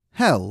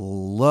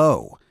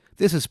Hello.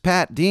 This is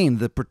Pat Dean,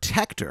 the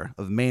protector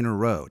of Manor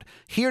Road,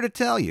 here to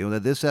tell you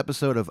that this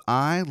episode of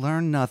I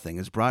Learn Nothing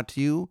is brought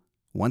to you,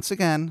 once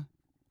again,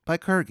 by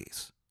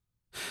Kürgis.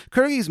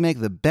 Kürgis make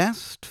the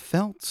best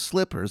felt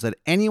slippers that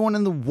anyone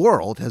in the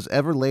world has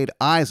ever laid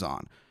eyes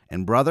on.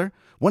 And brother,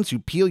 once you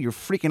peel your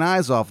freaking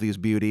eyes off these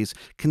beauties,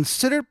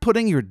 consider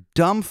putting your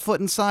dumb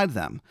foot inside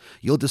them.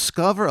 You'll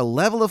discover a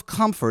level of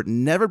comfort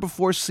never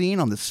before seen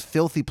on this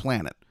filthy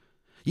planet.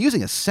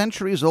 Using a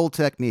centuries-old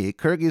technique,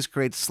 Kürgis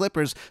creates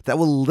slippers that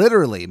will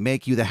literally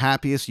make you the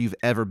happiest you've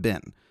ever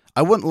been.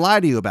 I wouldn't lie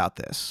to you about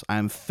this. I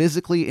am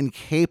physically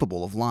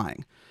incapable of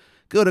lying.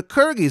 Go to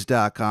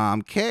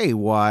Kürgis.com,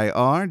 Kyrgies.com,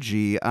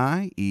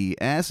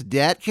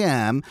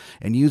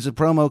 and use the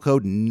promo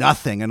code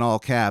NOTHING in all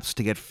caps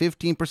to get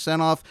 15%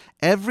 off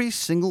every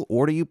single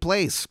order you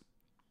place.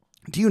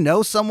 Do you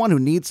know someone who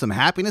needs some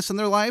happiness in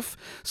their life?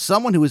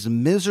 Someone who is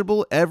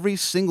miserable every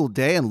single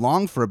day and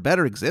long for a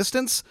better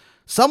existence?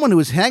 Someone who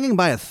is hanging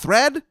by a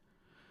thread?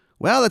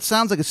 Well, that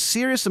sounds like a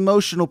serious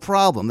emotional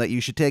problem that you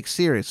should take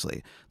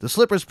seriously. The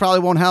slippers probably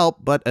won't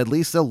help, but at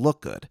least they'll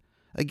look good.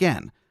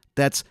 Again,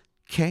 that's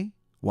Kyrgies.com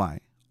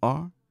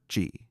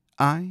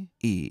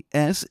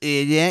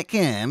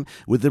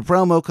with the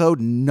promo code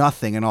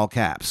NOTHING in all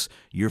caps.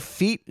 Your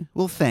feet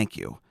will thank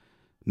you.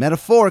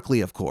 Metaphorically,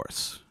 of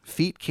course.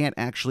 Feet can't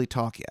actually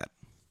talk yet.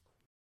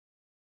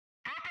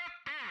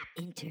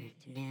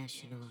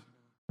 International.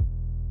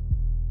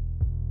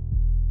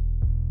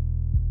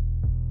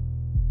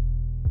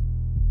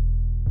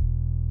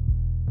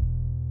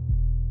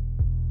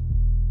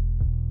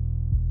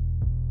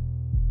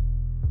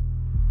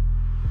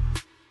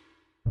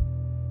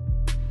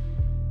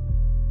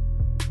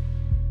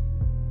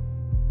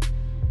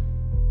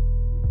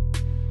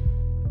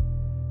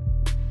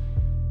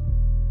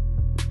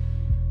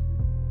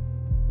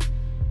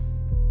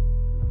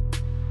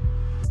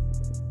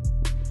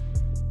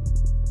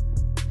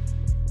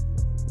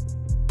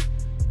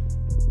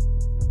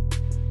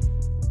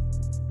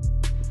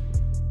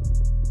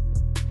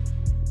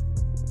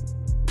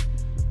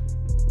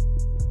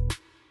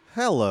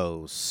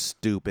 Hello,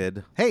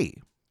 stupid. Hey,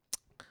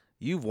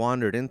 You've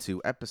wandered into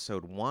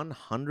episode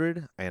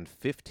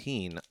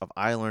 115 of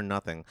I Learn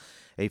Nothing,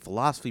 a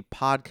philosophy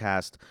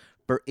podcast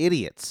for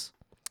idiots.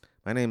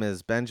 My name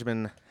is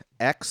Benjamin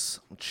X.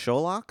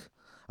 Cholak.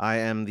 I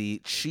am the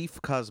chief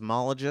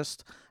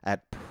cosmologist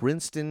at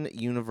Princeton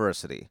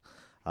University,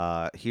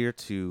 here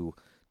to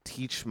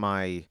teach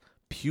my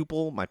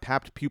pupil, my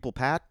papped pupil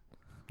Pat,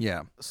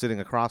 yeah, sitting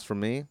across from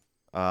me,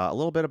 a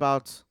little bit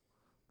about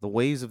the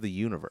ways of the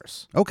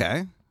universe.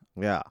 okay.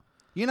 Yeah.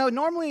 You know,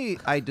 normally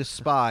I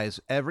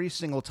despise every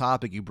single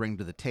topic you bring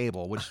to the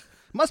table, which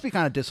must be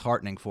kind of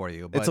disheartening for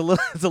you. But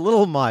It's a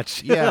little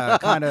much. yeah,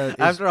 kind of.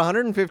 After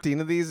 115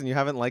 of these and you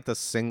haven't liked a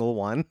single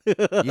one.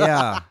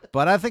 Yeah,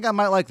 but I think I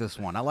might like this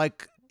one.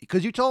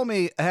 Because you told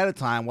me ahead of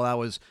time while I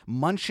was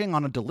munching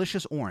on a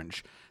delicious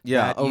orange.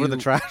 Yeah, that over the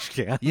you- trash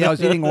can. Yeah, I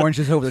was eating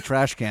oranges over the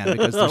trash can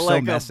because they're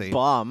like so messy. a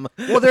bum.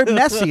 Well, they're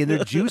messy and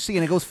they're juicy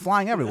and it goes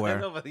flying I everywhere.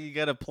 know, but you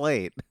get a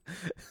plate.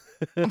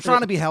 I'm trying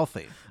to be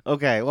healthy.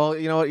 Okay, well,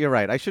 you know what? You're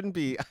right. I shouldn't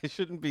be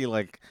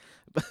like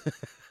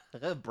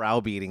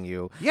browbeating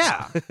you.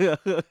 Yeah.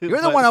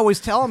 You're the one always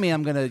telling me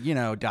I'm going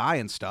to, die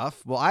and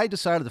stuff. Well, I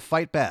decided to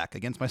fight back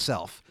against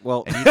myself.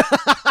 Well,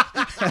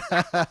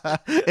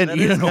 And that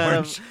eat is an kind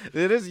orange.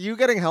 it is you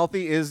getting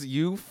healthy is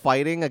you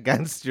fighting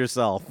against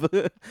yourself.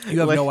 You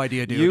have Like, no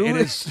idea, dude. It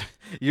is.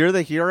 You're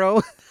the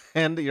hero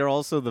and you're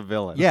also the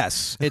villain.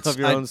 Yes. It's of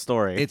your own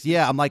story.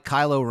 I'm like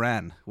Kylo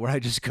Ren, where I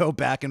just go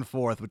back and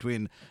forth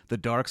between the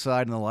dark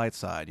side and the light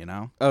side, you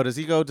know? Oh, does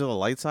he go to the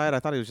light side? I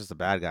thought he was just a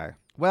bad guy.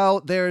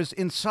 Well, there's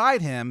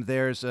inside him.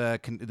 There's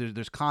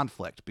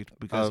conflict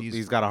because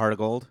He's got a heart of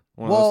gold.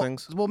 One of well, those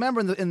things. well.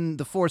 Remember in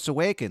the Force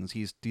Awakens,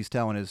 he's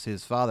telling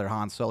his father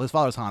Han Solo. His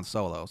father's Han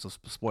Solo, so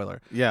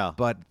spoiler. Yeah.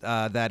 But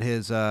that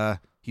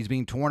he's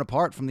being torn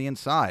apart from the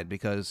inside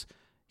because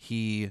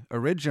he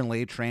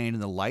originally trained in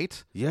the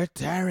light. You're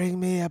tearing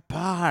me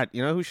apart.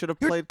 You know who should have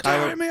played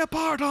Kylo? me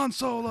apart, Han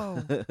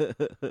Solo.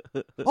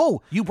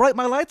 Oh, you bright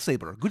my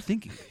lightsaber. Good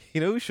thinking.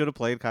 You know who should have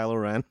played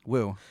Kylo Ren?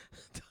 Woo.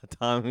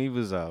 Tommy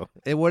Wiseau.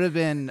 It would have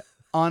been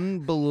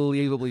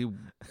unbelievably.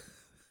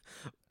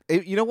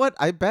 You know what?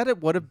 I bet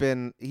it would have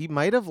been. He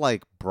might have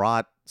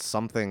brought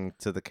something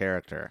to the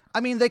character.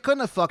 I mean, they couldn't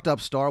have fucked up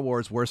Star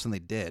Wars worse than they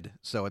did.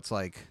 So it's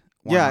like.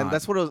 Why Yeah, not? and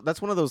that's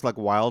one of those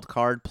wild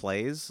card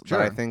plays that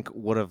I Sure. think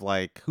would have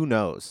who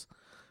knows.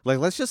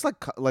 Let's just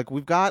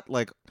we've got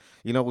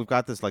we've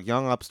got this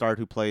young upstart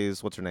who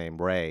plays what's her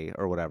name, Ray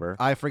or whatever.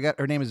 I forget.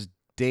 Her name is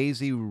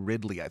Daisy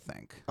Ridley, I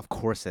think. Of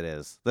course it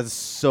is. That's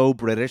so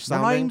British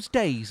sounding. My name's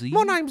Daisy.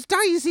 My name's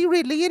Daisy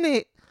Ridley,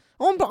 innit?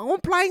 I'm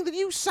playing the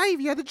new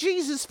saviour, the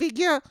Jesus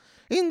figure,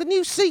 in the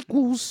new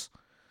sequels.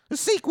 The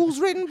sequel's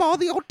written by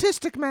the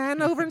autistic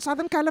man over in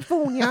Southern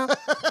California.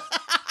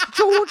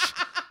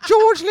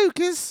 George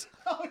Lucas.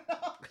 Oh, no.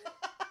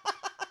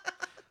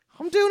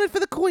 I'm doing it for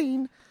the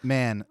Queen.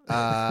 Man,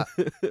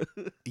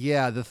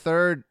 yeah, the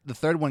third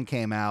one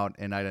came out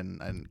and I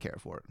didn't care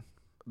for it.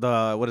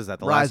 what is that?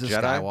 The Rise Last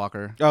of Jedi?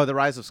 Skywalker. Oh, the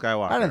Rise of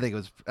Skywalker. I didn't think it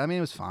was. I mean,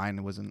 it was fine.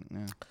 It wasn't.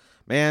 Yeah.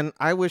 Man,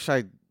 I wish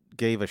I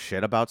gave a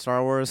shit about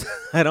Star Wars.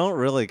 I don't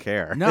really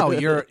care. No,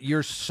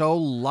 you're so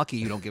lucky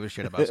you don't give a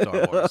shit about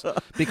Star Wars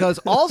because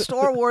all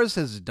Star Wars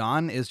has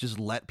done is just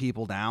let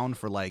people down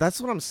for like. That's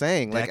what I'm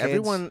saying. Like decades.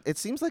 everyone, it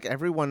seems like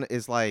everyone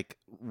is like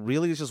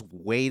really just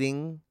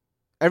waiting.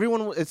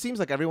 It seems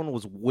like everyone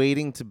was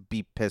waiting to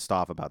be pissed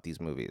off about these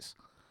movies.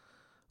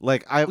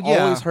 Like I've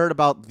Yeah. always heard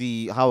about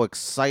how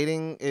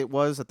exciting it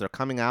was that they're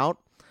coming out,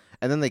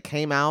 and then they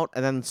came out,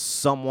 and then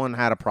someone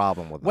had a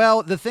problem with them.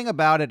 Well, the thing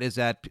about it is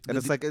that and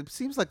it's like it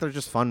seems like they're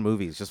just fun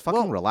movies. Just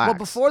fucking relax. Well,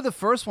 before the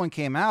first one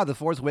came out, The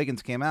Force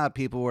Awakens came out,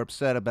 people were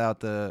upset about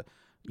the,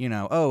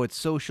 oh, it's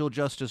social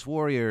justice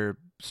warrior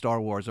Star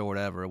Wars or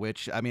whatever.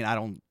 Which I mean, I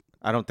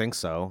don't think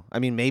so. I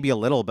mean, maybe a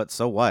little, but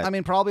so what? I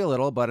mean, probably a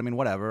little, but I mean,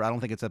 whatever. I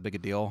don't think it's that big a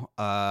deal.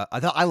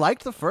 I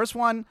liked the first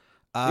one.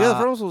 yeah, the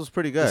first one was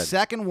pretty good. The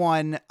second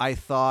one, I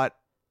thought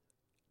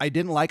I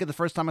didn't like it the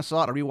first time I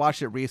saw it. I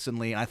rewatched it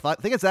recently, and I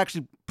think it's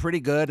actually pretty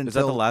good. Is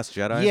that The Last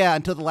Jedi? Yeah,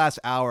 until the last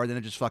hour, then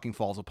it just fucking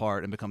falls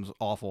apart and becomes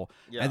awful.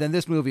 Yeah. And then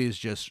this movie is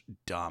just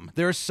dumb.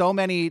 There are so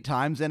many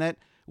times in it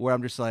where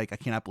I'm just like, I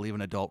cannot believe an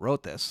adult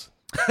wrote this.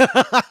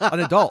 An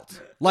adult,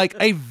 like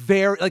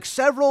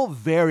several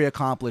very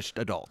accomplished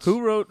adults.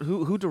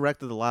 Who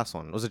directed the last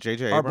one? Was it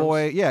J.J. Abrams? Our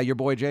boy, yeah, your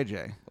boy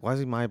JJ. Why is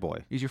he my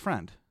boy? He's your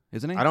friend,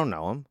 isn't he? I don't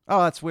know him.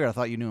 Oh, that's weird. I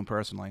thought you knew him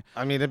personally.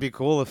 I mean, it'd be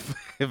cool if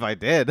I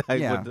did.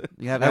 Yeah.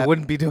 I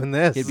wouldn't be doing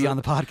this. He'd be on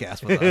the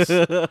podcast with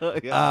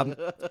us. yeah.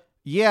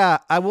 Yeah,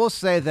 I will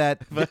say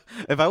that.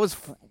 If I was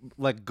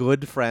like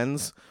good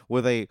friends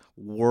with a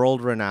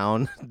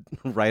world-renowned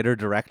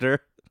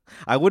writer-director,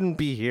 I wouldn't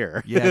be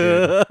here.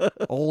 Yeah, dude.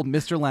 Old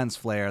Mr. Lens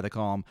Flare, they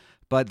call him.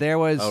 But there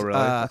was. Oh,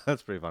 really?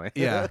 That's pretty funny.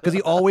 Yeah, because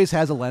he always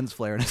has a lens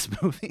flare in his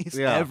movies.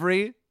 Yeah.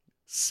 Every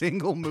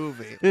single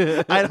movie.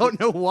 I don't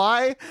know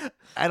why.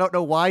 I don't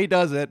know why he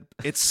does it.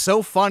 It's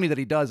so funny that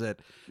he does it.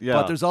 Yeah.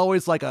 But there's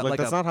always like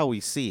that's not how we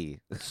see.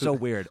 so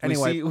weird.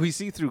 Anyway, we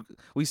see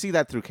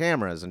that through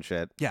cameras and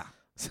shit. yeah,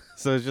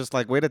 So it's just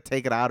like way to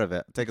take us out of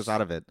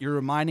it. you're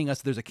reminding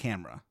us there's a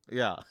camera.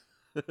 Yeah.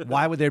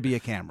 Why would there be a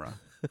camera?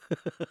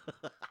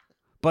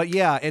 But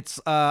yeah, it's.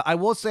 I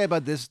will say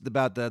about the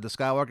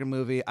Skywalker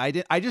movie.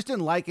 I just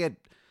didn't like it.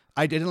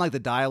 I didn't like the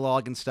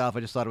dialogue and stuff. I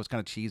just thought it was kind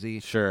of cheesy.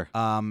 Sure.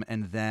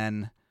 And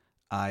then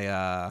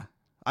I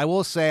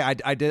will say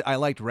I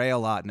liked Rey a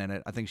lot in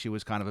it. I think she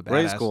was kind of a badass.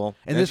 Rey's cool.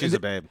 And she's a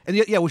babe. And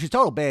yeah, well, she's a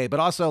total babe. But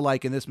also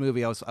like in this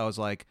movie, I was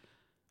like,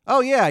 oh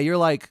yeah, you're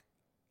like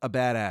a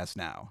badass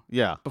now.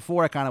 Yeah.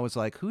 Before I kind of was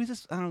like, who is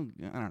this? I don't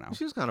know.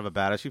 She was kind of a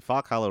badass. She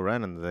fought Kylo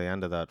Ren in the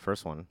end of that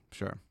first one.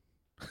 Sure.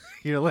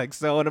 You're like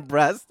so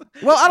unimpressed.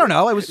 Well, I don't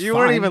know. It was. You fine.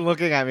 weren't even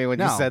looking at me when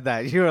you No. said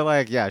that. You were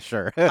like, yeah,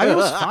 sure. I mean, it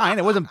was fine.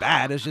 It wasn't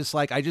bad. It's just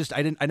like I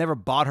never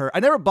bought her. I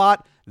never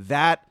bought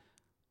that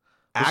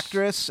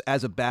actress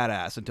as a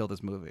badass until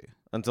this movie.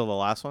 Until the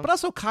last one? But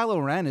also,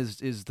 Kylo Ren is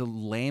the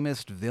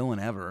lamest villain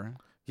ever.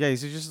 Yeah,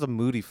 he's just a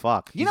moody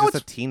fuck. You He's know just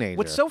what's- a teenager.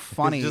 what's so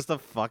funny- He's just a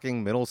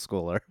fucking middle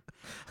schooler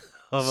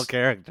of a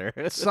character.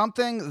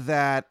 Something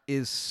that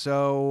is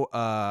so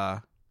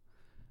fuck.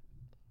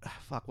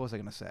 What was I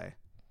gonna say?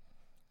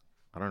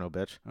 I don't know,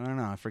 bitch. I don't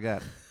know. I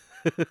forget.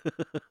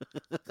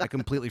 I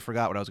completely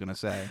forgot what I was gonna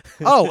say.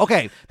 Oh,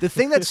 okay. The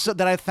thing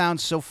that I found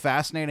so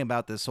fascinating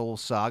about this whole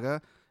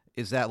saga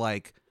is that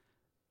like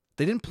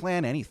they didn't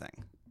plan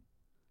anything.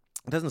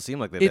 It doesn't seem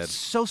like they It's did.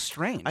 so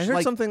strange. I heard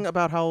like, something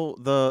about how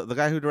the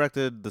guy who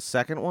directed the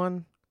second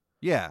one,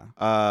 Yeah.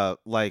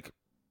 like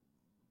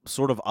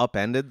sort of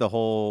upended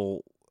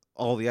all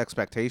the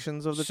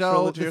expectations of the So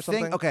trilogy the or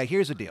something. thing. Okay,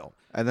 here's the deal.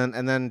 And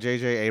then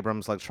J.J.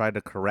 Abrams like tried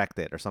to correct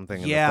it or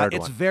something in Yeah, the third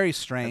it's one. very And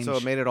strange. so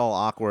it made it all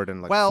awkward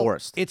and like well,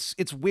 forced. it's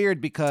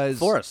weird because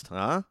Forced,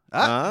 huh?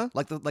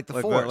 like the Like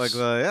Force.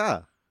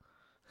 yeah.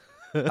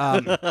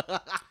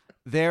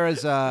 There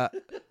is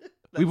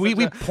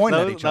we pointed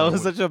at each That other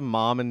was such a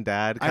mom and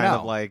dad I kind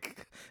of know.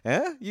 like,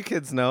 you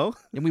kids know.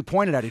 and we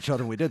pointed at each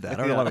other when we did that. I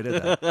don't know why we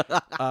did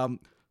that.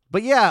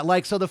 But yeah,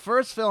 like so the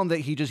first film that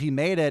he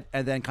made it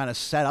and then kind of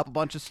set up a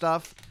bunch of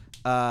stuff,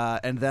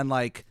 and then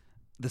like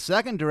the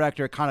second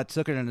director kind of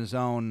took it in his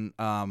own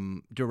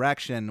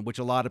direction, which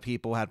a lot of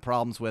people had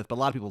problems with, but a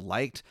lot of people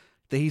liked.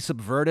 That he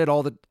subverted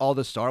all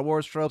the Star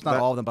Wars tropes, not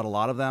all of them, but a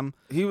lot of them.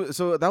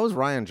 So that was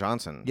Ryan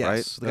Johnson,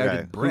 Yes, right? the guy who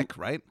did Brick,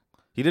 right?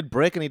 He did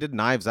Brick and he did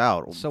Knives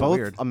Out. So Both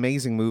weird.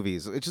 amazing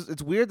movies.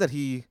 It's weird that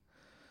he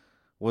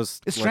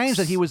was. It's like, strange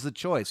that he was the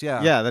choice.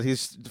 Yeah. Yeah, that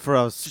he's for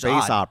a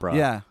space odd. opera.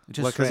 Yeah, it's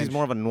just because he's strange.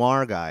 more of a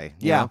noir guy.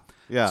 you Yeah. know?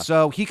 Yeah.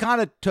 So he kind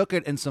of took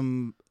it in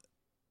some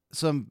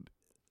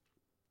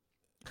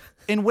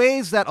in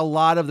ways that a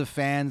lot of the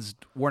fans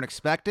weren't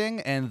expecting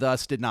and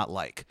thus did not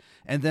like.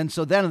 And then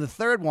in the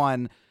third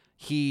one,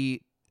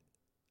 he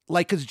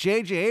like because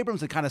J.J.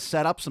 Abrams had kind of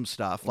set up some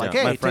stuff like,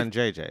 Yeah, hey, my friend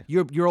JJ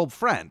your old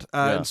friend,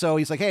 Yeah. and so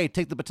he's like, hey,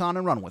 take the baton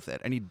and run with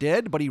it, and he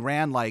did, but he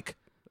ran like.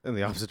 in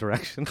the opposite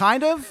direction.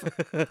 Kind of.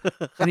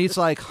 And he's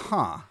like,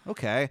 huh,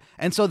 okay.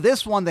 And so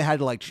this one, they had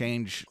to like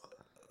change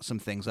some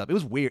things up. It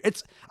was weird.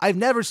 I've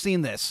never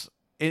seen this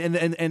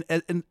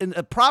And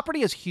a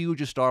property as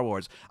huge as Star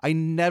Wars, I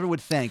never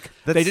would think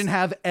they didn't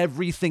have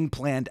everything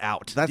planned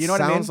out. That Do you know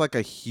what I mean? sounds like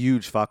a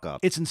huge fuck up.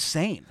 It's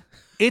insane.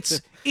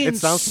 It's It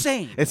sounds-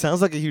 insane. It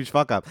sounds like a huge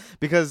fuck up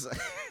because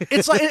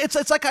It's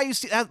like how you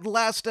see the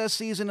last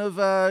season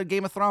of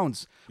Game of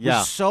Thrones. It Yeah.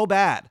 was so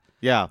bad.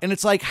 yeah, And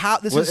it's like how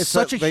this Well, is it's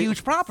such a they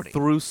huge property.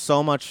 Threw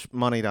so much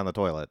money down the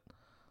toilet.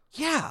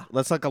 Yeah.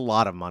 That's like a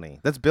lot of money.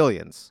 That's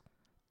billions.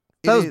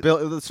 It That was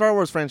is- the Star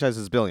Wars franchise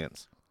is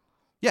billions.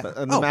 Yeah.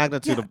 And the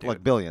magnitude yeah, of dude.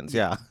 like billions.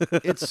 Yeah.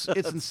 It's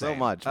That's insane. so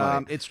much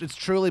money. It's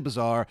truly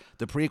bizarre.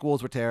 The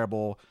prequels were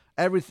terrible.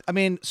 I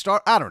mean,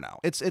 I don't know.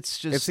 It's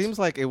just. It seems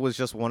like it was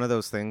just one of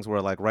those things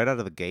where, like, right out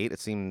of the gate,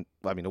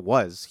 it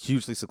was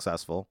hugely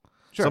successful.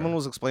 Sure. Someone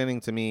was explaining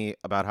to me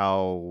about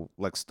how,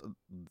 like,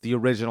 the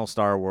original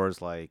Star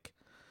Wars, like,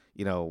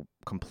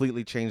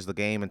 completely changed the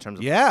game in terms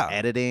of Yeah.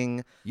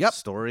 editing, Yep.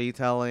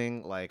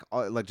 storytelling, like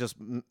just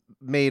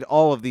made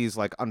all of these,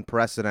 like,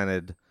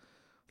 unprecedented,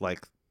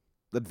 like,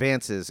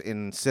 advances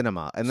in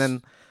cinema. And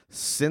then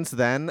since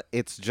then,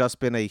 it's just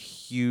been a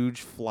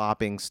huge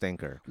flopping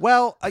stinker.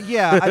 Well,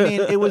 yeah. I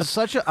mean, it was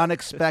such an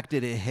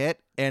unexpected hit,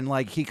 and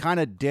like he kind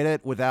of did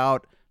it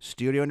without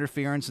studio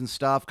interference and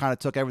stuff. Kind of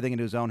took everything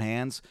into his own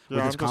hands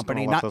with his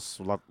company. I'm just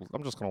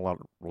gonna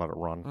let it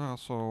run. Yeah,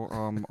 so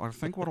I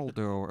think what I'll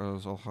do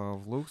is I'll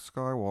have Luke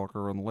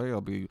Skywalker and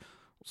Leia be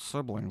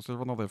siblings,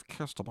 even though they've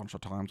kissed a bunch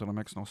of times and it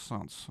makes no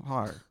sense.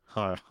 Hi,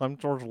 Hi, I'm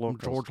George I'm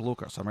Lucas. George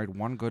Lucas. I made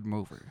one good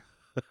movie.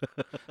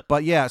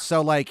 But yeah,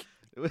 so like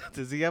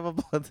Does he have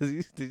a?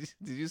 Did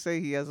you say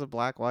he has a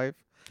black wife?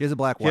 he has a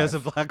black wife. He has a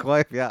black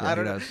wife. Yeah, Yeah, I he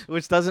don't know, does.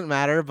 which doesn't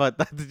matter, but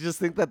I just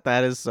think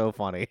that is so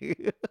funny.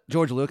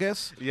 George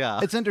Lucas. yeah,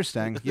 It's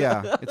interesting.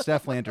 Yeah, it's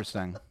definitely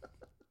interesting.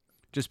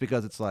 Just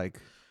because it's like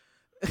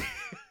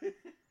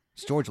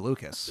it's George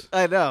Lucas.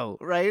 I know,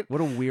 right?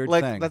 What a weird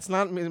Like thing. that's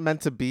not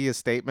meant to be a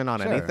statement on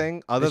Sure.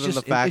 anything, other It's than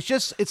just- the fact.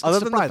 it's other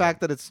than the surprising.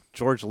 fact that it's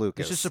George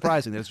Lucas. It's just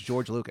surprising that it's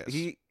George Lucas.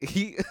 he.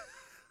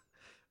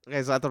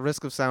 Okay, so at the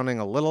risk of sounding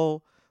a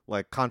little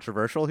like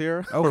controversial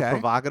here or Okay,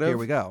 provocative, Here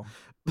we go.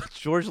 But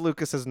George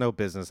Lucas has no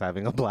business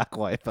having a black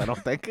wife, I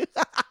don't think.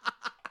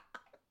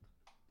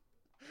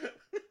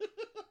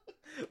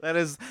 That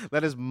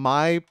is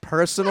my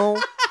personal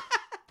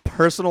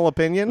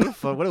opinion.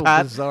 What a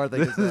Pat, bizarre thing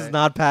to this is say.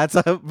 not Pat's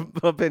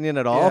opinion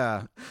at all.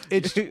 Yeah,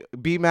 it's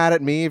Be mad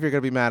at me if you're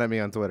gonna be mad at me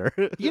on Twitter.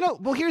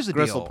 well. Here's the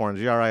Gristle deal. porn,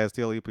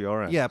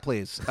 GRISTLEPORN. Yeah,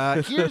 please.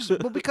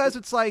 Because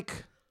it's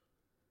like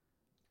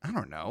I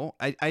don't know.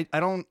 I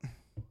don't.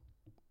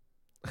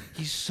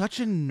 He's such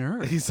a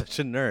nerd. He's such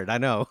a nerd. I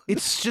know.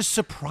 It's just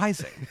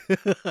surprising.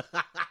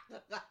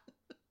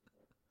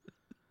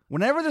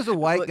 Whenever there's a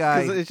white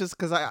guy, It's just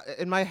because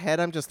in my head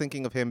I'm just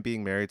thinking of him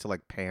being married to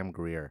like Pam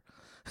Grier.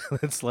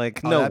 It's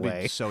like oh, no that'd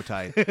way. be so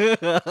tight.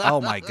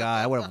 Oh my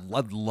god, I would have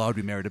loved to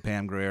be married to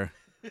Pam Grier.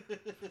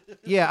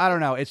 Yeah, I don't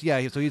know.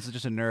 So he's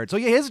just a nerd. So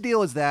yeah, his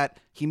deal is that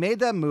he made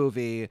that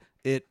movie.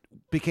 It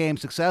became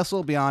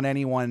successful beyond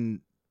anyone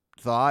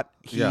thought.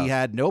 He Yeah.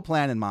 had no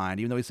plan in mind,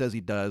 even though he says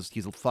he does.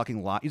 He's a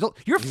fucking liar.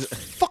 You're a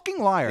fucking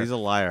liar. He's a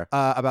liar.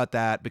 About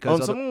that because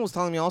And someone was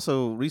telling me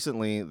also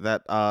recently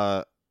that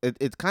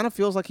it kind of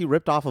feels like he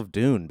ripped off of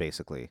Dune,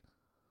 basically.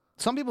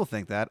 some people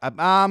think that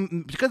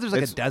because there's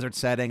like It's- a desert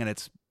setting and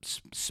it's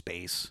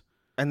space.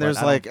 And But there's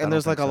I don't- like I don't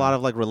there's like think a so. lot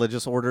of like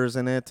religious orders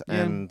in it Yeah.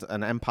 and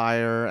an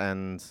empire,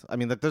 and I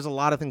mean like there's a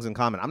lot of things in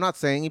common. I'm not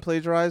saying he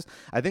plagiarized.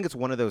 I think it's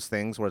one of those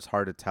things where it's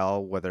hard to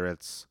tell whether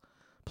it's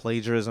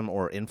plagiarism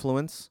or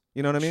influence.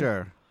 You know what I mean?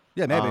 Sure.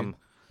 Yeah, maybe. Um,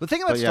 The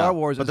thing about But Star yeah,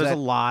 Wars but is there's that a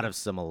lot of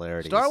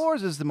similarities. Star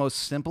Wars is the most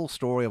simple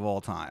story of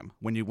all time.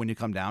 When you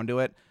come down to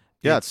it,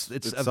 Yeah, it's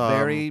it's, a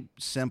very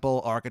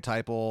simple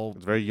archetypal.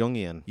 It's very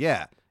Jungian.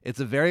 Yeah, it's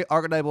a very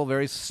archetypal,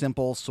 very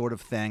simple sort of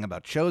thing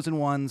about chosen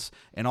ones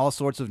and all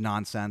sorts of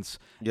nonsense.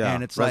 Yeah,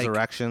 and it's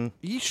resurrection,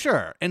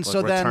 sure. And like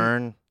so then,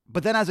 return.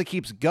 but then as it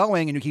keeps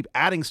going and you keep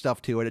adding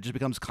stuff to it, it just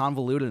becomes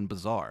convoluted and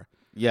bizarre.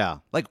 Yeah,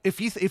 Like if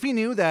you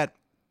knew that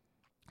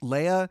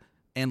Leia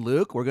and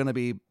Luke were going to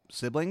be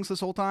siblings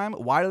this whole time,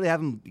 why do they have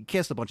them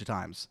kissed a bunch of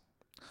times?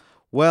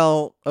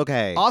 well,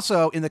 okay.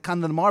 Also, in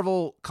the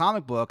Marvel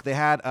comic book, they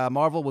had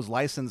Marvel was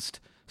licensed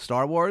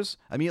Star Wars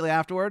immediately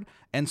afterward,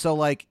 and so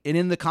like, and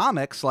in the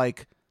comics,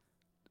 like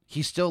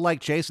he's still like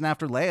chasing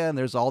after Leia, and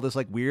there's all this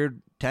like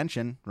weird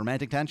tension,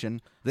 romantic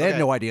tension. They had Okay.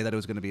 no idea that it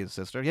was going to be his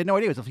sister. He had no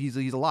idea. He's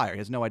a liar. He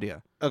has no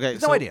idea. Okay, He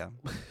has no idea.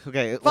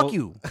 Okay, Fuck well,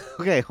 you.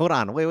 Okay, hold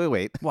on.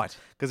 Wait. What?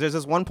 Because there's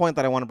this one point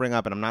that I want to bring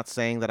up, and I'm not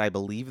saying that I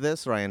believe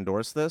this or I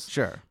endorse this.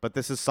 Sure. But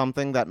this is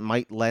something that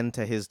might lend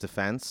to his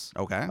defense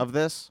Okay. of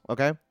this.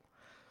 Okay.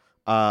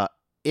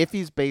 If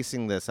he's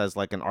basing this as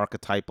like an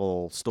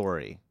archetypal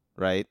story,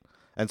 right?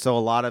 And so a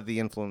lot of the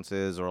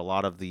influences or a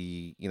lot of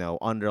the,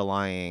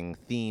 underlying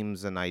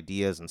themes and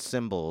ideas and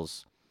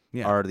symbols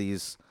Yeah. are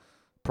these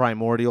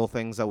primordial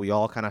things that we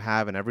all kind of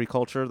have in every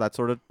culture, that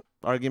sort of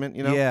argument,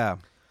 Yeah.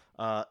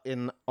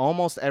 in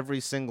almost every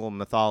single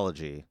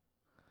mythology,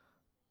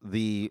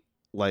 the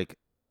like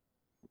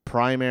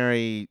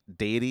primary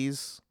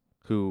deities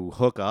who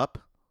hook up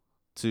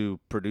to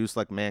produce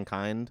like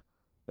mankind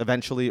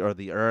eventually, or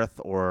the Earth,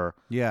 or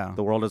Yeah.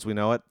 the world as we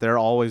know it, they're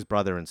always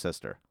brother and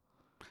sister.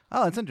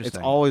 Oh, that's interesting.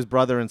 It's always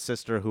brother and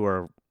sister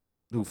who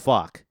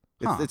fuck.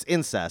 Huh. It's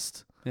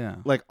incest. Yeah.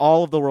 Like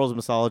all of the world's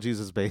mythologies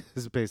is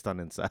based on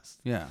incest.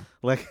 Yeah.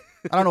 Like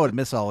I don't know what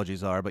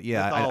mythologies are, but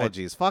yeah.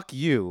 mythologies. Fuck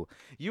you.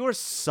 You are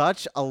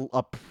such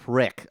a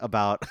prick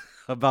about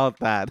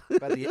that.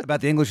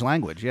 About the English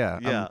language, yeah.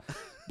 Yeah.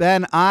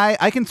 Ben,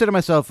 I consider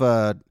myself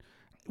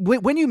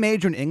when you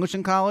major in English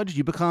in college,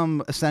 you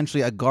become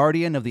essentially a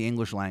guardian of the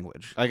English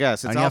language. I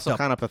guess it's And you have also to-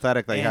 kind of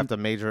pathetic that you have and- to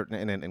major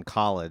in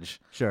college.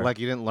 Sure. Like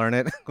you didn't learn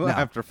it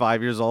after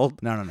 5 years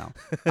old. No.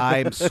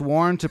 I'm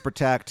sworn to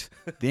protect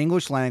the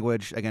English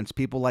language against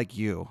people like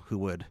you who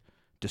would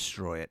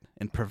destroy it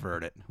and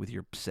pervert it with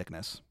your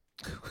sickness.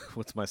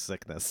 What's my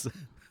sickness?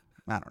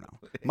 I don't know.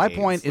 My AIDS.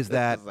 point is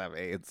that Does have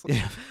AIDS.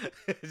 Yeah.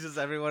 It's just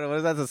everyone. What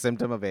is that? A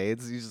symptom of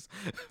AIDS? You just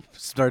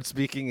start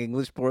speaking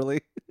English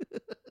poorly.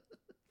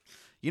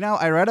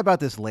 I read about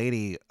this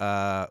lady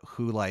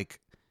who like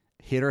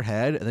hit her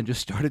head and then just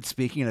started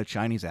speaking in a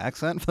Chinese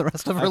accent for the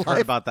rest of her I've heard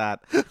life. about that.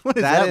 What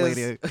is that that is-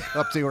 lady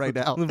up to right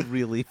now?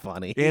 Really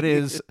funny. It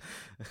is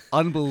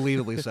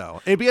unbelievably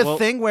so. It'd be a Well-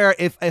 thing where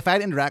if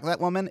I'd interact with that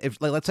woman,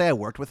 if like, let's say I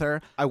worked with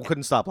her, I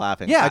couldn't stop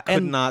laughing. yeah, I could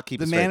and not keep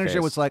the a straight manager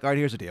face. was like, "All right,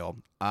 here's the deal.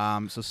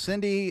 So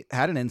Cindy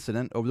had an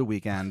incident over the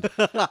weekend.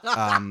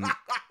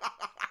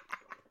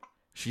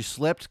 She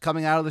slipped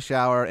coming out of the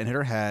shower and hit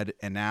her head,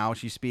 and now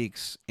she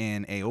speaks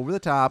in a over the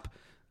top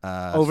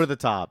over the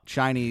top.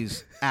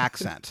 Chinese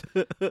accent.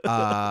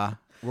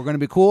 We're gonna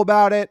be cool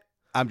about it.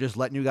 I'm just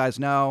letting you guys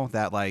know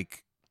that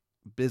like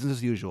business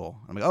as usual."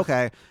 I'm like,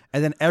 okay.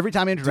 And then every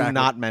time I interact, Do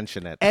not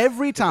mention it.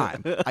 every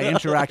time I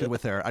interacted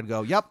with her, I'd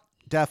go, "Yep,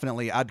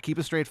 definitely." I'd keep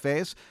a straight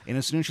face, and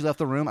as soon as she left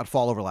the room, I'd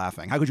fall over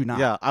laughing. How could you not?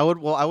 Yeah, I would.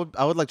 Well,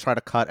 I would like try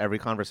to cut every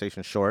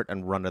conversation short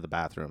and run to the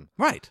bathroom,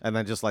 Right. and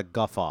then just like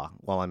guffaw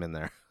while I'm in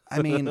there.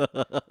 I mean,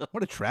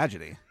 what a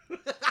tragedy.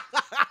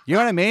 You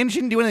know what I mean? She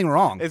didn't do anything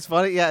wrong. It's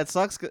funny. Yeah, it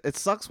sucks. It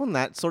sucks when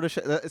that sort of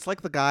shit. It's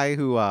like the guy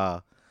who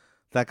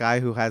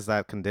has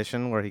that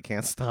condition where he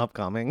can't stop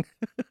coming.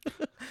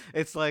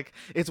 It's like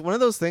it's one of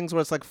those things where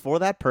it's like for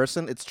that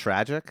person, it's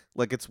tragic.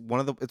 Like it's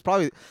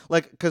probably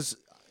like because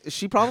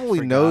she probably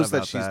forgot knows that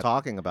about she's that.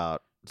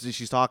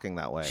 talking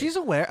that way. She's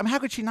aware. I mean, how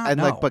could she not and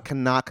know? like but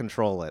cannot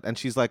control it. And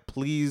she's like,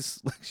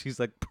 please, she's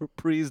like,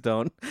 please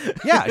don't.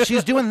 yeah,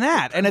 she's doing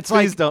that, and it's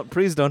like,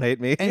 please don't hate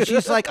me. and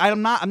she's like,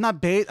 I'm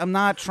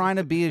not trying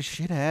to be a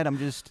shithead. I'm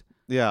just.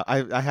 Yeah,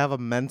 I have a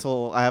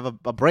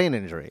brain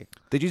injury.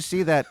 Did you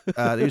see that?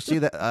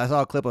 I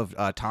saw a clip of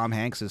Tom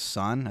Hanks'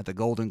 son at the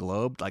Golden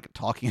Globe, like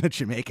talking in a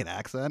Jamaican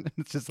accent.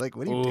 It's just like,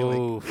 what are you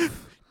doing?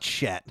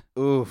 Chet.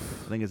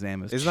 Oof. I think his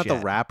name is. Isn't that the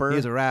Chet. rapper?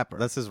 He's a rapper.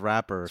 That's his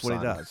rapper That's what he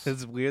son. does.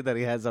 It's weird that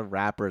he has a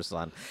rapper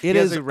son. It He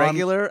has is, a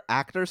regular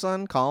actor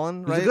son,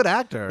 Colin, right? He's a good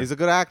actor. He's a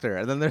good actor.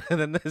 And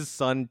then his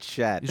son,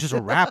 Chet. He's just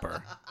a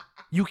rapper.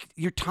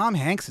 You're Tom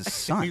Hanks'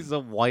 son. He's a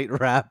white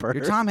rapper.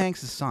 You're Tom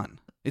Hanks' son.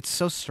 It's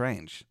so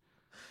strange.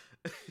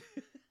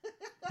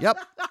 Yep.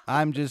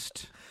 I'm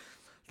just.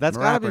 That's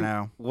I'm a gotta rapper be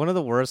now. one of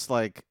the worst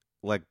like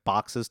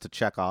boxes to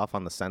check off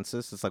on the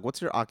census. It's like,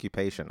 what's your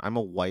occupation? I'm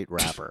a white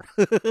rapper.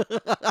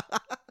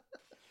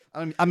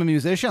 I'm a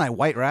musician. I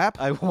white rap.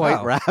 I white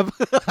Wow. rap.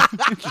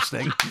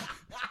 Interesting.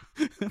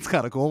 That's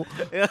kind of cool.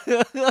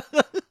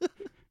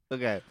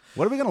 Okay,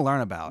 What are we gonna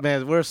learn about?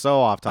 man, we're so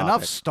off topic.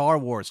 Enough Star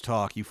Wars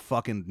talk, you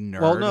fucking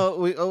nerd. Well,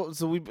 no,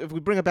 if we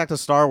bring it back to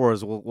Star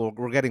Wars,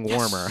 we're getting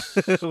warmer.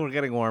 We're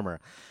getting warmer.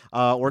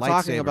 We're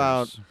talking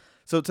about. Lightsabers.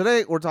 So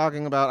today we're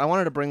talking about. I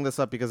wanted to bring this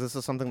up because this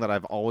is something that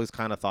I've always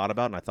kind of thought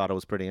about, and I thought it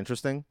was pretty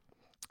interesting.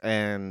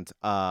 And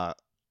what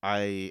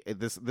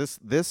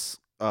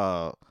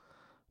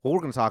we're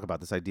going to talk about,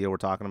 this idea we're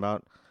talking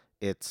about,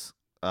 it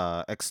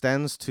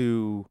extends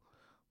to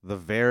the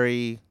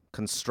very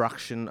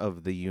construction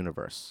of the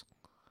universe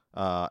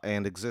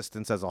and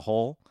existence as a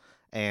whole,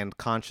 and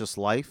conscious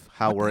life,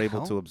 how What we're the able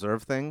hell? to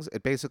observe things.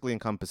 It basically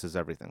encompasses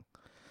everything.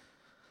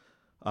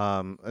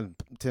 And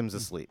Tim's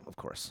asleep, of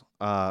course.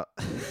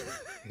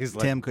 He's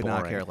like, Tim could not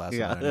boring. care less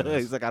Yeah, about any of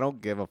this. he's like, I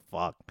don't give a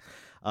fuck.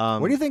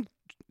 What do you think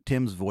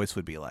Tim's voice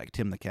would be like?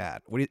 Tim the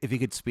cat. If he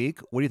could speak,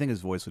 what do you think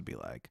his voice would be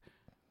like?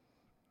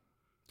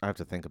 I have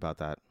to think about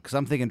that. Because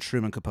I'm thinking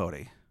Truman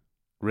Capote.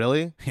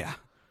 Really? Yeah.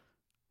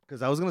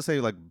 Because I was gonna say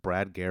like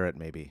Brad Garrett,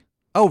 maybe.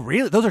 Oh,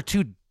 really? Those are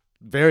two.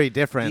 Very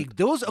different.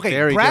 Those okay.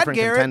 very Brad different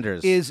Garrett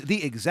contenders. is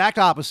the exact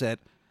opposite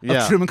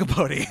Yeah. of Truman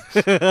Capote.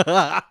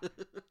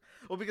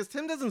 Well, because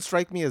Tim doesn't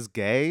strike me as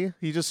gay.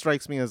 He just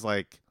strikes me as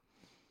like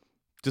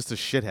just a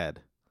shithead.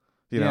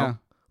 You Yeah. know?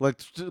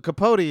 Like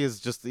Capote is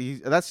just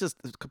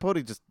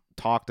Capote just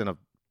talked in a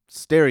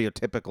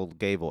stereotypical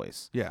gay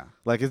voice. Yeah.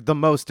 Like it's the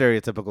most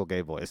stereotypical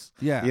gay voice.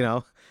 Yeah. You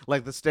know?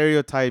 Like the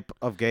stereotype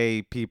of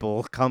gay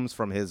people comes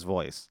from his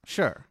voice.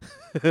 Sure.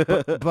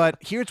 but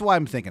here's why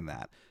I'm thinking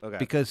that. Okay.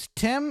 Because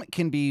Tim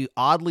can be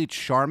oddly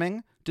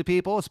charming to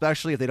people,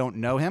 especially if they don't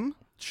know him.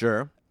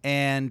 Sure.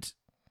 And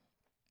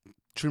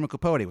Truman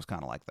Capote was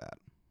kind of like that.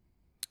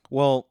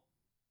 Well,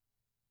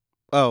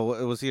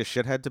 Oh, was he a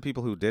shithead to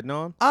people who did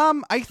know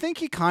him? I think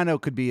he kind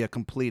of could be a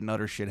complete and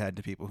utter shithead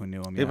to people who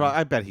knew him. Yeah.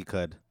 I bet he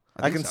could.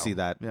 I think can so. see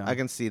that. Yeah. I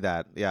can see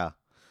that. Yeah.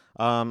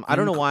 I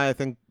don't know why I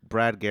think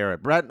Brad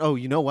Garrett. Oh,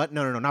 you know what?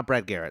 No, not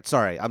Brad Garrett.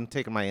 Sorry, I'm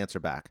taking my answer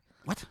back.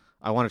 What?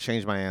 I want to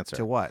change my answer.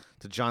 To what?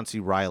 To John C.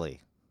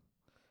 Riley.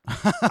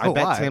 I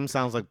bet Why? Tim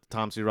sounds like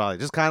Tom C. Riley.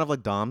 Just kind of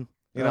like dumb.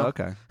 You Oh, know?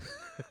 okay.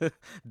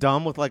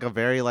 Dumb with like a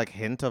very like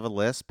hint of a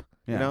lisp.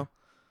 Yeah.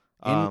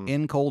 You know?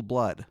 In Cold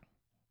Blood.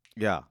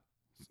 Yeah.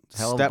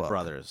 Hell of a Step book.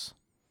 Brothers.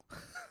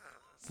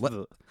 Let-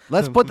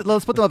 Let's put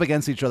them up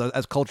against each other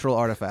as cultural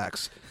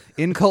artifacts.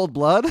 In Cold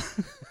Blood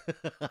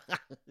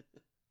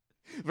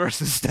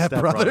versus Step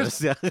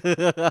Brothers. Yeah.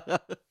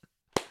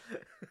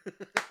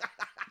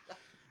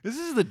 This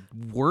is the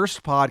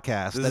worst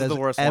podcast This that is has the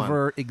worst one.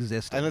 ever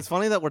existed. And it's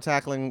funny that we're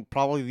tackling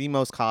probably the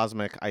most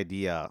cosmic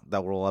idea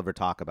that we'll ever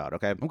talk about,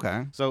 okay?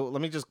 okay. So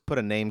let me just put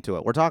a name to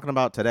it. We're talking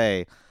about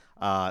today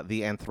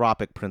the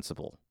anthropic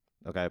principle,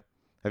 okay?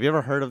 Have you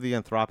ever heard of the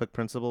anthropic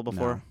principle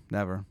before? No,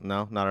 never.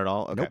 No, not at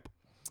all? Okay. Nope.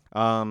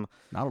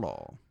 Not at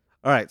all.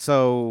 All right,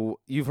 so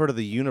you've heard of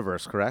the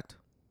universe, correct?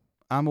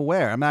 I'm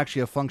aware. I'm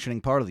actually a functioning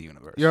part of the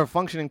universe. You're a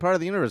functioning part of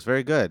the universe.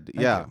 Very good.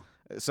 Thank yeah. you.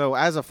 So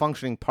as a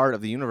functioning part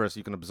of the universe,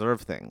 you can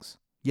observe things,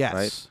 Yes.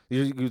 right?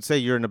 You would say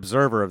you're an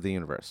observer of the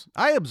universe.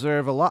 I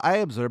observe a lot. I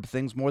observe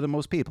things more than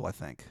most people, I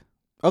think.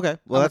 Okay,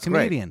 well, I'm that's a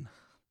comedian.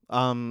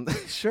 great.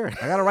 Sure.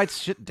 I got to write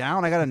shit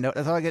down. I got to know.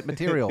 That's how I get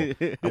material.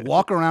 I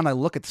walk around, I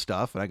look at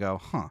stuff, and I go,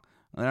 huh.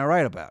 And I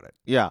write about it.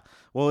 Yeah.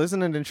 Well,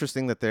 isn't it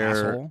interesting that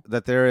Asshole.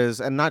 there is,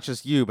 and not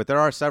just you, but there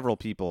are several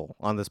people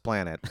on this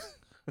planet.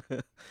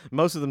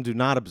 Most of them do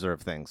not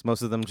observe things.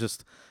 Most of them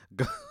just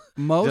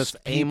Most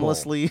just people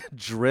aimlessly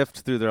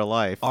drift through their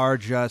life. are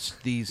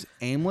just these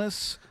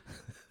aimless,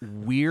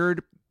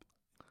 weird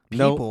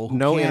people who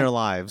no can't- inner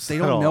lives. They at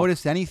don't all.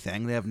 notice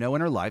anything. They have no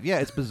inner life. Yeah,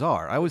 it's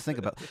bizarre. I always think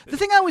about the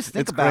thing. I always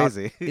think It's about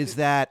crazy. is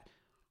that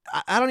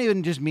I don't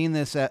even just mean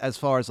this as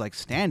far as like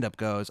stand up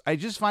goes. I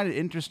just find it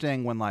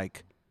interesting when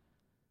like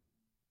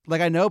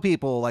I know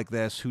people like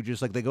this who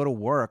just like they go to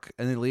work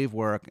and they leave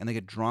work and they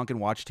get drunk and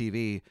watch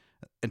TV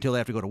until they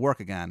have to go to work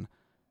again.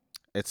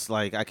 It's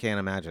like I can't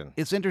imagine.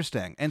 It's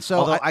interesting, and so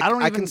Although I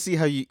don't I even can see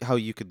how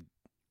you could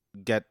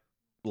get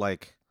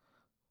like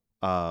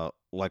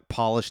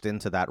polished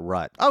into that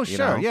rut. Oh you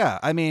sure, know? yeah.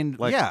 I mean,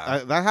 Like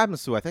yeah, that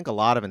happens to I think a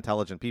lot of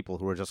intelligent people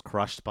who are just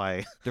crushed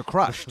by they're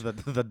crushed.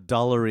 the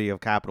dullery of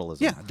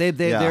capitalism. Yeah,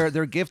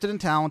 they're gifted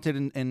and talented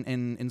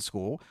in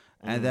school,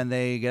 and then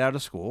they get out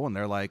of school and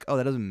they're like, oh,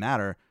 that doesn't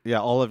matter. Yeah,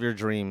 all of your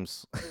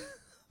dreams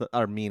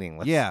are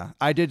meaningless. Yeah,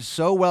 I did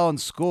so well in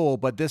school,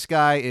 but this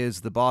guy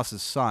is the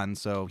boss's son,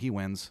 so he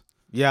wins.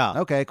 Yeah.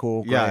 Okay,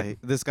 cool. Yeah, Great.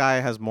 this guy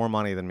has more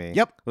money than me.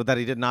 Yep. But that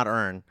he did not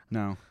earn.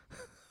 No.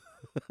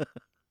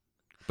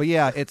 But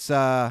yeah, it's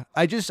I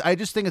just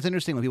think it's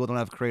interesting when people don't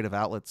have creative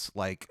outlets,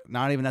 like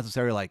not even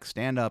necessarily like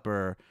stand up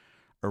or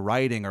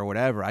writing or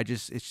whatever.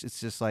 It's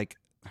just like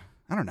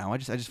I don't know. I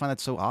just find that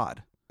so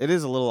odd. It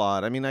is a little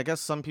odd. I mean, I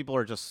guess some people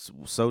are just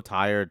so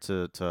tired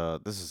to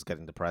this is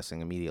getting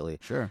depressing immediately.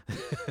 Sure.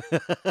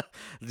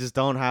 Just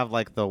don't have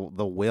like the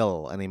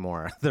will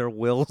anymore. Their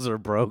wills are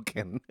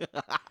broken.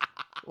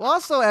 Well,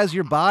 also as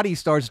your body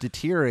starts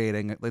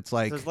deteriorating, it's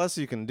like There's less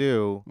you can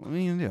do. what are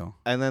you gonna do?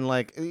 And then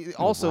like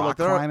also rock like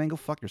there are climbing, go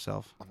fuck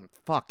yourself.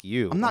 fuck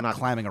you. I'm not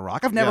climbing a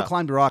rock. I've never Yeah.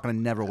 climbed a rock, and I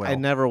never will. I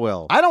never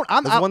will. I don't.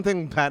 I'm. There's one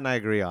thing Pat and I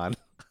agree on.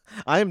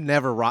 I'm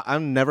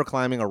never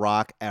climbing a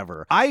rock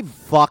ever. I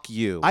Fuck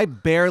you. I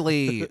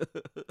barely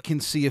can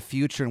see a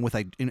future in which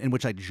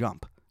I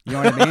jump. You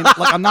know what I mean?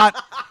 Like I'm not.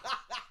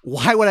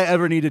 Why would I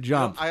ever need to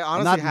jump? I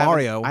I'm honestly not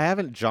Mario. I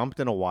haven't jumped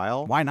in a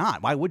while. Why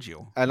not? Why would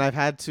you? And I've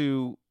had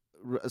to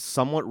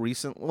somewhat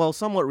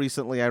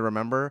recently I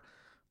remember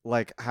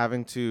like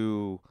having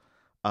to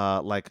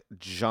like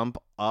jump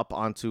up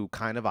onto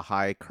kind of a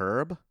high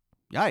curb,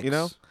 Yikes! you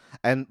know?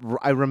 And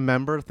I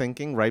remember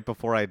thinking right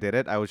before I did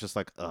it, I was just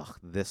like, ugh,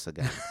 this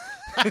again.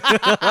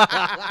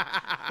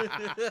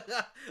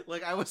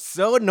 Like I was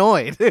so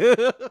annoyed.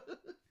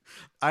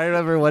 I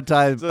remember one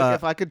time. So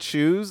if I could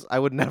choose, I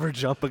would never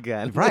jump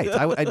again. Right.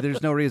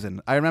 There's no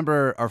reason. I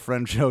remember our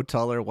friend Joe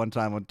Tuller one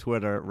time on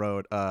Twitter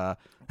wrote,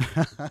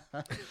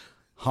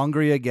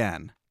 "Hungry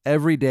again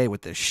every day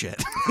with this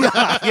shit."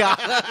 Yeah.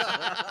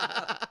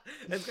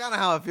 It's kind of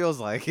how it feels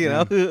like, you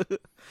know?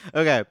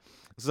 Okay.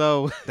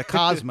 So The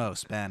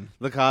cosmos, Ben.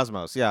 the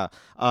cosmos, yeah.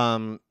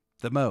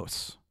 The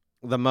most.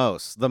 The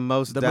most The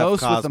deaf most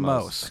with the cosmos.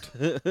 most.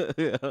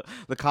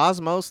 The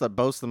cosmos that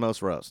boasts the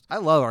most roast. I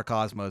love our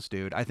cosmos,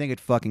 dude. I think it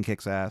fucking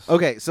kicks ass.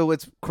 Okay, so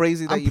it's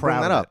crazy that I'm you bring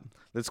proud that of up.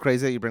 It's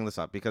crazy that you bring this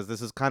up because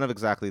this is kind of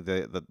exactly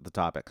the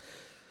topic.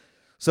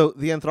 So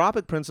the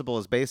anthropic principle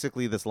is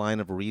basically this line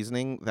of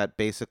reasoning that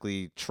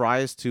basically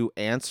tries to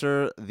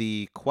answer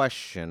the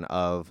question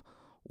of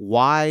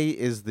why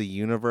is the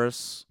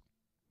universe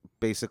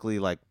basically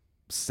like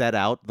set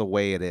out the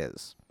way it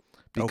is?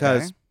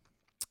 Because Okay.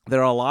 there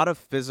are a lot of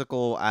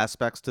physical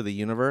aspects to the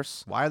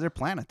universe. Why are there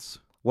planets?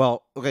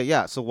 Well, okay,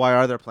 yeah. So why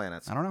are there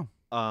planets? I don't know.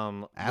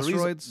 The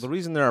Asteroids?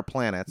 reason there are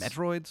planets.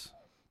 Metroids?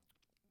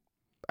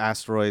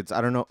 asteroids.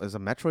 I don't know. Is a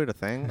Metroid a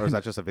thing, or is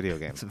that just a video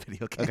game? It's a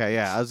video game. Okay,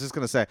 yeah. I was just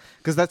gonna say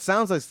because that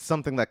sounds like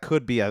something that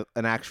could be an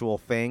actual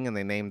thing, and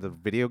they named the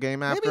video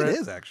game after Maybe it. it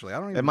is actually. I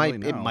don't even It might.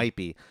 really know. It might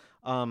be.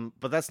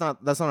 But that's not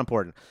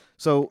important.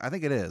 So I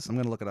think it is. I'm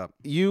gonna look it up.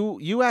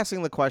 you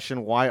asking the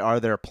question why are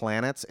there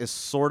planets is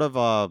sort of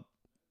a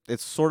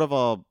it's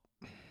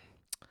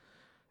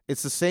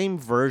the same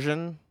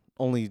version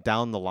only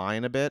down the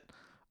line a bit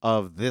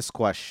of this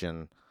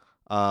question.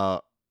 Why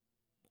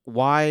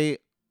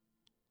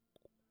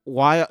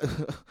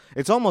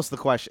it's almost the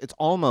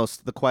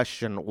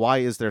question why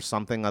is there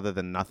something other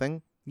than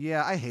nothing?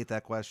 Yeah, I hate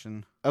that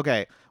question.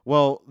 Okay,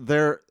 well,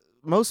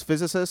 most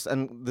physicists,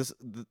 and this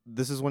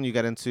is when you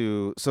get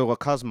into a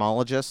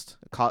cosmologist,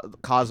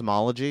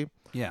 cosmology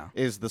Yeah.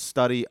 is the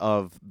study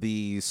of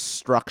the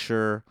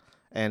structure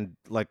and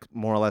like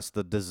more or less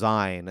the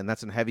design, and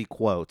that's in heavy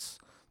quotes,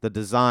 the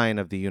design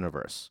of the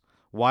universe,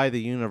 why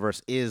the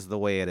universe is the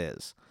way it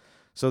is.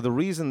 So the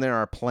reason there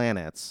are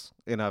planets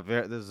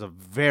this is a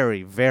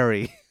very,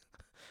 very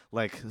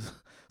like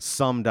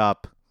summed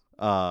up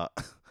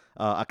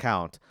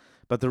account,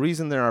 but the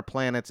reason there are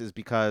planets is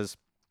because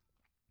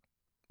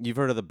you've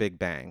heard of the Big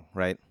Bang,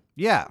 right?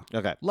 Yeah.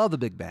 Okay. Love the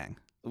Big Bang.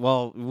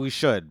 Well, we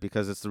should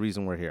because it's the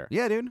reason we're here.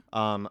 Yeah, dude.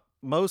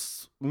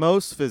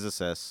 Most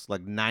physicists,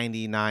 like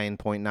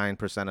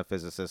 99.9% of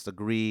physicists,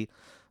 agree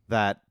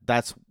that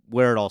that's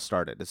where it all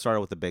started. It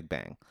started with the Big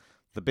Bang.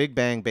 The Big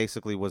Bang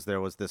basically there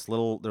was this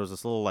little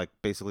like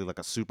basically like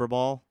a super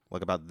ball,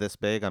 like about this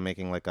big. I'm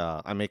making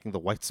the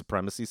white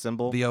supremacy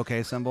symbol. The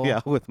OK symbol.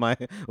 Yeah, with my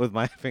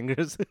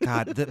fingers.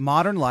 God, the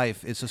modern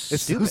life is so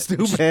It's stupid. so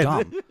It's stupid.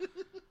 dumb.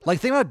 Like,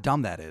 think about how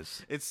dumb that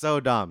is. It's so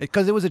dumb.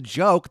 Because it was a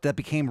joke that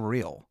became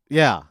real.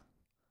 Yeah.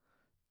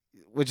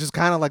 Which is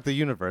kind of like the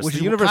universe. Which the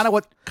is universe kind of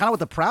what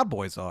the Proud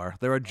Boys are.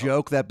 They're a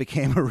joke that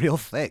became a real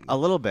thing. a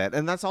little bit,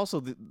 and that's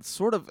also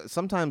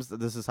sometimes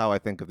this is how I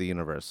think of the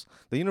universe.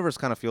 The universe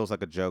kind of feels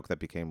like a joke that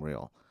became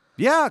real.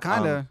 Yeah,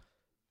 kind of.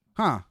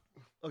 Huh.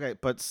 Okay,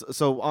 but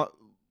so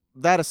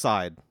that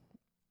aside,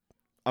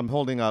 I'm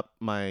holding up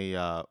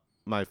my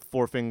my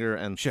forefinger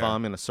and Sure.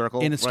 thumb in a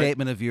circle In a right?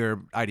 statement of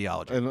your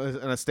ideology. in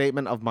a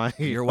statement of my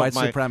Your of white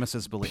my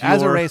supremacist belief.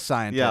 As a pure- race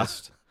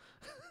scientist,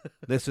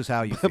 this is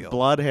how you feel.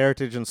 blood,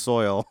 heritage, and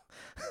soil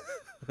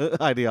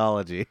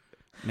ideology.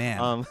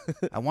 Man,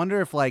 I wonder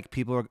if like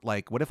people are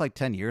like, what if like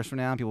 10 years from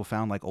now people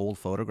found like old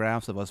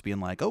photographs of us being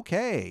like,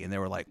 okay, and they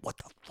were like, what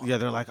the fuck? Yeah,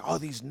 they're like, oh,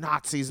 these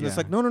Nazis, and it's Yeah.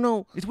 like,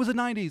 no. It was the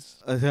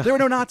 90s. There were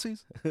no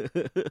Nazis.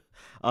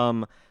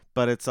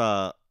 But it's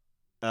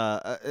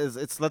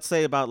it's let's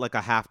say about like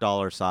a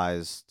 $50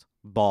 sized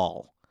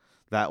ball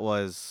that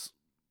was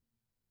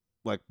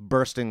like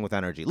bursting with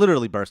energy,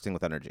 literally bursting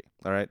with energy.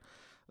 All right,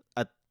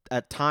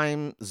 at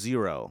time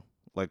 0,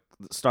 like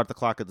start the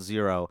clock at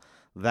 0,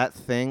 that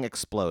thing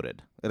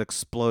exploded. It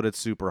exploded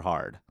super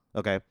hard.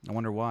 Okay, I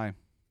wonder why.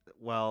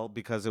 well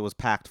because it was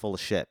packed full of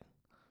shit.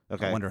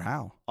 Okay, I wonder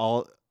how.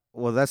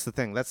 Well, that's the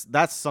thing.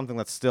 That's something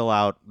that's still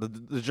out.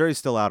 The jury's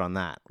still out on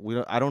that.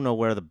 I don't know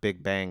where the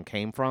Big Bang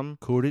came from.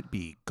 Could it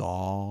be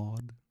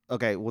God?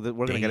 Okay, well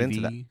we're gonna get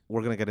into that. Davey?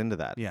 We're gonna get into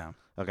that. Yeah.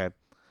 Okay.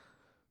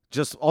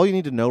 Just all you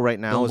need to know right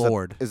now The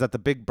Lord. is that the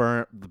Big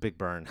Burn. The Big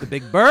Burn. The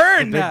Big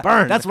Burn.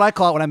 That's what I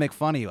call it when I make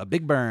fun of you. A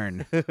Big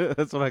Burn.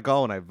 That's what I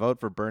call when I vote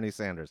for Bernie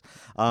Sanders.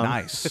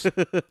 Nice.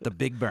 The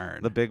Big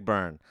Burn. The Big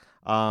Burn.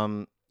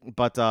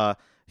 But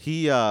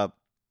he.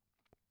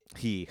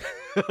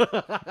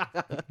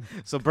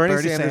 So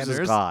Bernie Sanders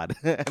is God,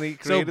 and he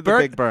created the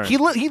Big Burn. He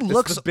It's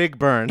looks the Big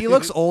Burn. he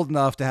looks old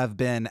enough to have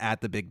been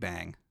at the Big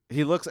Bang.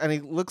 He looks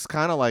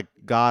kind of like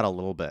God a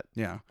little bit.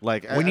 Yeah.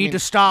 Like We need to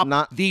stop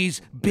not these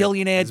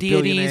billionaire these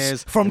deities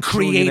billionaires from and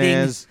creating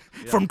trillionaires.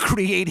 from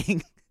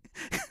creating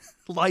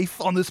life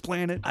on this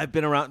planet. I've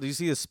been around. Do you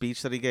see his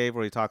speech that he gave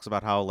where he talks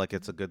about how like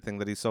it's a good thing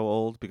that he's so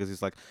old because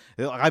he's like,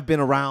 I've been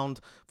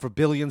around for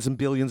billions and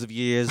billions of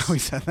years. Oh, he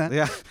said that?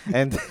 Yeah,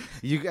 and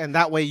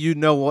that way you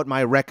know what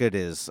my record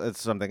is. It's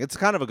something. It's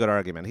kind of a good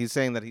argument. He's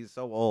saying that he's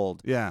so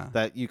old Yeah.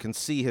 that you can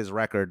see his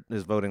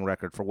voting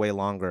record for way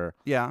longer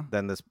Yeah.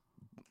 than this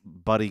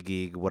Buddy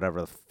Geek,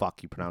 whatever the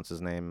fuck you pronounce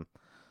his name.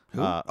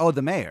 Who?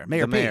 The mayor.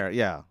 Mayor the Pete.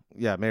 mayor.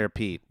 Yeah, Mayor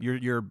Pete.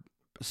 Your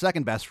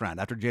second best friend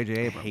after J.J. I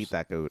Abrams. hate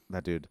that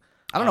dude.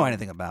 I don't know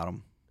anything about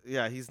him.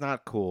 Yeah, he's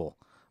not cool.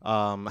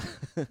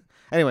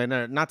 Anyway,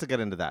 no, not to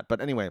get into that,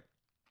 but anyway,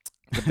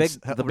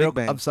 the Big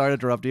Bang. I'm sorry to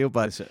interrupt you,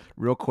 but Listen.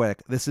 real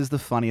quick, this is the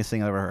funniest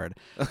thing I've ever heard.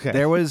 Okay.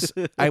 There was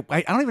I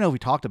don't even know if we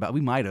talked about.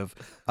 We might have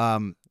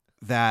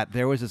that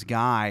there was this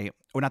guy,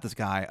 or not this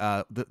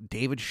guy, the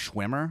David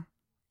Schwimmer.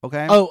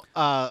 Okay. Not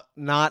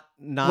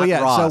Well,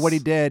 yeah. Ross. So what he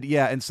did,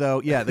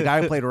 the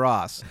guy who played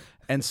Ross.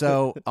 And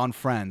so on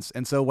Friends.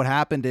 And so what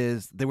happened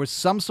is there was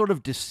some sort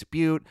of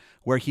dispute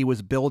where he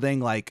was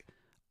building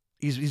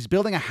he's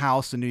building a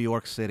house in New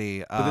York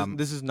City. But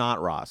this is not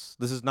Ross.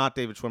 This is not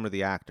David Schwimmer,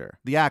 the actor.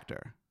 The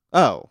actor.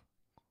 Oh,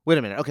 wait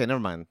a minute. Okay,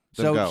 never mind.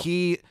 Then So go.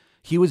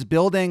 he was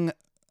building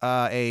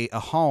a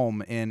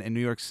home in New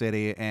York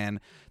City, and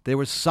there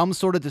was some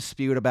sort of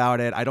dispute about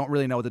it. I don't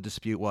really know what the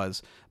dispute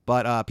was,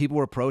 but people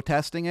were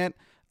protesting it.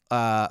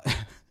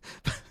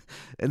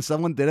 and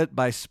someone did it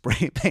by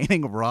spray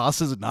painting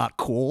 "Ross is not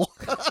cool"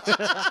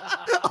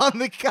 on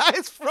the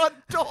guy's front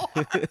door.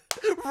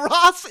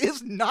 Ross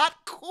is not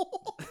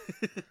cool.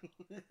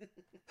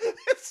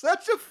 It's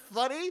such a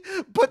funny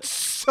but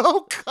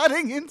so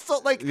cutting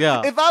insult. Like,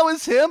 Yeah. if I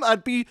was him,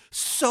 I'd be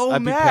so I'd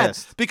be mad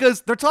pissed.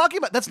 because they're talking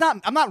about.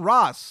 I'm not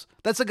Ross.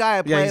 That's a guy I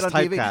Yeah, played he's on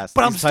TV. typecast.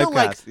 But I'm He's still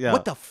like, typecast, yeah.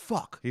 what the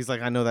fuck? He's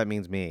like, I know that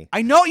means me.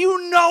 I know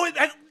you know it.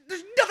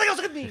 There's nothing else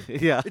it could mean.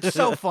 Yeah. It's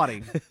so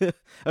funny.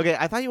 Okay,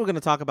 I thought you were going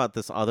to talk about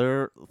this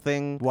other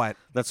thing. What?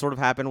 That sort of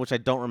happened, which I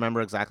don't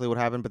remember exactly what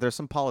happened, but there's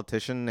some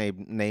politician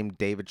named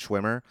David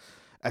Schwimmer.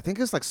 I think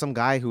it's like some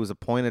guy who was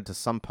appointed to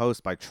some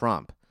post by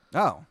Trump.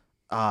 Oh.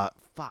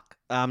 Fuck.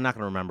 I'm not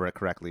going to remember it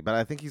correctly, but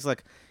I think he's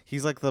like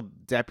the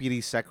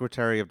deputy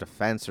secretary of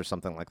defense or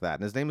something like that.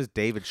 And his name is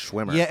David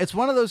Schwimmer. Yeah, it's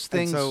one of those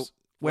things so,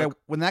 where like-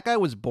 when that guy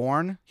was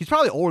born, he's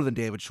probably older than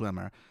David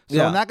Schwimmer. So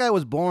Yeah. when that guy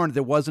was born,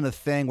 there wasn't a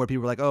thing where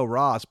people were like, oh,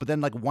 Ross. But then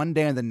like one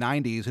day in the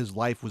 90s, his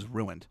life was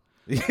ruined.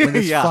 When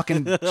this Yeah.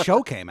 fucking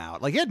show came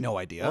out. Like, he had no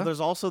idea. Well, there's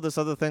also this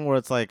other thing where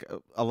it's like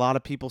a lot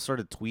of people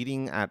started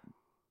tweeting at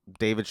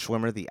David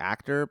Schwimmer, the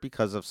actor,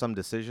 because of some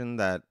decision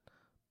that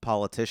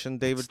politician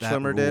David That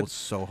Schwimmer did. rules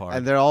so hard.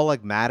 And they're all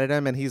like mad at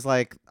him, and he's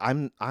like,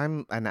 I'm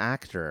an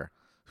actor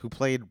who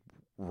played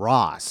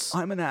Ross.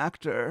 I'm an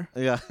actor.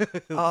 Yeah.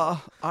 I'm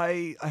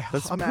pretty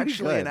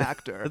actually an good.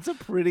 actor. That's a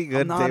pretty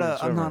good David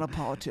Schwimmer. I'm not a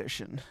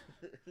politician.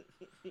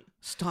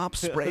 Stop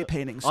spray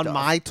painting stuff. On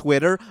my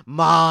Twitter.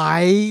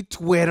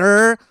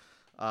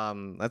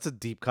 That's a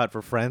deep cut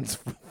for Friends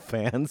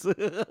fans.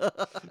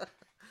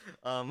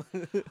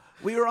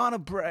 We were on a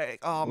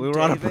break. We were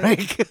on a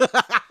break.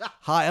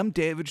 Hi, I'm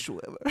David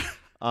Schwimmer.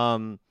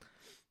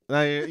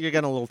 Now you're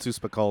getting a little too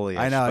Spicoli.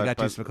 I know, I got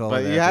too Spicoli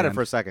But there you at had the it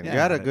for a end. second. Yeah, You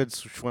had I a had good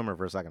Schwimmer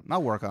for a second.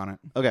 I'll work on it.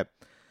 Okay.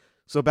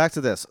 So back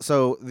to this.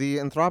 So the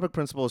anthropic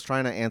principle is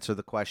trying to answer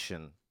the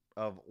question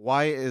of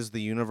why is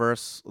the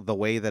universe the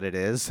way that it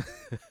is?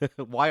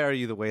 Why are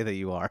you the way that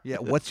you are? Yeah,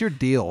 what's your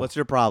deal? What's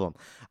your problem?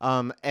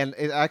 And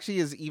it actually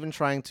is even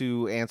trying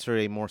to answer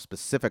a more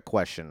specific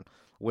question,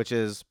 which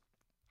is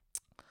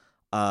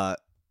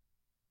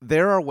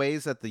there are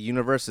ways that the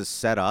universe is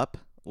set up,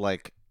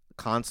 like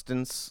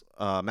constants,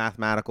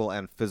 mathematical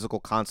and physical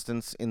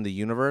constants in the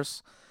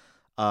universe,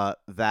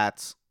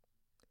 that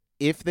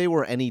if they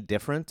were any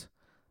different,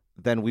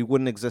 then we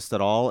wouldn't exist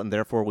at all, and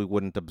therefore we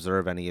wouldn't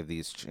observe any of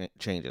these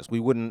changes. We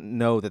wouldn't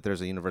know that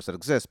there's a universe that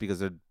exists because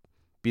there'd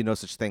be no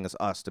such thing as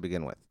us to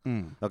begin with.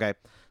 Okay?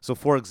 So,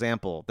 for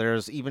example,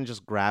 there's even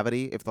just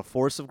gravity. If the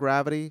force of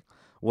gravity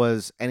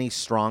was any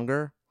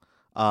stronger,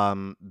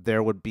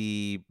 there would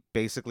be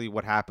basically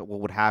what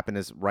would happen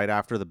is right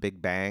after the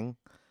Big Bang,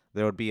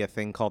 there would be a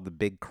thing called the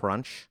Big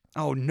Crunch.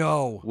 Oh,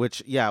 no.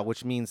 Which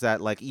means that,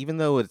 like, even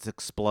though it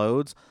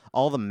explodes,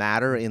 all the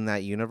matter in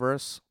that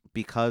universe,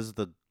 because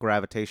the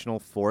gravitational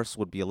force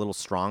would be a little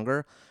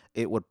stronger,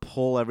 it would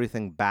pull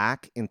everything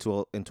back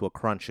into a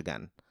crunch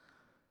again.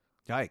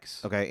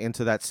 Yikes. Okay,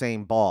 into that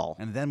same ball.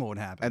 And then what would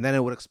happen? And then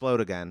it would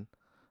explode again.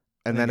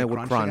 And then you it would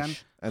crunch crunch. again?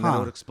 And then it Huh.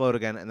 would explode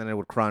again, and then it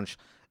would crunch.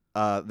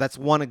 That's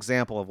one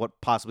example of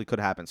what possibly could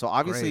happen. So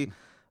obviously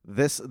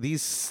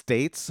these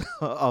states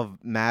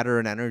of matter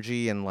and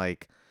energy and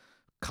like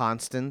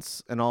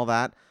constants and all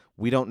that,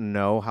 we don't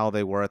know how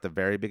they were at the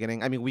very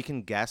beginning. I mean, we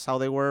can guess how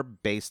they were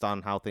based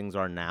on how things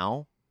are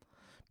now.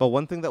 But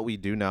one thing that we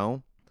do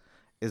know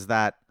is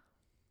that,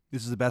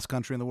 This is the best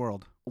country in the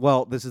world.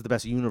 well, this is the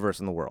best universe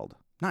in the world.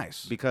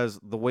 Nice. Because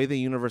the way the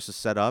universe is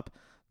set up,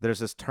 there's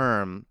this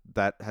term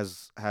that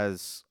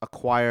has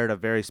acquired a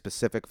very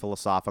specific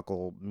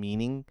philosophical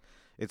meaning.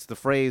 It's the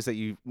phrase that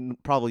you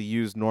probably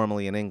use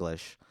normally in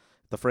English.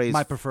 The phrase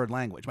My preferred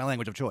language. My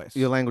language of choice.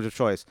 your language of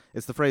choice.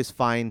 It's the phrase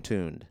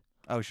fine-tuned.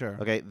 Oh, sure.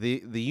 Okay,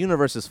 the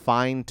universe is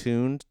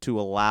fine-tuned to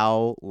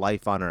allow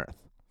life on Earth,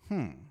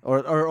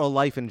 or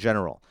life in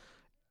general,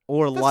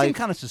 or That life. seems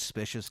kind of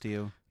suspicious to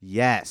you.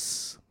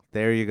 Yes,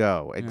 there you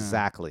go.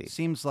 Exactly.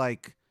 Seems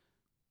like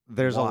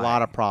There's a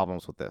lot of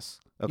problems with this.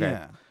 Okay,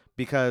 Yeah.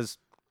 because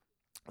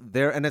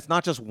and it's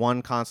not just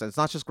one constant. It's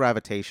not just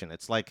gravitation.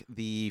 It's like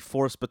the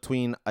force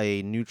between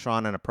a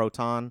neutron and a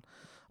proton.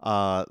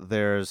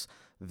 There's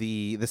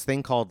this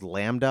thing called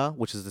lambda,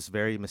 which is this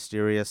very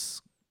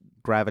mysterious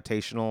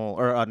gravitational,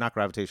 or not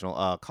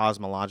gravitational,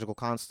 cosmological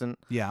constant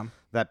Yeah.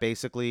 that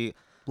basically,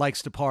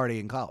 Likes to party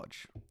in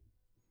college.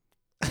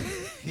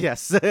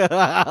 yes,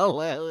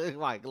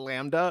 like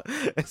lambda.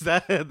 Is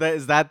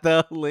that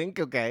the link?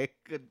 Okay,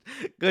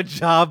 good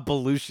job,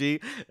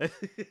 Belushi.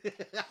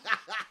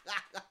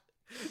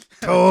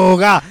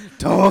 Toga.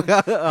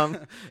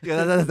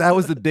 Yeah, that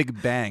was the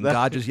Big Bang.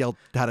 God just yelled,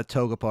 "Had a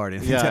toga party!"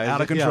 Yeah,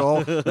 Out of yeah.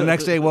 control. The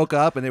next day, he woke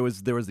up and there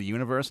was the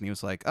universe, and he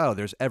was like, "Oh,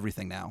 there's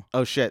everything now."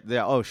 Oh shit!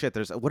 Yeah. Oh shit!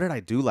 What did I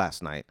do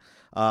last night?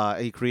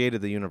 He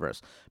created the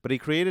universe, but he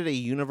created a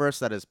universe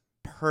that is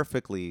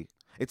perfectly.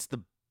 It's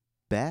the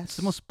best. It's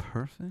the most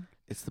perfect.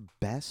 It's the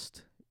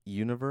best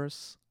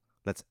universe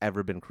that's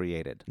ever been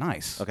created.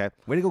 Nice. Okay.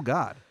 Way to go,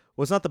 God.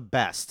 Well, it's not the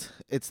best.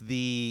 It's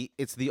the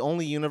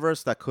only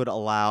universe that could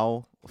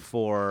allow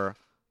for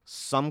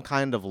some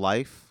kind of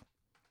life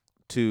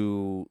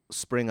to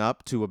spring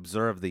up to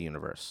observe the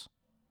universe.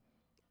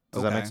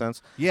 Does that make Okay.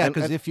 sense? Yeah, And-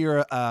 because and- if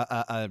you're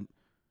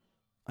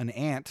an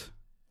ant,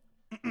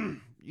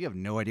 you have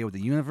no idea what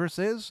the universe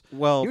is.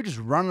 Well, You're just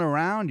running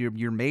around.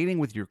 You're mating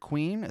with your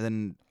queen and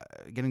then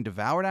getting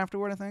devoured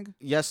afterward. I think.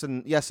 yes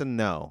and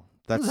no.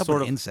 What That's is up sort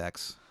with of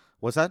insects?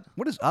 what's that?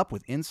 What is up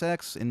with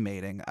insects and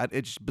mating?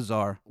 It's just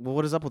bizarre. Well,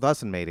 what is up with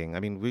us in mating? I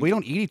mean, We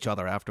don't eat each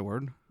other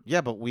afterward.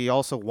 yeah, but we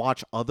also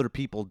watch other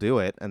people do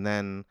it and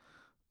then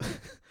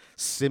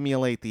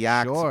simulate the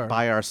act Sure.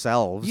 by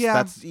ourselves. Yeah.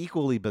 That's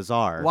equally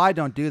bizarre. Well, I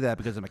don't do that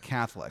because I'm a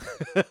Catholic.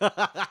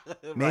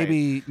 Right.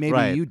 Maybe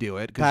Right. you do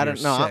it because Pattern,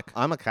 you're no, I'm- sick.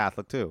 I'm a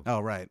Catholic too. Oh,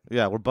 right.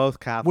 Yeah, we're both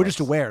Catholics. We're just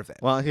aware of it.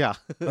 Well, yeah.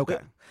 Okay.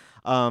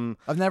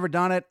 I've never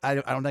done it. I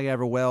don't think I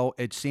ever will.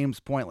 It seems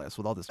pointless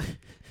with all this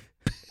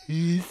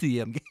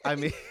PCM. I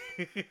mean,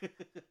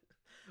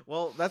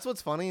 well, that's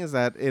what's funny is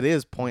that it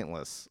is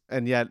pointless,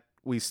 and yet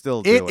we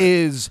still do It it.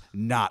 is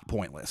not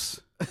pointless.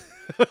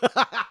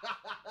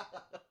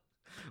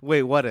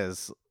 Wait, what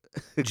is?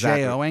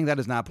 Exactly. J-O-ing, that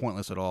is not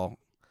pointless at all.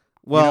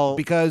 Well,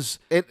 because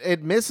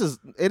it misses.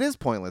 It is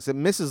pointless. It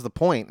misses the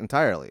point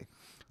entirely.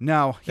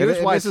 no, here's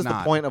it why misses it's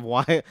not. the point of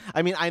why.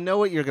 I mean, I know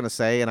what you're gonna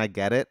say, and I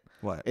get it.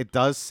 What? It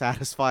does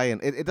satisfy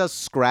and it does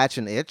scratch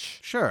an itch.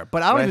 Sure,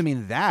 but I don't Right. even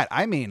mean that.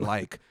 I mean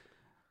like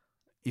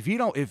if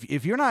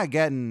you're not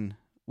getting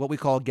what we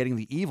call getting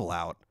the evil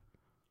out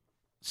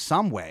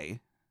some way.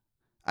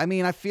 I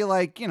mean, I feel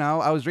like,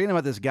 I was reading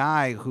about this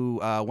guy who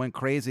went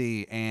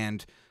crazy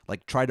and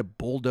like tried to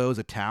bulldoze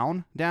a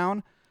town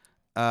down.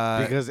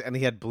 Because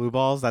he had blue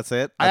balls. That's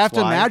it. I have That's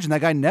to why? imagine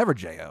that guy never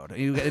JO'd.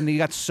 And he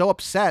got so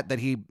upset that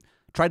he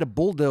tried to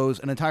bulldoze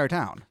an entire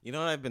town. You know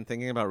what I've been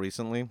thinking about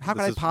recently? How could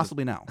This I is-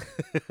 possibly know?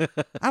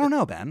 I don't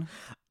know, Ben.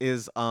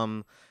 Is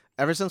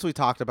ever since we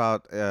talked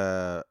about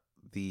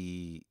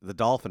the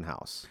Dolphin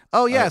House.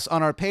 Oh yes,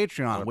 on our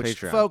Patreon, our which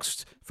Patreon.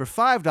 folks for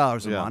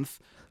 $5 a Yeah. month.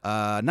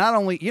 Not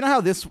only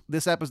how this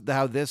episode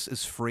how this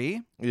is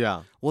free.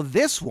 Yeah. Well,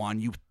 this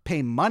one you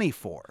pay money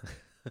for,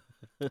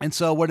 and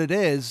so what it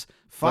is,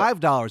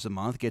 $5 a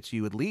month gets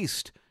you at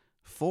least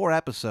 4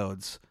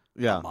 episodes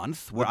Yeah. a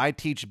month, where I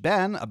teach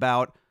Ben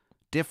about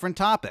different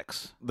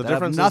topics The that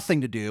difference is- have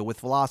nothing to do with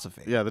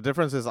philosophy. Yeah, the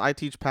difference is I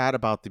teach Pat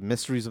about the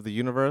mysteries of the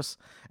universe,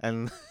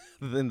 and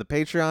in the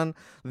Patreon,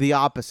 the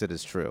opposite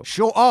is true.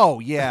 Sure. Oh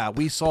yeah,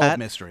 we solve Pat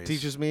mysteries.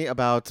 teaches me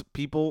about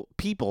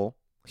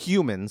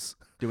humans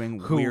doing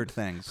who- weird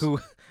things,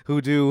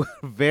 who do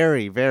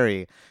very,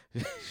 very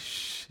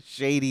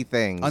shady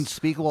things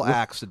unspeakable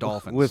acts to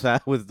dolphins.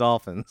 with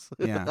dolphins.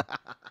 yeah,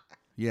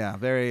 yeah,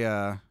 very.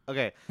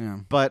 Okay, Yeah.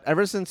 but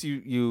ever since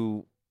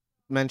you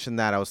mentioned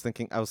that, I was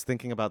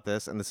thinking about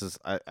this, and this is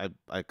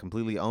I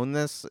completely own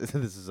this. This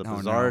is a Oh,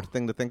 bizarre no.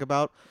 thing to think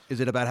about. Is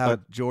it about how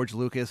But- George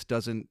Lucas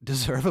doesn't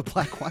deserve a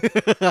black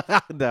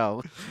wife?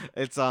 No,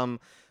 it's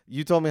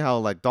you told me how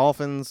like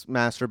dolphins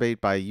masturbate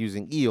by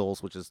using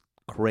eels, which is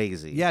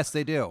crazy. Yes,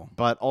 they do.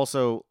 But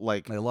also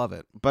like They love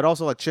it.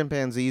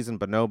 chimpanzees and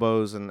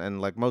bonobos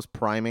and like most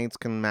primates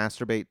can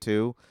masturbate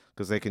too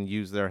because they can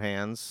use their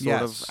hands sort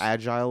Yes. of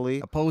agilely.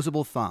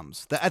 Opposable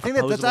thumbs. I think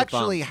that's Opposable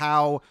actually thumbs.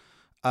 how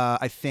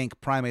I think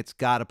primates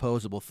got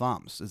opposable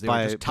thumbs. Is they were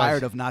By- just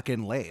tired of not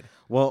getting laid.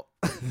 Well,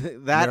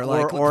 that They're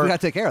like, or we gotta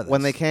take care of this.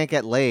 when they can't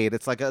get laid,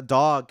 it's like a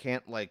dog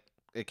can't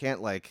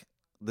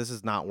this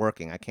is not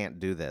working. I can't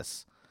do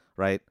this,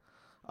 right?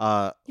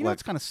 know, Like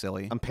it's kind of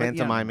silly. I'm but yeah,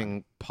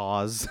 pantomiming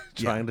paws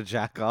trying to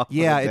jack off. with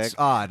Yeah, a it's dick.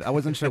 odd. I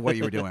wasn't sure what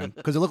you were doing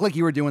because it looked like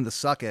you were doing the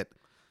suck it.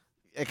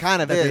 It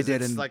kind of that they is.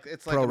 did It's in like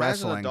pro imagine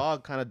wrestling. a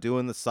dog kind of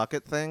doing the suck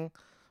it thing,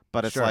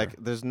 but it's Sure. like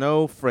there's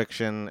no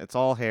friction. It's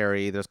all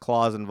hairy. There's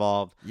claws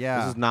involved.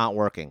 Yeah. This is not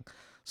working.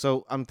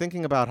 So I'm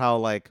thinking about how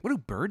like What do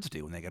birds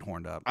do when they get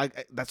horned up?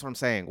 that's what I'm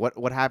saying.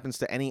 What happens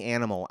to any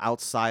animal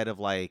outside of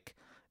like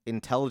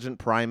intelligent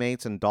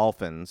primates and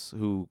dolphins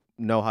who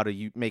know how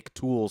to make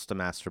tools to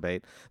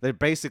masturbate? They're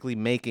basically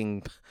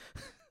making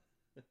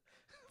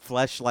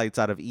fleshlights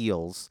out of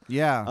eels.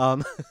 Yeah.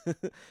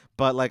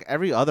 But like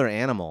every other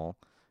animal,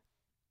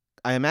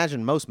 I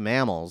imagine most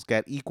mammals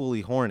get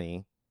equally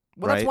horny.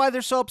 well, that's right? why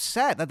they're so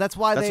upset. That's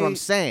why That's they what I'm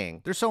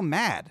saying. they're so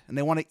mad and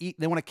they want to eat.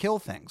 They want to kill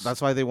things.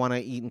 That's why they want to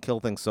eat and kill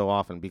things so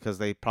often because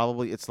they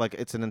probably it's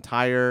an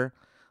entire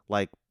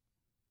like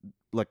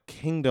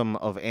kingdom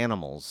of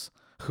animals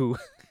who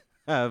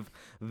have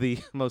the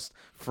most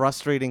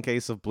frustrating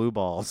case of blue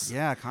balls.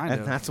 yeah, kind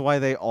And of. that's why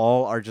they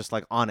all are just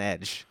like on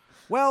edge.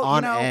 Well,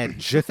 on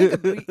edge.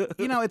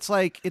 it's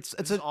like it's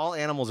All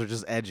animals are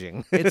just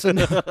edging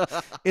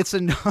it's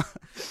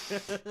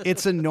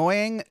it's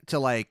annoying to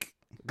like.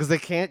 because they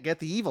can't get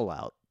the evil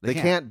out. They They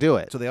can't. can't do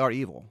it. So they are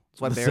evil.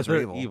 That's why So bears are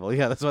they're evil.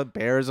 Yeah, that's why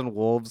bears and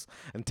wolves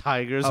and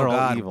tigers Oh are all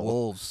God, evil.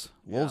 wolves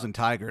Yeah. and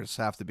tigers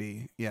have to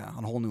be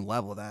on a whole new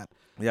level of that.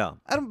 Yeah.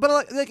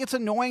 But like it's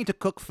annoying to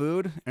cook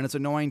food, and it's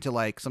annoying to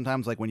like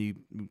sometimes like when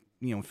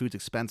when food's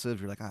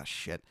expensive, you're like, ah,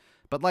 shit.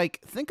 But like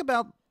think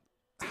about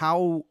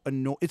how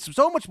it's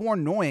so much more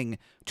annoying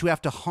to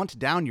have to hunt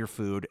down your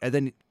food and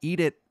then eat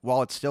it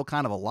while it's still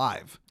kind of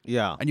alive,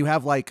 Yeah. and you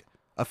have like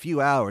a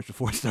few hours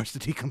before it starts to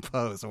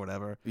decompose or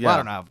whatever. Well, Yeah. I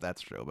don't know if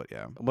that's true, but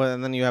yeah. Well,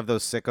 and then you have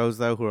those sickos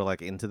though who are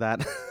like into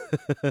that.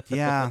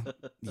 Yeah.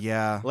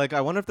 Yeah. Like,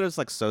 I wonder if there's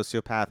like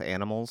sociopath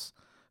animals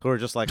who are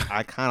just like,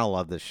 I kind of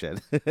love this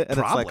shit. And it's like,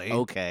 Probably.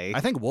 okay. I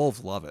think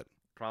wolves love it.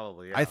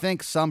 Probably, yeah. I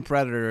think some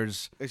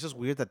predators, It's just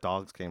weird that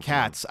dogs came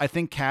cats, I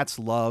think cats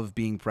love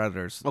being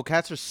predators. from. Oh,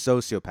 cats are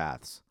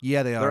sociopaths.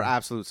 Yeah, they They're are.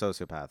 absolute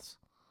sociopaths.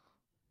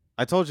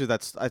 I told you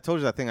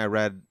that thing I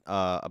read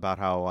about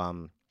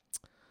how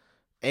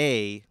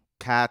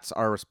cats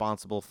are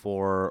responsible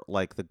for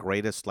like the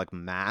greatest like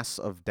mass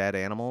of dead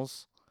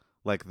animals.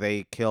 Like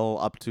they kill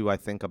up to I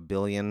think 1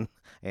 billion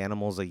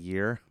animals a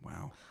year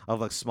Wow. of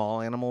like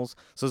small animals.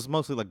 So it's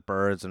mostly like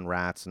birds and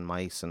rats and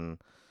mice and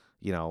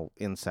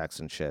insects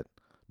and shit.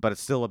 But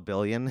it's still 1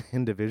 billion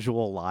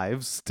individual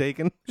lives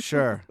taken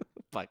Sure.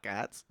 by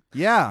cats.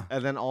 Yeah.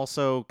 And then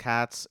also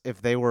cats,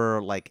 if they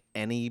were like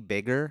any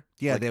bigger,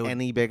 Yeah, like they would-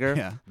 any bigger,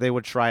 yeah. they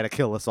would try to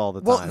kill us all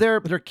the Well, time.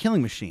 they're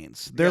killing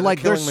machines. They're they're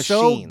like they're killing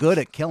so machines. good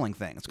at killing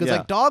things because Yeah.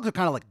 like dogs are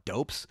kind of like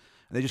dopes.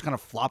 And they just kind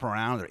of flop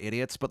around. They're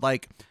idiots. But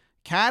like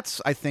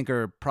cats, I think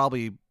are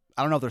probably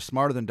I don't know if they're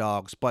smarter than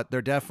dogs, but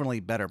they're definitely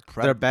better They're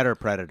predators. better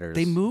predators.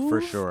 They move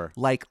for sure.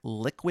 like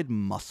liquid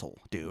muscle,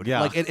 dude.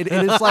 Yeah. Like it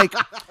is like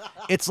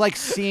it's like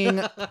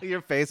seeing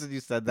Your face when you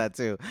said that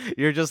too.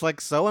 You're just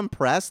like so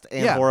impressed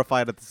and Yeah.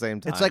 horrified at the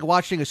same time. it's like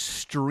watching a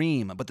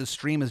stream, but the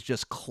stream is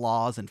just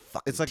claws and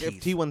fucking it's like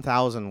teeth. if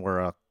T1000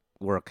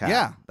 were a cat.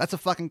 Yeah, that's a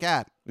fucking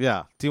cat.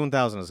 Yeah.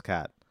 T1000 is a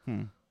cat.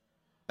 Hmm.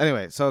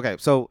 Anyway, so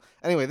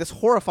this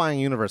horrifying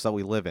universe that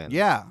we live in.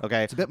 Yeah.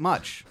 Okay. It's a bit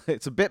much.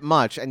 It's a bit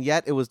much, and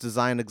yet it was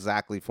designed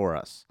exactly for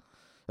us.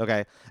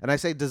 Okay? And I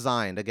say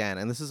designed again,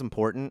 and this is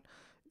important.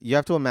 You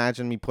have to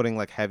imagine me putting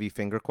like heavy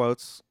finger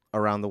quotes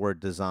around the word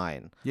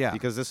design. Yeah.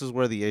 Because this is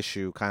where the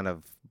issue kind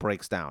of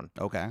breaks down.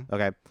 Okay.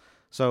 Okay.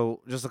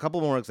 So just a couple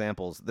more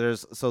examples.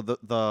 There's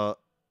the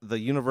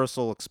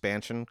universal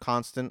expansion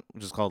constant,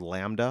 which is called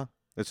lambda.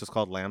 It's just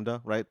called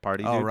lambda, right?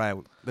 Party Oh dude. right.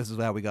 This is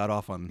how we got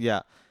off on.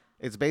 Yeah.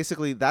 It's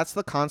basically that's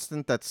the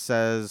constant that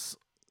says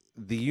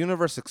the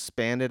universe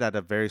expanded at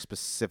a very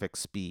specific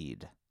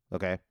speed.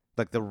 Okay?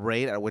 Like the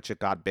rate at which it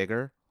got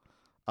bigger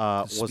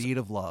The was speed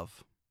of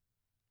love.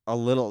 a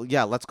little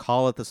let's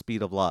call it the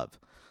speed of love.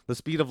 The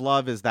speed of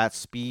love is that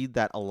speed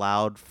that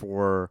allowed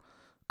for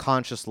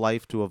conscious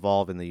life to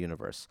evolve in the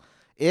universe.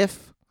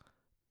 If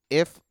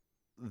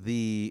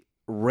the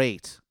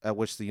rate at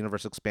which the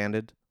universe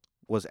expanded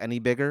was any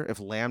bigger, if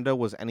lambda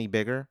was any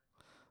bigger,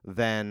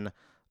 then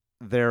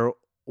there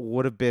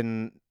wouldn't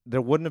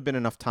have been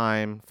enough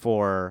time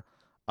for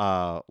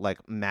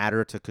like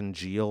matter to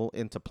congeal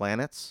into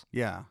planets,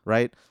 Yeah.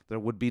 right? There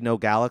would be no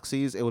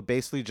galaxies. It would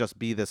basically just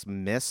be this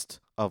mist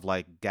of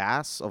like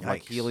gas of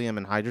like Yikes. helium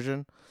and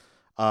hydrogen.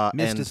 Mist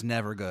and is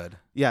never good.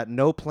 yeah,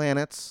 no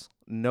planets,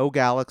 no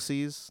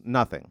galaxies,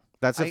 nothing.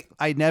 That's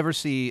I never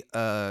see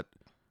a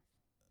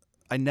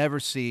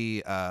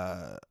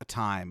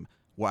time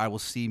where I will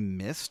see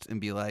mist and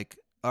be like,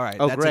 all right,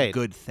 Oh, that's great. a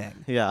good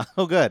thing. yeah.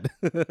 Oh, good.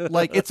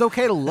 Like it's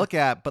okay to look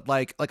at, but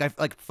like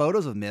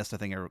photos of mist I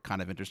think are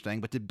kind of interesting,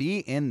 but to be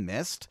in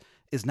mist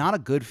is not a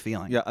good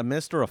feeling. yeah, a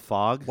mist or a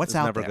fog What's is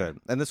out never there? good.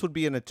 And this would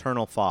be an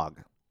eternal fog.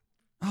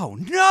 Oh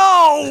An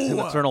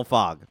no! eternal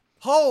fog.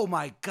 Oh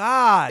my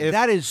god, If-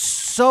 that is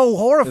so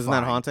horrifying. Isn't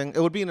that haunting? It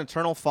would be an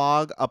eternal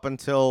fog up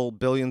until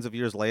billions of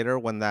years later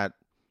when that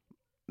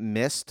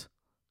mist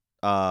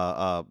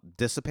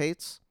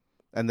dissipates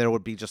and there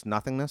would be just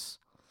nothingness.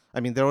 I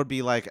mean, there would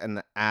be like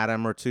an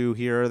atom or two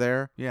here or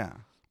there, Yeah.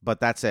 but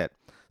that's it.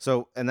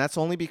 So, and that's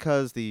only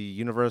because the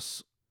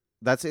universe,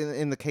 that's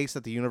in the case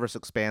that the universe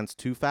expands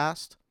too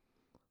fast.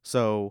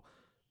 So,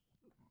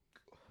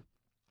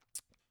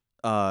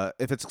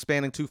 if it's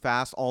expanding too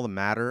fast, all the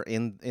matter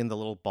in the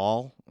little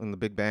ball in the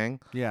Big Bang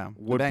Yeah.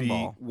 The would bang be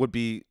ball. would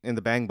be in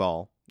the bang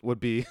ball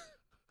would be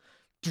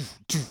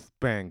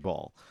bang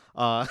ball.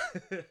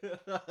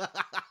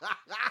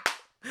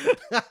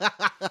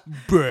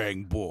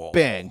 Bang ball.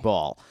 Bang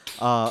ball.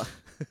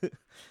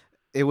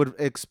 It would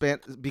expand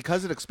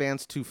because it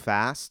expands too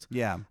fast.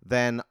 Yeah.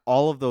 Then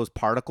all of those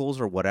particles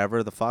or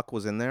whatever the fuck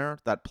was in there,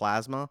 that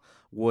plasma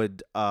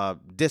would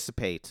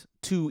dissipate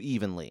too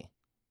evenly,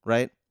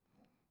 right?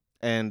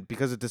 And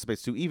because it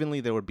dissipates too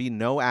evenly, there would be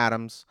no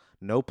atoms,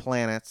 no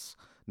planets,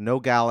 no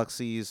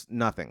galaxies,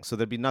 nothing. So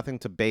there'd be nothing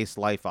to base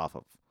life off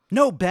of.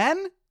 No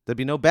Ben? There'd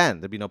be no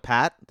Ben. There'd be no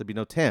Pat. There'd be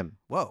no Tim.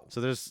 Whoa.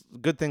 So there's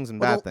good things and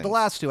Well, bad things. the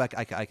last two I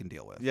can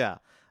deal with. Yeah.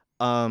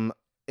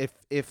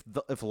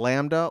 If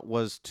lambda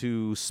was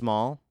too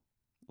small,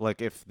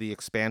 like if the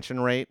expansion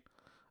rate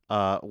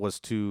was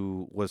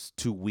too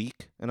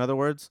weak, in other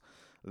words,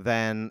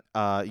 then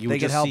you They would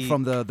get just help see,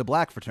 from the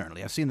black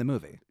fraternity. I've seen the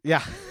movie.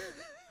 yeah,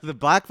 the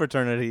black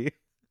fraternity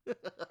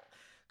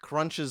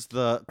crunches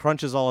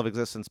all of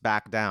existence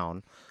back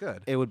down.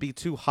 Good. It would be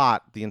too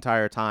hot the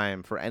entire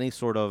time for any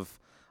sort of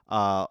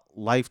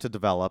life to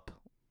develop,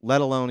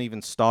 let alone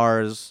even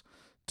stars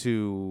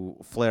to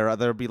flare.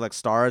 There would be like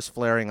stars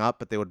flaring up,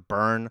 but they would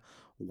burn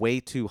way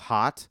too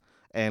hot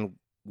and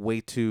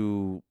way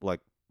too like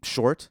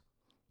short.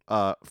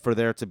 for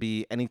there to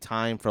be any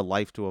time for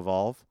life to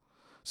evolve.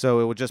 So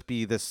it would just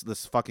be this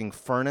fucking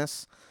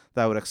furnace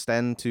that would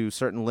extend to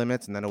certain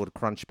limits, and then it would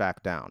crunch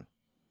back down.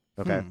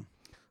 Okay?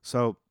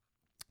 So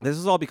this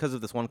is all because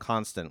of this one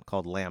constant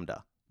called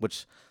lambda,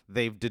 which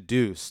they've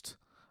deduced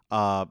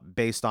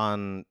based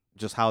on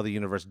just how the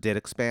universe did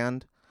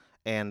expand,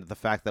 and the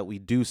fact that we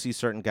do see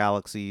certain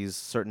galaxies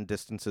certain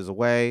distances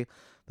away,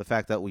 the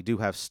fact that we do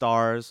have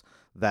stars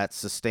that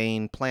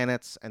sustain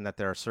planets, and that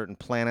there are certain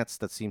planets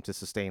that seem to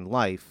sustain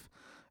life.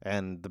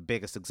 And the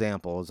biggest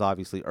example is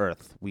obviously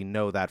Earth. We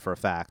know that for a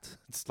fact.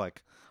 It's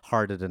like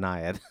hard to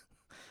deny it.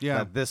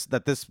 Yeah.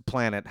 that this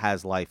planet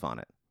has life on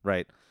it,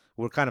 right?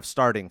 We're kind of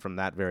starting from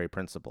that very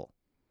principle.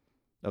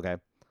 Okay.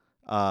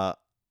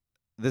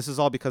 This is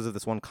all because of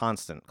this one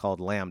constant called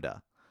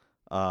lambda.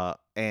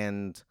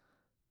 And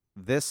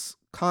this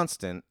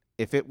constant,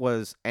 if it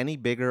was any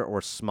bigger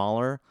or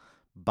smaller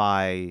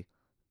by,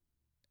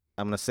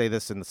 I'm going to say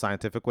this in the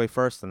scientific way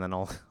first, and then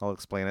I'll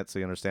explain it so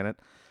you understand it.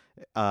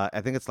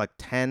 I think it's like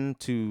 10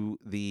 to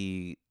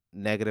the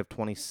negative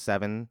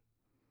 27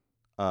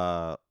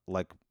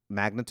 like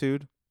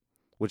magnitude,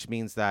 which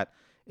means that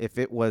if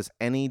it was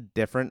any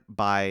different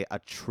by a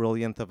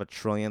trillionth of a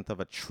trillionth of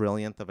a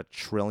trillionth of a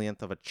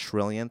trillionth of a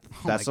trillionth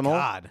decimal, Oh my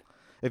God.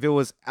 if it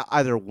was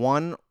either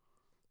one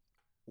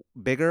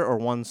bigger or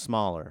one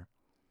smaller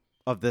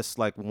of this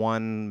like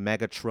 1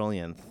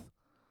 megatrillionth,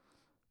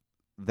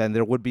 then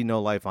there would be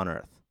no life on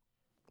Earth.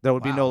 There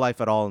would be no Wow.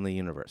 life at all in the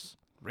universe.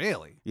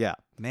 Really? Yeah.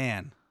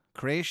 Man,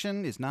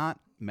 creation is not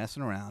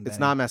messing around. It's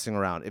Benny. not messing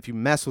around. If you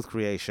mess with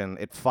creation,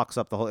 it fucks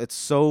up the whole. It's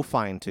so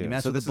fine tuned. You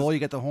mess so with this the bull, you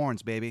get the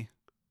horns, baby.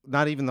 is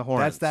not even the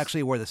horns. That's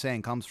actually where the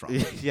saying comes from.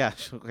 Yeah.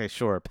 Okay.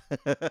 Sure.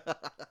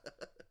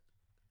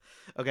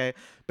 Okay.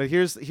 But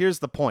here's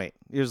the point.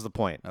 Here's the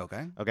point.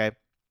 Okay. Okay.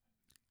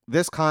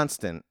 This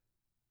constant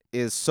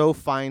is so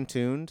fine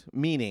tuned,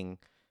 meaning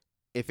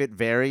if it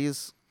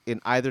varies in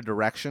either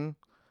direction,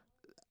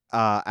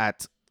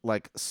 at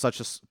like to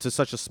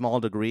such a small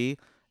degree,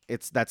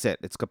 that's it.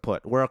 It's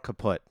kaput. We're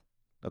kaput.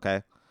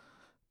 Okay.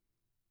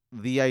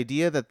 The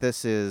idea that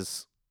this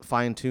is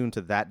fine tuned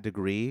to that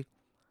degree,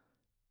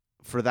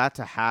 for that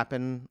to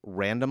happen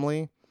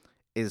randomly,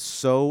 is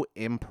so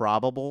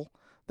improbable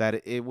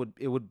that it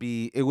would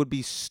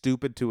be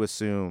stupid to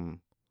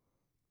assume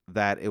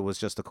that it was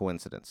just a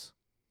coincidence.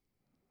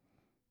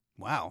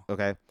 Wow.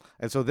 Okay.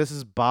 And so this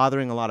is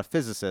bothering a lot of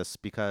physicists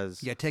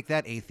because Yeah, take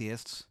that,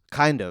 atheists.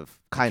 kind of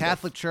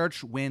Catholic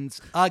Church wins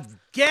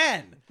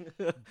again.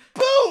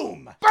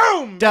 Boom!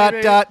 boom Dot,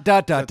 baby! dot,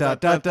 dot, dot,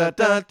 dot, dot,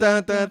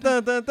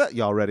 dot, dot.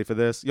 Y'all ready for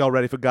this? Y'all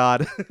ready for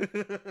God?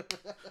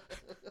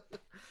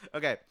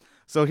 Okay.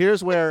 So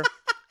here's where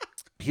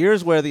the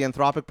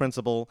anthropic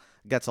principle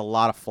gets a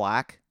lot of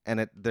flack,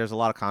 and there's a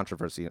lot of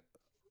controversy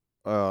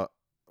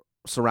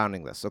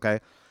surrounding this, okay?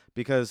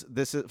 Because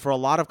this is, for a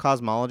lot of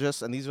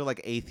cosmologists, and these are like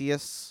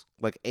atheists,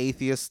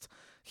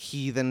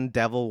 heathen,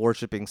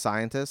 devil-worshipping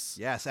scientists.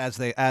 Yes,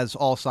 as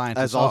all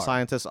scientists As all are.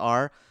 scientists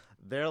are,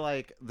 they're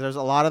like, there's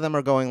a lot of them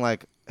are going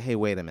like, hey,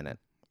 wait a minute.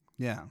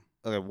 Yeah.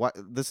 Okay, what?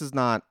 This is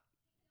not.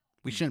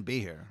 We shouldn't be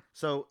here.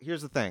 So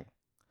here's the thing,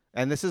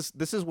 and this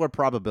is where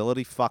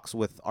probability fucks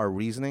with our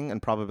reasoning,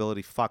 and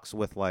probability fucks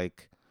with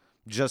like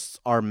just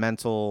our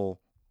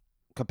mental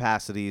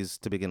capacities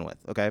to begin with.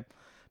 Okay,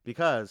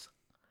 because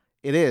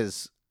it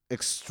is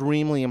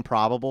extremely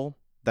improbable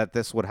that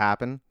this would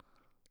happen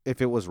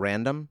if it was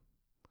random,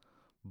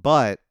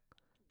 but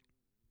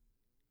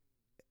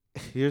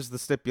here's the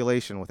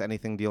stipulation with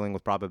anything dealing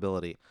with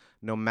probability: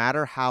 no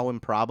matter how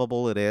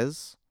improbable it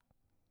is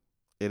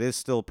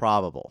still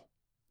probable.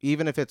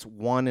 Even if it's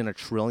 1 in a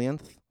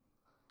trillionth,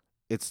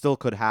 it still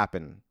could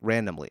happen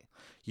randomly.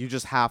 You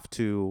just have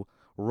to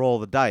roll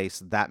the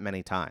dice that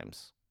many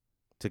times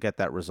to get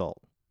that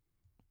result.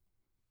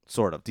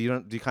 Sort of. Do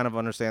you kind of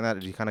understand that?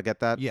 Do you kind of get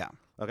that? Yeah.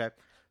 Okay.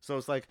 So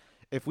it's like,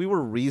 if we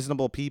were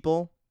reasonable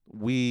people,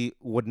 we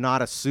would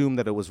not assume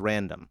that it was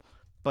random,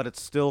 but it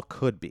still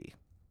could be.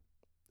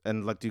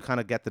 And like, do you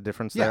kind of get the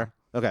difference Yeah. there?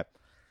 Okay.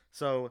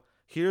 So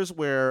here's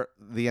where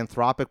the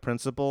anthropic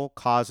principle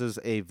causes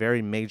a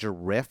very major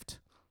rift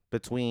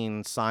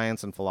between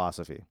science and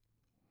philosophy.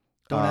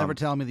 Don't ever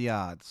tell me the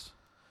odds.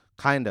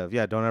 Kind of.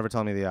 Yeah. Don't ever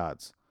tell me the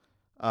odds.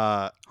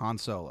 Han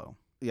Solo.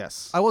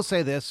 Yes. I will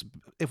say this: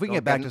 if we can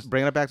get back to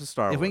bringing it back to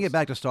Star Wars. if we can get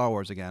back to Star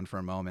Wars again for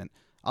a moment,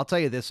 I'll tell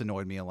you this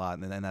annoyed me a lot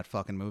in that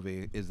fucking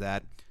movie is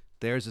that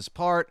there's this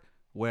part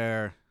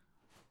where,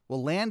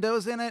 well,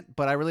 Lando's in it,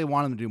 but I really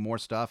want him to do more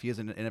stuff. He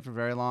isn't in it for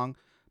very long,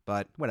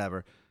 but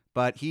whatever.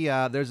 But he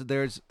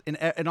there's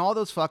in all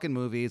those fucking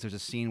movies, there's a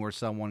scene where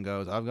someone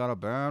goes, "I've got a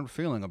bad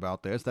feeling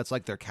about this." That's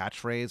like their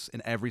catchphrase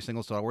in every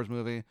single Star Wars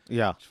movie.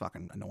 Yeah. It's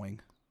fucking annoying.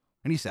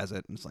 And he says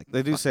it, and it's like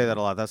They do fuck say you. that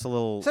a lot. That's a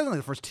little. He says it in like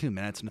the first 2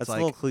 minutes, and That's it's a like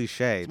little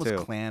cliche it's the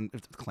too. most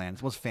it's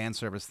the most fan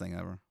service thing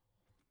ever.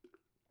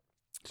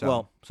 So,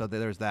 Well- so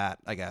there's that.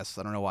 I guess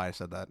I don't know why I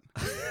said that.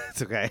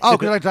 It's okay. Oh,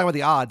 because I talk about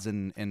the odds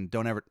and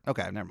don't ever.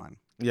 Okay, never mind.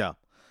 Yeah.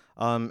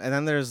 And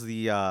then there's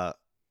the.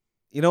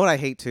 You know what I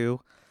hate too?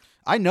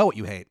 I know what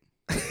you hate,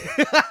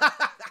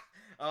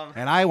 Um,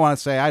 and I want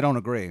to say I don't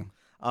agree.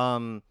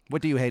 Um,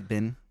 What do you hate,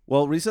 Ben?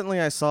 well, recently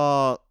I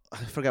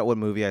forgot what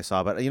movie I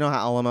saw, but you know how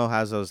Alamo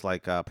has those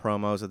like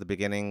promos at the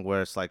beginning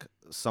where it's like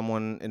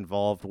someone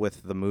involved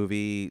with the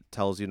movie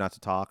tells you not to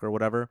talk or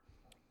whatever.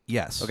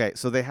 Yes. Okay,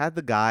 so they had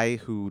the guy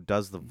who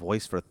does the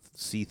voice for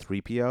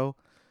C-3PO.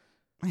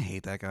 I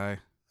hate that guy.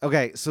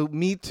 Okay, so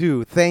me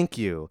too. Thank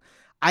you.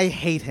 I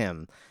hate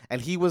him.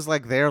 And he was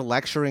like there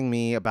lecturing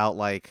me about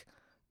like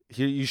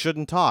you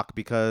shouldn't talk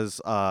because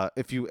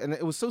if you, and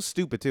it was so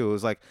stupid too. It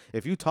was like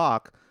if you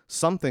talk,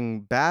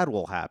 something bad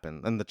will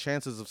happen, and the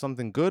chances of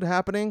something good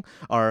happening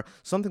are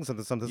something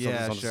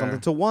sure.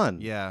 to 1.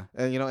 Yeah.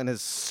 And and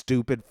his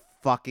stupid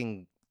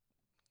fucking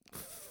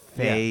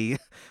Faye.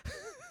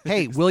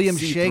 Hey, William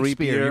C-3PO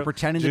Shakespeare, you're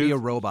pretending to be a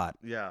dude. robot.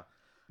 Yeah.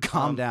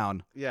 Calm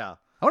down. Yeah.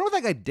 I wonder what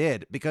that guy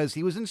did because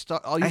he was in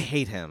I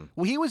hate him.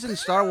 Well, he was in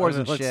Star Wars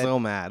I'm and like shit. so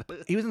mad.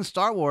 He was in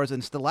Star Wars,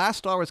 and the last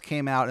Star Wars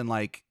came out in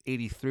like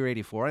 83 or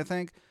 84, I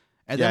think.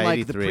 And then Yeah, like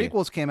 83. the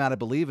prequels came out, I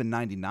believe, in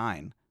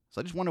 99.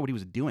 So I just wonder what he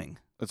was doing.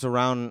 It's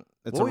around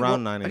What-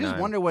 99. I just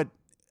wonder what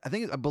I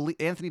believe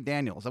Anthony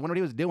Daniels. I wonder what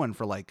he was doing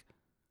for like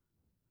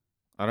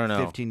I don't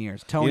know. 15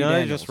 years. Tony You know what I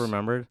Daniels. just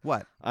remembered?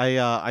 What?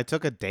 I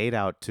took a date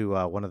out to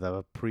one of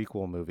the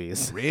prequel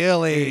movies.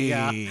 Really?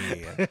 Yeah.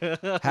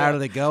 How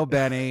did it go,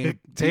 Benny?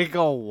 Take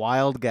a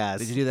wild guess.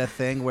 Did you do that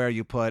thing where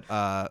you put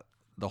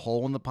the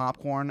hole in the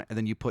popcorn and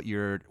then you put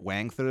your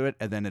wang through it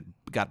and then it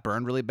got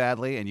burned really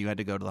badly and you had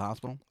to go to the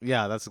hospital?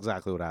 Yeah, that's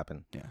exactly what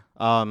happened. Yeah.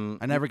 I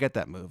I never get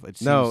that move. It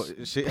no,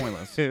 seems she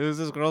pointless. It was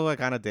this girl who I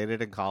kind of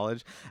dated in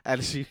college,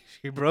 and she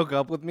broke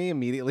up with me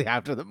immediately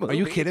after the movie. Are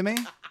you kidding me?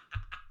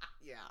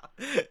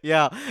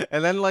 Yeah,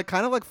 and then like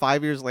kind of like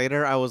 5 years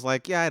later, I was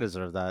like, yeah, I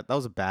deserve that. That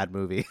was a bad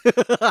movie.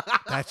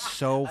 That's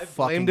so I fucking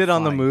blamed it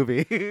on the funny.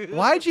 movie.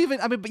 Why'd you even?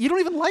 I mean, but you don't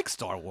even like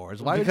Star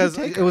Wars. Why Because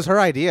did you take it was her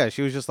idea.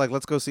 She was just like,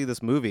 let's go see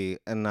this movie,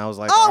 and I was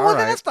like, Oh, all well, right.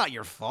 then that's not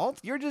your fault.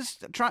 You're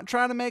just trying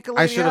to make a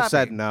I lady should have happy.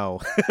 said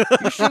no.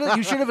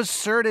 You should have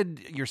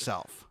asserted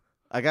yourself.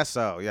 I guess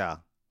so. Yeah.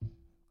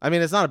 I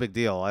mean, it's not a big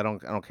deal. I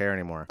don't care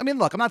anymore. I mean,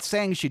 look, I'm not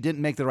saying she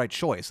didn't make the right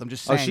choice. I'm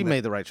just Oh, saying she that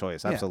made the right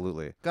choice. Yeah.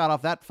 Absolutely. got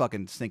off that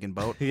fucking stinking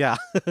boat. Yeah.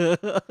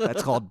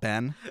 That's called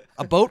Ben.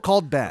 A boat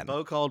called Ben.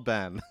 Bo called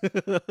Ben.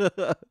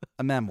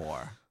 A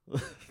memoir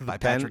by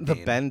Patrick The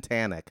Dean. Ben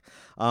Tannic.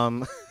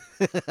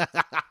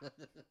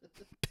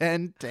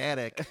 Ben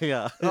Tannic.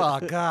 Yeah. Oh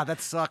God,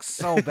 that sucks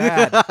so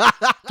bad.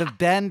 The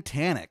Ben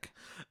Tannic.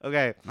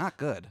 Okay. Not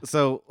good.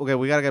 So, okay,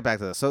 we got to get back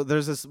to this. So,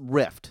 there's this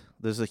rift.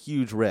 There's a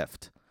huge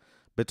rift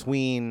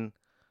between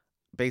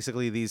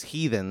basically these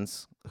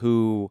heathens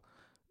who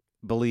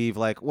believe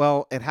like,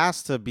 well, it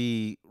has to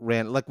be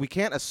like we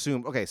can't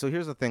assume. Okay, so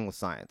here's the thing with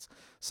science.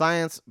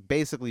 Science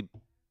basically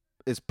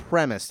is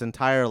premised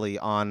entirely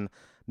on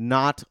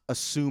not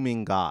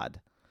assuming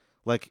God.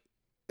 Like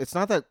it's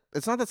not that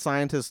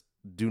scientists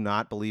do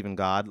not believe in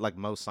God. Like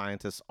most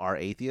scientists are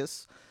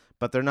atheists,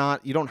 but they're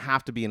not. You don't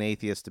have to be an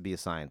atheist to be a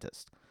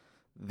scientist.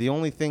 The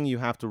only thing you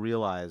have to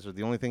realize, or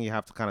the only thing you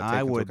have to kind of take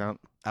into account.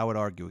 I would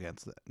argue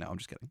against that. No, I'm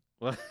just kidding.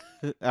 What?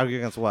 Argue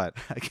against what?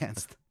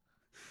 Against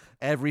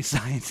every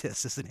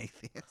scientist is an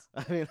atheist.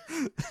 I mean,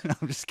 No,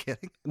 I'm just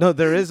kidding. no,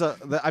 there is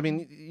I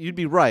mean, you'd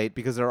be right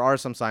because there are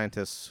some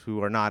scientists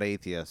who are not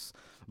atheists,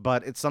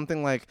 but it's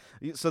something like,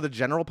 so the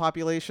general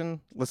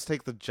population, let's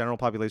take the general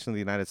population of the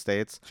United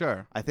States.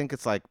 Sure. I think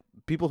it's like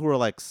people who are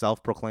like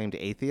self-proclaimed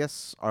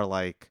atheists are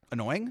like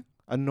Annoying?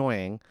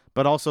 annoying,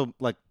 but also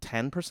like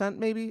 10%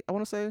 maybe, I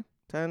want to say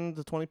 10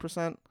 to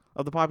 20%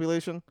 of the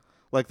population.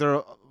 Like they're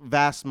a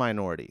vast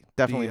minority,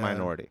 definitely The,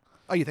 minority.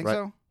 Oh, you think Right.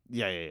 so?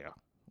 Yeah.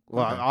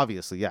 Well, Okay.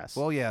 obviously, yes.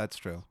 Well, yeah, that's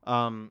true.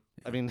 I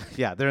mean,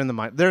 yeah, they're in the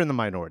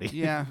minority.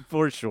 Yeah.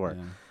 for sure.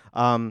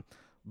 Yeah.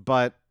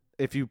 But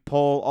if you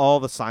poll all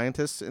the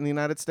scientists in the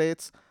United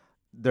States,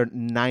 they're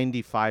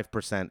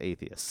 95%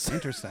 atheists.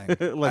 Interesting.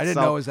 Like I didn't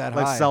know it was that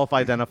like high.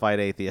 self-identified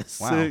atheists.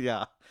 Wow.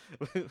 Yeah.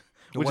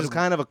 Which What- is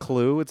kind of a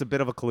clue. It's a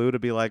bit of a clue to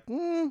be like,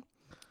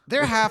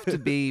 There have to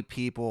be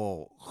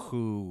people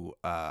who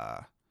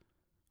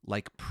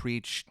like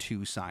preach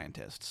to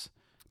scientists.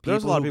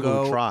 there's a lot of people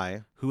go, who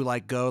try. who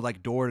like go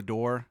like door to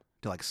door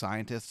to like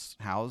scientists'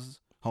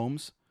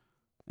 homes,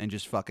 and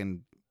just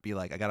fucking be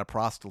like, "I gotta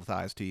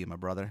proselytize to you, my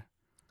brother,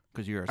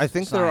 because you're." I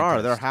think there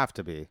scientist. have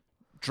to be.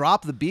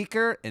 Drop the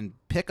beaker and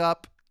pick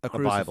up a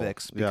Bible,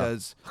 crucifix yeah.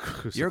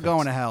 because you're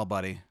going to hell,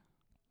 buddy.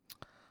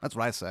 That's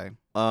what I say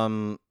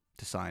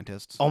to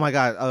scientists. Oh my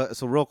god!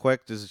 So real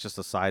quick, this is just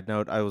a side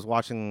note. I was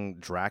watching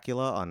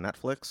Dracula on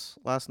Netflix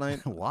last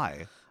night.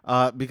 Why?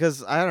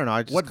 Because I don't know.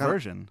 I just What kinda,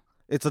 version?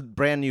 It's a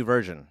brand new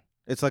version.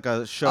 It's like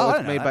a show. Oh, I it's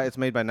didn't know made by that. it's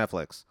made by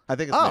Netflix. I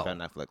think it's made by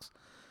Netflix.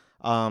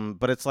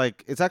 But it's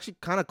like it's actually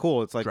kind of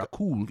cool. It's like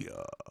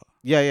Dracula.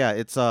 yeah.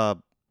 It's I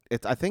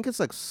think it's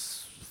like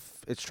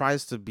it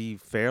tries to be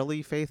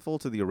fairly faithful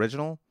to the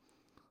original.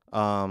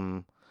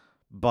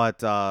 But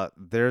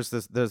there's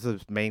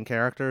this main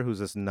character who's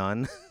this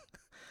nun,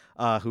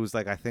 who's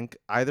like I think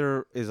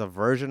either is a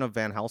version of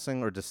Van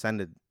Helsing or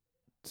descended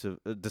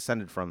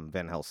from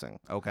Van Helsing.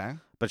 Okay.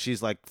 But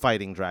she's like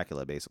fighting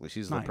Dracula basically.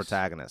 She's Nice. the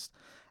protagonist.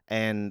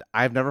 And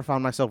I've never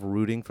found myself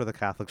rooting for the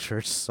Catholic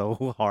Church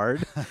so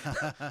hard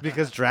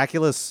because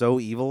Dracula is so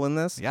evil in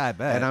this. Yeah, I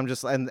bet. And I'm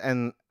just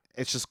and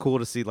it's just cool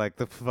to see like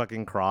the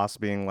fucking cross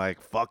being like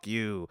fuck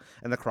you,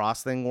 and the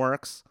cross thing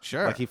works.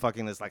 Sure. Like he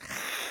fucking is like,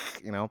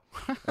 you know,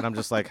 and I'm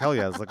just like hell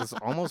yeah. It's like this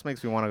almost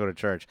makes me want to go to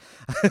church.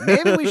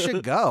 Maybe we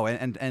should go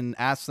and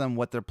ask them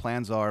what their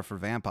plans are for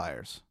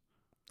vampires.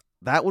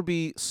 That would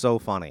be so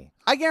funny.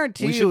 I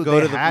guarantee We you should go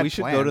they to the had we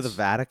should go to the plans.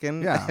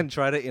 Vatican Yeah. and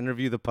try to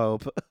interview the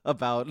Pope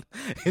about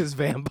his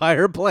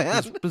vampire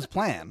plan. His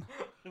plan.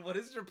 What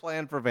is your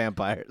plan for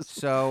vampires?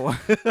 So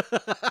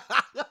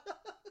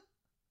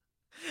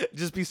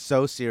Just be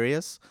so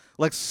serious,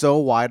 like so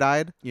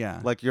wide-eyed, yeah.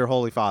 like your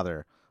Holy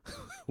Father.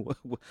 What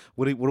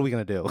are we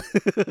gonna do?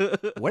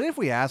 What if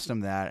we asked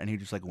him that and he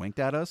just like winked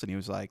at us and he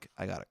was like,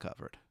 "I got it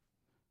covered"?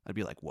 I'd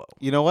be like, "Whoa."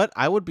 You know what?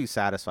 I would be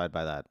satisfied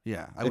by that.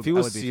 Yeah. If he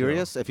was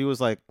serious, if he was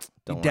like,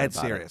 don't worry dead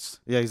about it. serious.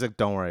 Yeah, he's like,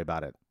 don't worry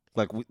about it.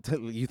 Like,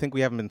 you think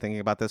we haven't been thinking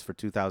about this for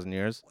 2,000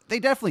 years? They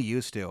definitely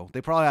used to. They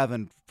probably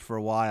haven't for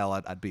a while.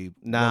 I'd be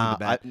Nah,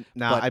 willing to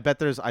bet. I bet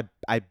there's.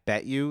 I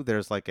bet you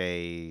there's like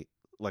a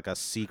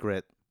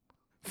secret.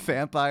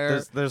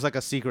 Vampire. There's like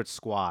a secret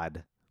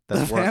squad.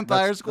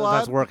 Vampire squad?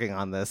 that's working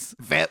on this.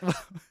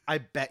 I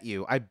bet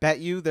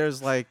you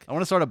there's like I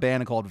want to start a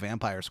band called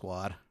Vampire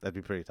Squad. that'd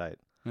be pretty tight.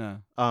 Yeah.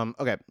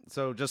 Okay,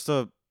 so just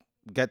to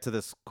get to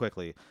this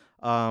quickly,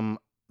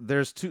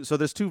 there's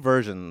two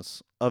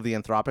versions of the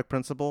anthropic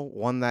principle.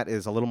 One that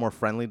is a little more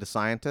friendly to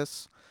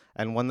scientists,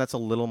 and one that's a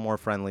little more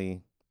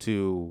friendly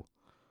to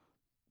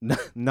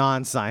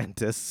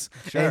non-scientists,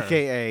 Sure.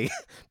 aka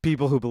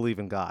people who believe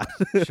in God.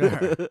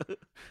 Sure.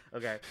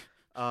 Okay.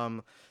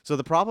 So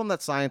the problem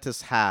that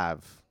scientists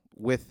have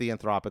with the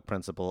anthropic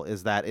principle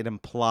is that it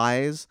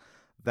implies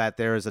that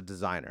there is a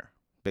designer,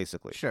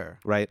 basically. Sure.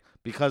 Right?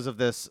 Because of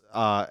this,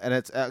 and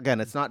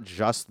it's not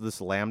just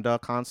this lambda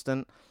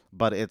constant,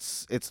 but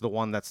it's the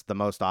one that's the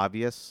most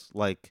obvious.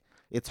 Like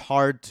it's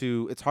hard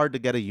to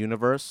get a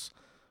universe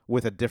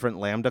with a different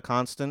lambda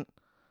constant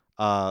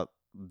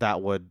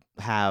that would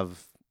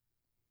have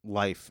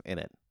life in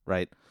it,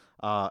 right?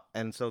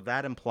 And so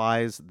that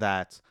implies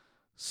that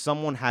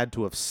someone had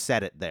to have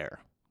set it there,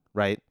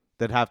 right?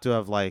 They'd have to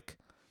have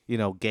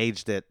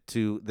gauged it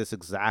to this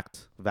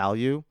exact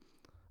value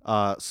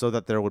so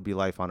that there would be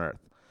life on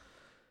Earth.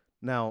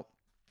 Now,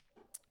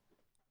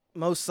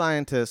 most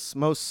scientists,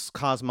 most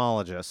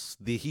cosmologists,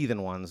 the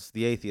heathen ones,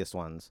 the atheist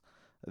ones,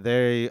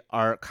 they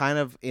are kind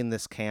of in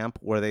this camp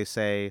where they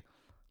say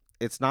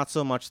it's not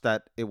so much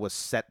that it was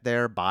set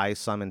there by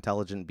some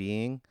intelligent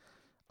being.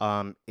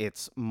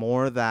 It's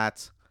more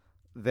that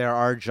there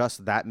are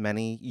just that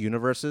many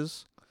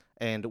universes,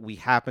 and we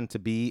happen to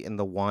be in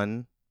the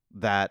one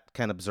that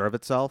can observe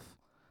itself.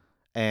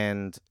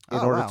 And in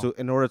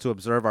order to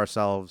observe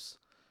ourselves,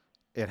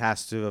 it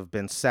has to have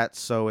been set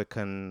so it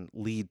can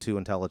lead to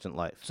intelligent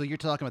life. So you're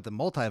talking about the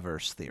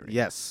multiverse theory.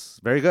 Yes,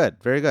 very good,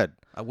 very good.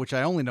 Which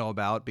I only know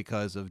about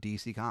because of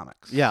DC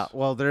Comics. Yeah,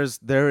 well, there is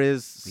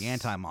The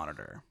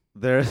Anti-Monitor.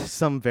 There's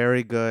some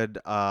very good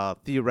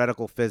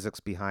theoretical physics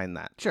behind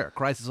that. Sure.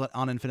 Crisis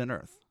on Infinite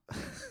Earth.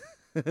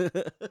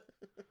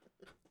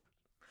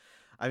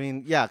 I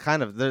mean, yeah,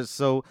 kind of.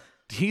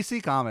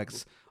 DC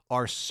Comics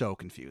are so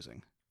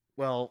confusing.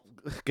 Well,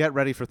 get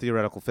ready for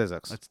theoretical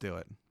physics. Let's do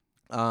it.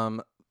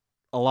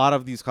 A lot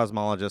of these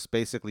cosmologists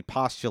basically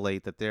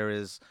postulate that there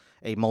is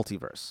a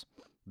multiverse.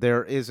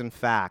 There is, in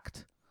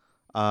fact,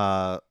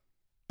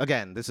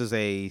 again, this is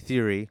a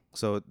theory,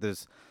 so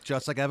there's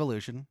Just like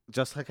evolution.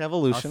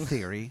 evolution. A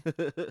theory.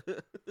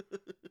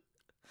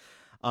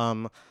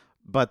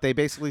 But they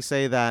basically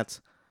say that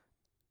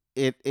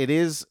it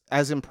is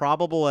as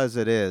improbable as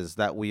it is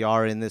that we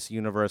are in this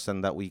universe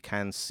and that we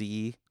can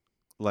see,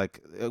 like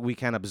we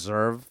can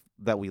observe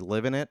that we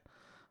live in it.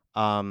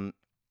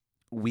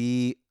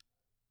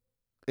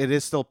 It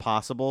is still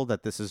possible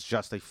that this is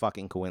just a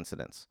fucking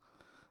coincidence,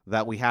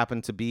 that we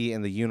happen to be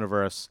in the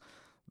universe,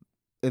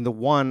 in the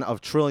one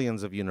of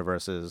trillions of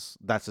universes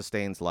that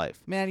sustains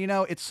life. Man,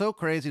 it's so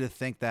crazy to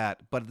think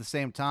that, but at the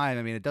same time,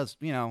 I mean, it does,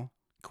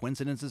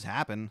 coincidences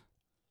happen,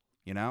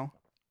 Well,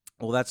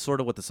 that's sort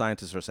of what the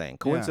scientists are saying.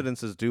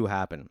 Coincidences do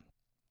happen.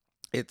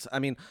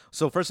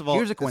 So first of all,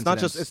 Here's a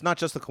coincidence. It's not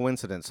just a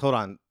coincidence. Hold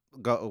on.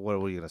 Go. What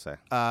were you gonna say?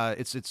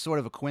 It's sort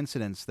of a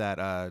coincidence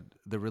that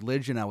the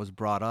religion I was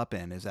brought up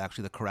in is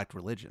actually the correct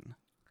religion.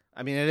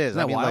 I mean, it is.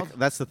 Isn't that wild?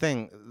 That's the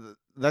thing.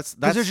 That's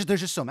There's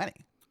just so many.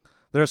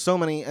 there are so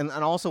many, and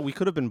also we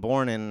could have been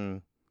born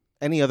in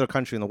any other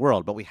country in the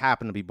world, but we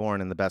happen to be born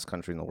in the best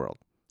country in the world,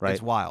 right?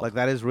 It's wild. Like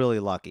that is really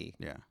lucky.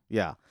 Yeah.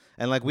 Yeah,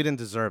 and like we didn't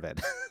deserve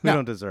it. We No.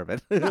 don't deserve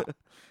it. No.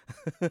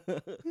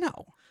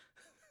 No.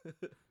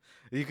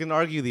 You can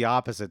argue the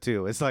opposite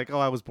too. It's like, oh,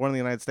 I was born in the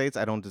United States.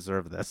 I don't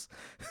deserve this.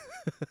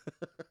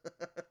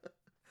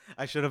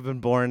 I should have been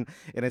born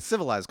in a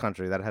civilized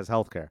country that has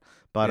healthcare.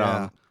 But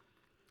Yeah.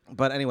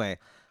 but anyway,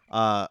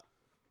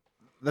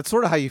 that's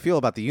sort of how you feel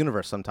about the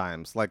universe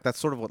sometimes. Like that's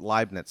sort of what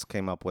Leibniz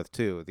came up with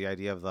too. The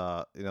idea of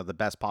the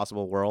best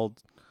possible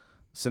world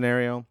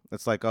scenario.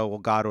 It's like, oh well,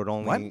 God would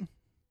only.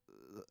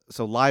 What?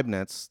 so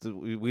Leibniz,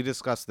 we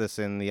discussed this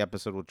in the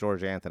episode with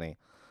George Anthony,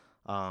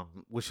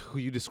 who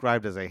you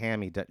described as a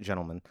hammy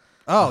gentleman.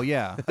 Oh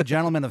yeah, a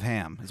gentleman of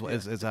ham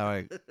is how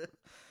I.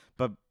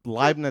 But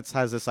Leibniz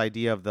has this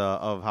idea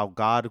of how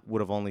God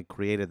would have only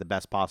created the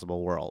best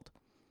possible world.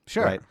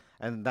 Sure. Right?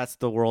 And that's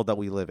the world that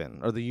we live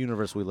in, or the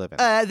universe we live in.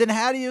 Then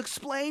how do you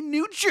explain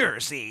New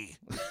Jersey?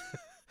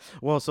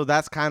 Well, so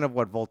that's kind of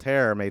what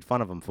Voltaire made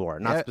fun of him for.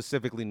 Not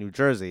specifically New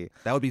Jersey.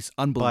 That would be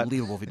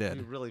unbelievable if he It'd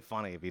did. be really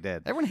funny if he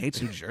did. Everyone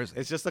hates New Jersey.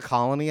 It's just a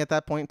colony at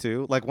that point,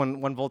 too. Like,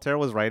 when Voltaire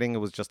was writing, it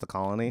was just a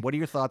colony. What are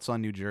your thoughts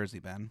on New Jersey,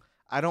 Ben?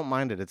 I don't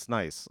mind it. It's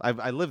nice.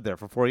 I lived there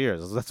for 4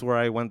 years. That's where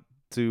I went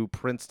to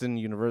Princeton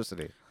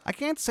University. I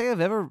can't say I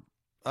have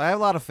a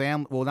lot of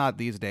family. Well, not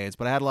these days,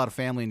 but I had a lot of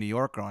family in New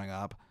York growing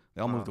up.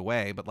 They all moved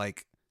away, but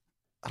like,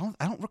 I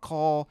don't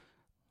recall.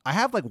 I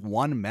have like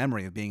one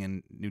memory of being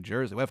in New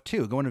Jersey. We have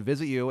two: going to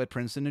visit you at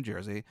Princeton, New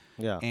Jersey,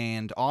 Yeah.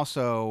 and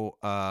also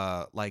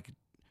like,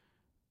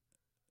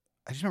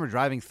 I just remember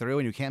driving through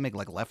and you can't make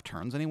like left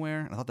turns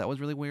anywhere. And I thought that was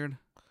really weird.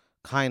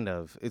 Kind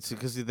of. It's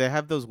because they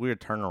have those weird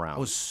turnarounds. I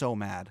was so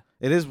mad.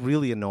 It is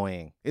really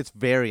annoying. It's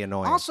very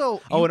annoying.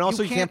 Also, and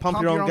also you can't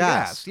pump your own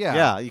gas.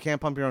 Yeah. You can't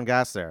pump your own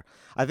gas there.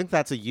 I think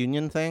that's a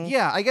union thing.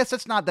 Yeah, I guess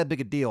that's not that big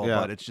a deal, Yeah.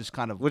 but it's just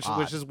kind of Which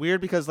odd. is weird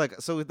because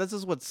so this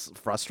is what's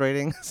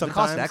frustrating Does it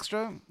sometimes. cost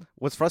extra?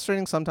 What's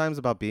frustrating sometimes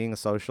about being a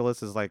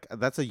socialist is like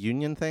that's a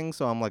union thing,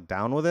 so I'm like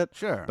down with it.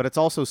 Sure. But it's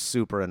also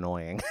super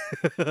annoying.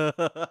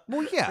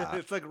 Well, yeah.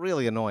 It's like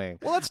really annoying.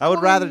 Well, I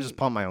would rather just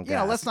pump my own gas.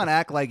 Yeah, let's not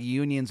act like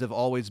unions have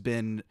always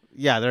been.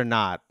 Yeah, they're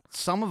not.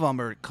 Some of them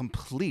are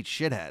complete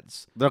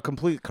shitheads. They're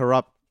complete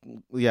corrupt.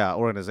 Yeah,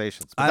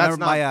 organizations. But I that's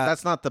remember not. my,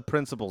 That's not the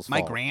principal's My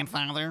fault.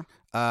 grandfather.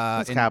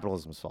 It's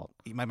capitalism's fault.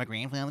 My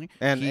grandfather.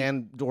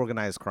 And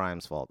organized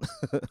crime's fault.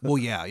 Well,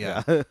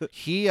 yeah.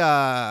 He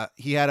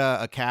had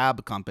a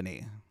cab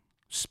company,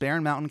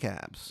 Sparran Mountain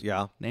Cabs.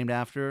 Yeah. Named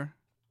after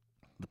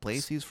the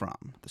place he's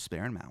from, the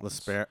Sparran Mountains.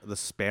 The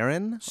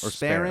Sparran or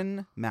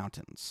Sparran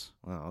Mountains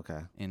Oh,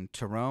 okay. in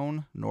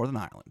Tyrone, Northern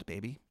Ireland,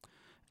 baby.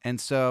 And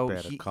so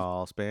Better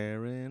call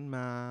Sparran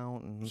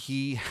Mountains.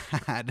 he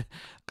had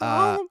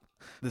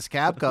this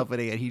cab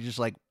company, and he just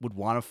like would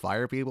want to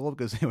fire people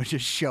because they would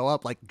just show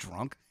up like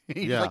drunk.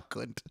 He Yeah. like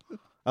couldn't.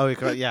 Oh,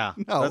 yeah.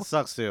 No. That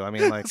sucks too. I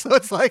mean, like, So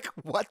it's like,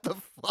 what the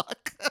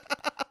fuck?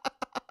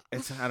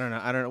 I don't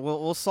know.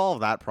 We'll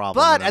solve that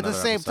problem. But in at the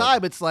another same episode.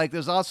 time, it's like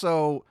there's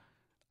also,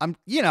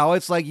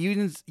 it's like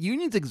unions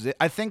exist.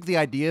 I think the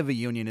idea of a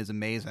union is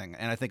amazing,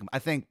 and I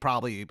think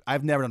probably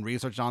I've never done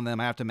research on them.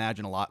 I have to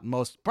imagine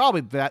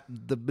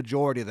the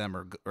majority of them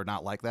are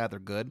not like that. They're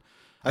good.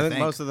 I think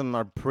most of them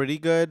are pretty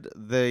good.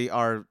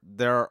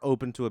 They're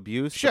open to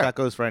abuse. Sure. But that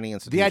goes for any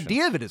institution. The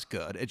idea of it is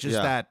good. It's just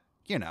Yeah. that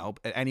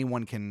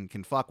anyone can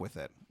fuck with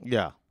it.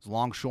 Yeah. It's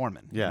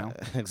longshoremen. Yeah. You know?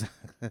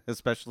 Exactly.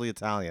 Especially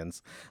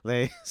Italians.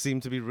 They seem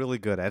to be really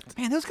good at.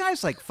 Man, those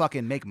guys like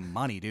fucking make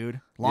money,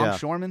 dude.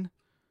 Longshoremen.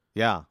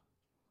 Yeah.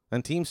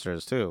 And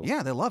Teamsters too.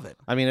 Yeah, they love it.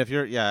 I mean, if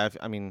you're,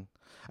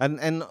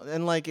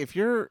 and like if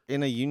you're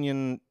in a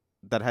union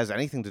that has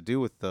anything to do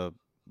with the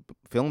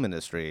film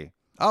industry,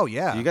 Oh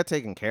yeah. you get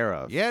taken care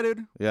of. Yeah,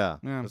 dude. Yeah.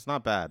 Yeah. It's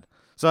not bad.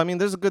 So I mean,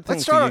 there's a good thing.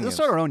 Let's to start unions.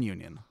 our own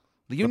union.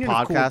 The union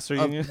podcaster of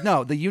cool, union?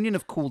 No, the union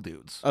of cool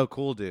dudes. Oh,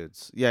 cool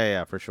dudes.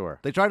 Yeah, for sure.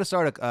 They tried to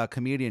start a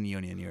comedian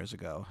union years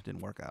ago. Didn't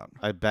work out.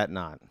 I bet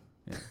not.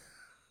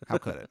 How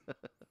could it? Do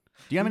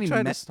you have Who any?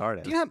 tried to start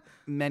it? Do you have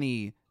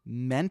many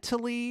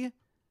mentally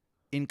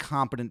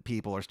incompetent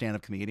people or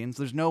stand-up comedians?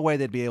 There's no way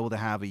they'd be able to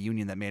have a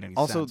union that made any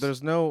Also, sense.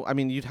 there's no. I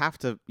mean, you'd have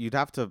to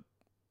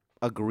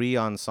agree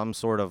on some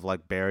sort of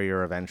like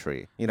barrier of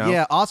entry. You know?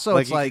 Yeah. Also,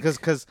 it's like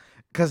because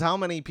how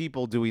many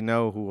people do we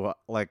know who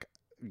like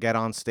get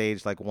on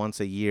stage like once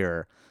a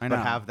year I but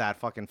know. have that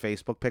fucking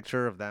Facebook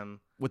picture of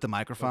them with the with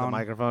microphone. the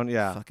microphone?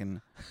 Yeah.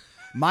 Fucking.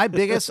 My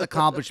biggest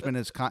accomplishment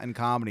in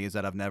comedy is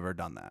that I've never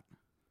done that.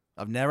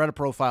 I've never had a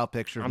profile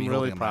picture of I'm me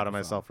really holding a proud of microphone.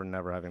 myself for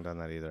never having done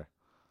that either.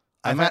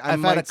 I've I had a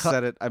might cou-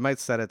 set it. I might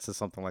set it to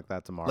something like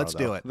that tomorrow. Let's though.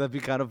 do it. That'd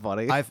be kind of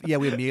funny. We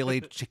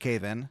immediately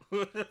cave in.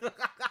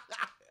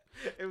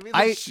 It'd be the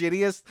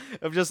shittiest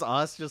of just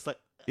us, just like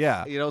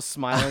Yeah.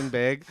 smiling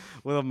big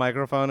with a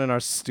microphone in our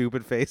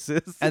stupid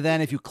faces. And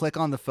then if you click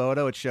on the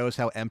photo, it shows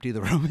how empty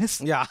the room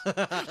is. Yeah.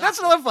 That's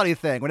another funny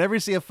thing. Whenever you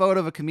see a photo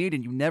of a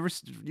comedian,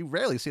 you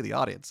rarely see the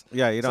audience.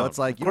 Yeah, you So don't. it's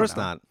like, of you don't course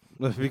know.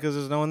 not, because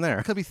there's no one there.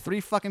 There could be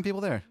 3 fucking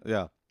people there.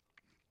 Yeah.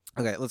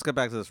 Okay, let's get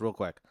back to this real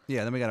quick.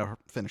 Yeah, then we gotta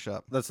finish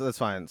up. That's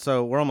fine.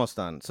 So we're almost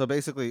done. So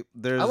basically,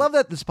 there's. I love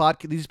that these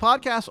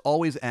podcasts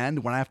always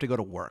end when I have to go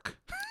to work.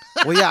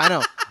 Well, yeah, I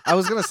know. I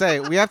was gonna say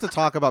we have to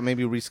talk about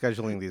maybe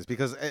rescheduling these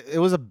because it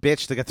was a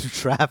bitch to get through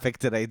traffic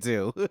today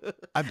too.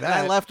 I And bet.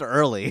 I left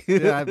early.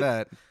 Yeah, I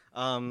bet.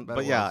 But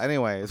it yeah. was.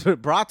 Anyway, it's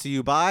brought to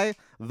you by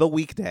The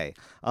Weekday.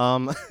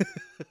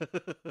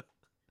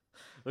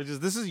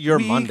 This is your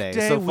Monday,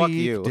 so fuck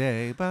you.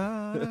 Weekday,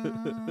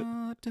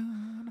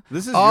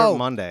 This is Oh, your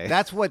Monday.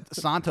 That's what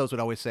Santos would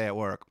always say at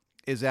work,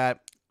 is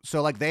that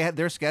So like they had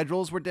their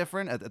schedules were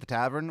different at the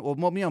tavern. Well,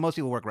 most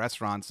people work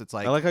restaurants. It's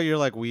like, I like how you're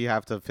like, we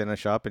have to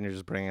finish up, and you're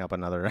just bringing up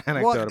another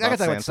anecdote well, I about could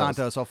talk about Santos.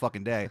 Santos all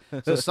fucking day.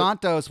 So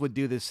Santos would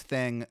do this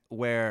thing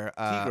where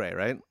Tigre,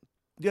 right?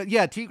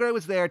 Yeah, Tigre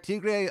was there.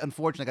 Tigre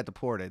unfortunately got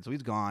deported, so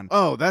he's gone.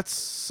 Oh, that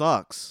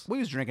sucks. Well, he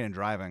was drinking and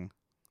driving.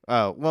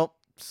 Oh, well,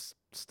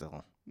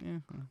 still. Yeah.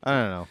 I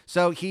don't know.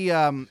 So he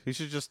He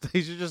should just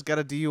get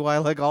a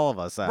DUI like all of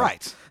us have.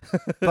 right,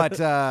 but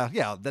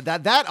yeah,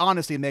 that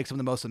honestly makes him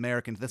the most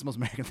American. That's the most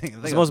American thing.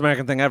 It's the most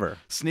American thing ever.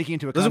 Sneaking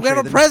into a Listen, country. we have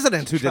a then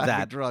president who did driving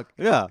that. Drunk.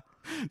 Yeah.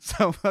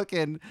 So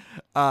fucking,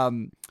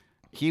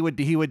 he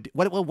would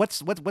what's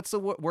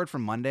the word for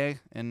Monday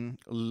in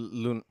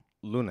Lunes.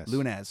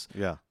 Lunes?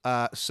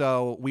 Yeah.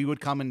 So we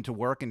would come into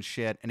work and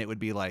shit, and it would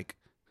be like,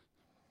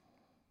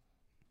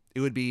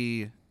 it would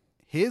be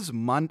his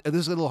Monday.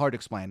 This is a little hard to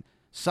explain.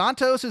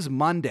 Santos's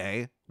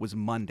Monday was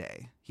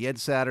Monday. He had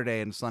Saturday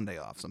and Sunday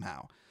off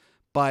somehow,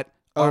 but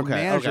our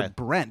manager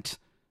Brent,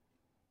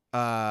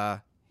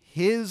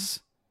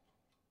 his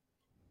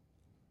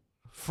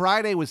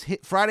Friday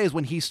is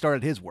when he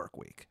started his work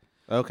week.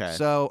 Okay.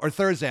 So, or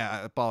Thursday,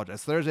 I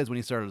apologize. Thursday is when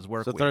he started his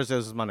work So week. Thursday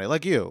is Monday,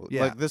 like you.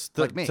 Yeah, Like this.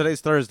 like me.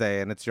 Today's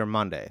Thursday, and it's your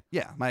Monday.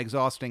 Yeah, my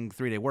exhausting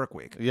 3-day work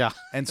week. Yeah.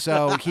 And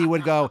so he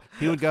would go.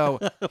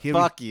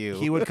 Fuck you.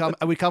 He would come.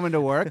 We come into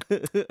work,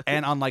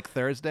 and on like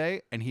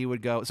Thursday, and he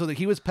would go. So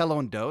he was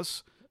Pelon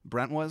Dos.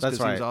 Brent was, That's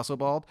because he was right. also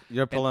bald.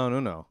 You're Pelone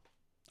Uno.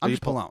 I'm you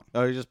just Pelon.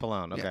 Oh, you're just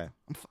Pelone. Okay.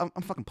 Yeah,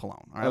 I'm fucking Pelon.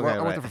 All right? Okay, I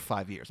worked right. there for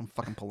 5 years. I'm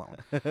fucking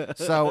Pelon.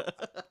 So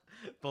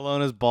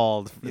Pelone is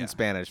bald Yeah. in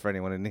Spanish for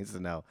anyone who needs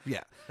to know.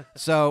 yeah.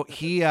 So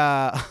he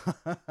on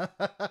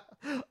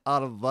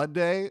a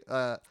Monday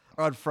or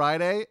on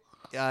Friday.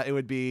 It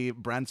would be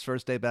Brent's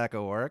first day back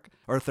at work,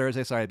 or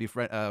Thursday. Sorry, it'd be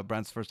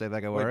Brent's first day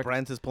back at work. Wait,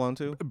 Brent is Pelone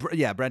too?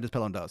 Yeah, Brent is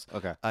Pelon Dos.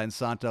 Okay. And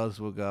Santos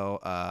will go,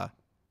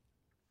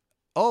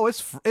 oh,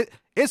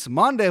 it's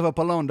Monday for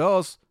Pelon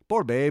Dos.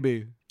 Poor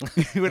baby.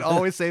 He would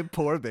always say,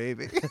 poor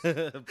baby.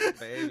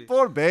 Baby.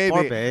 Poor baby.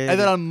 Poor baby. And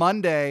then on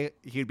Monday,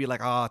 he'd be like,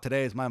 oh,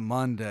 today is my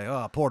Monday.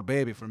 Oh, poor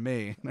baby for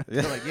me.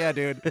 They're like, yeah,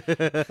 dude.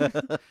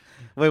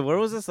 Wait, where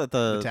was this? At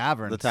The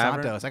tavern. The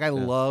tavern? Santos. That guy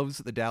loves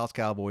the Dallas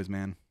Cowboys,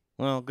 man.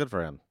 Well, good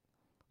for him.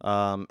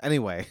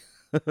 Anyway,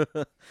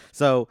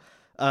 so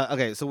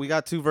okay, so we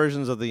got two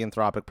versions of the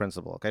anthropic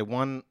principle. Okay,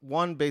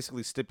 one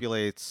basically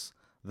stipulates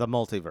the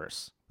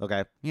multiverse.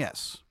 Okay,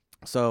 Yes.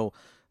 so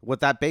what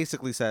that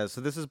basically says.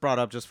 So this is brought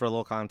up just for a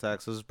little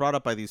context. This is brought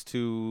up by these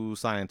two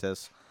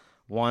scientists.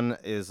 One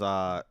is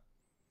Mr.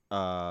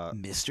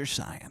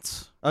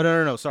 Science. Oh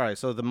no, sorry.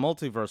 So the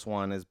multiverse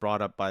one is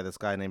brought up by this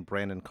guy named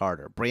Brandon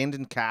Carter.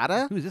 Brandon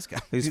Carter? Who's this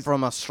guy? He's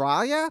from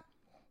Australia.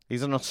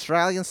 He's an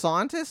Australian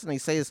scientist, and he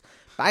says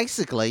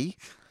basically,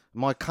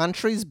 my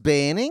country's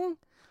burning,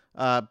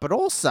 but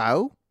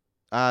also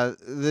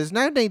there's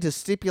no need to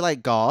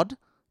stipulate God.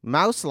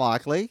 Most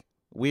likely,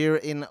 we're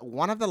in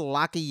one of the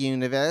lucky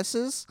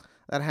universes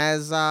that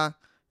has,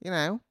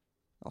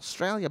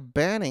 Australia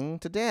burning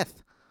to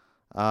death.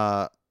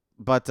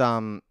 But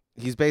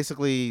he's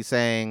basically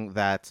saying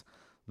that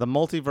the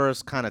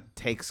multiverse kind of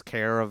takes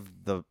care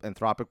of the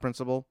anthropic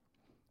principle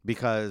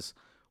because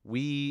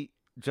we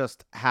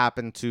just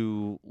happen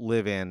to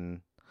live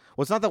in.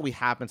 Well, it's not that we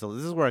happen to.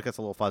 This is where it gets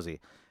a little fuzzy.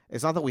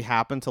 It's not that we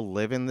happen to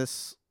live in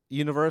this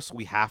universe.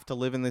 We have to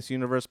live in this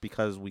universe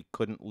because we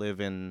couldn't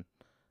live in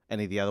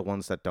any of the other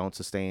ones that don't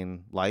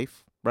sustain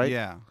life, right?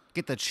 Yeah.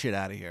 Get that shit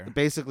out of here.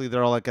 Basically,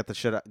 they're all like, get that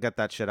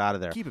shit out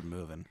of there. Keep it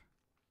moving.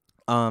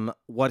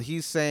 What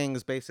he's saying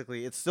is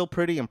basically it's still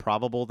pretty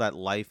improbable that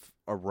life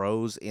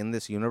arose in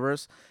this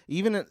universe.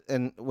 Even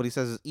and what he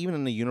says is even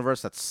in a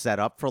universe that's set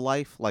up for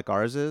life like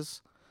ours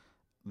is,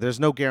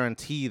 there's no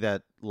guarantee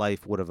that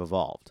life would have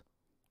evolved.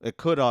 It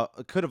could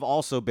have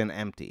also been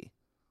empty,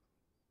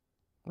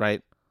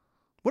 right?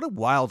 What a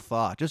wild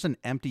thought. Just an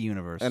empty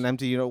universe. An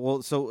empty,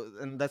 well, so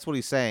and that's what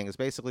he's saying is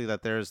basically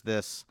that there's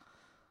this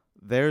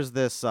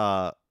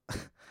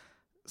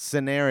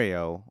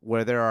scenario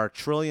where there are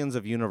trillions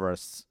of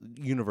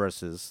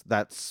universes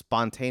that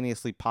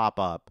spontaneously pop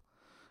up,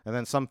 and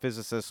then some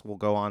physicists will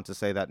go on to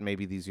say that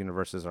maybe these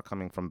universes are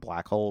coming from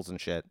black holes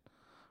and shit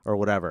or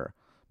whatever,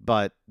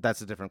 but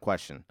that's a different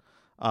question.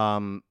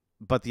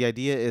 But the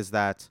idea is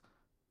that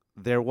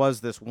there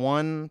was this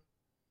one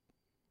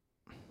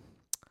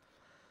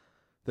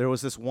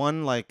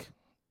like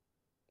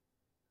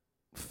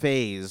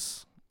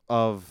phase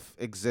of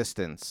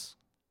existence,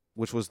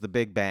 which was the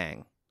Big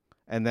Bang.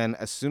 And then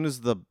as soon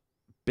as the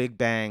Big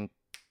Bang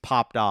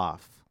popped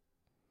off,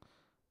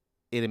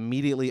 it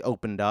immediately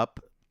opened up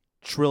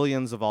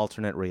trillions of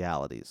alternate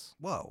realities.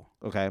 Whoa.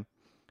 Okay?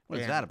 What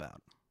is And that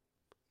about?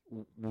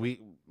 We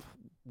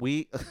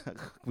we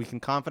can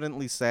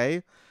confidently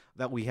say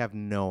that we have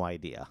no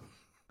idea.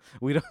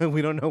 We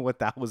don't know what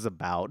that was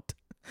about.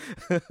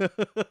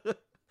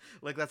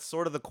 Like that's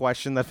sort of the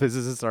question that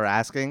physicists are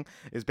asking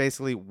is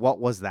basically what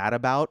was that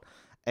about?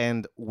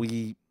 And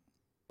we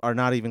are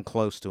not even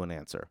close to an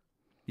answer.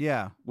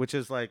 Yeah. Which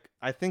is like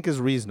I think is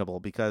reasonable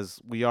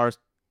because we are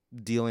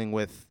dealing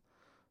with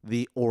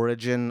the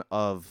origin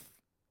of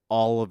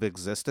all of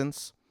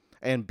existence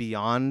and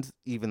beyond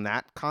even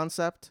that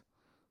concept,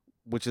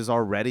 which is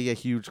already a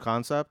huge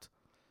concept.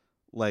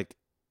 Like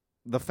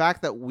the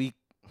fact that we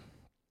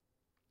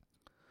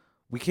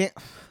can't.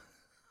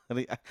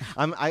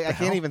 I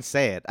can't even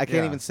say it. I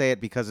can't Yeah. even say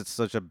it because it's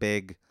such a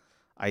big.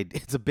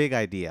 It's a big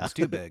idea. It's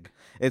too big,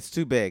 It's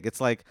too big.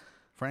 It's like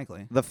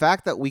frankly. the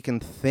fact that we can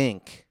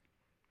think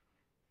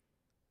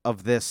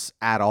of this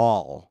at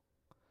all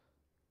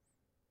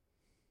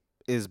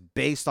is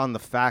based on the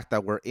fact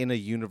that we're in a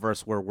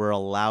universe where we're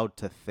allowed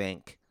to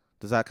think.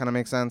 Does that kind of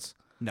make sense?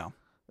 No.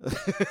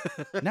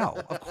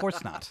 No, of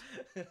course not.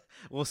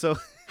 Well, so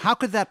How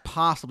could that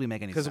possibly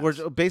make any sense? because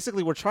we're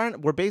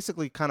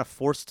basically kind of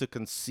forced to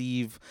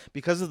conceive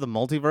because of the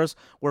multiverse.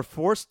 We're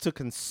forced to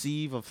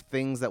conceive of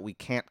things that we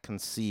can't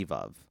conceive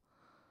of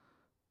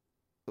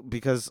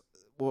because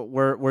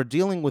we're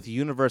dealing with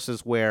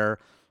universes where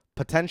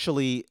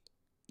potentially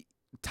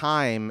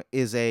time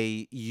is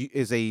a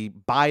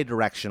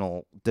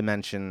bidirectional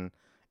dimension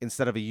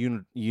instead of a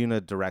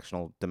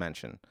unidirectional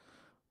dimension,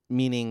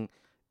 meaning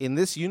in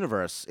this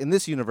universe,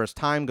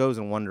 time goes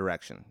in one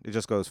direction. It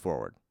just goes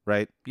forward,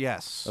 right?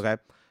 Yes. Okay.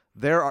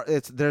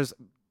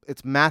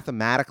 It's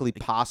mathematically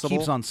possible.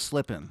 Keeps on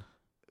slipping.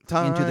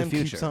 Time into the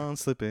future. keeps on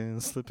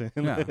slipping.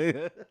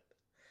 Yeah.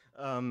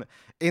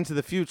 Into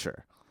the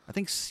future. I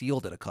think Seal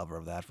did a cover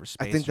of that for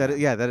Space I think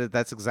Jam.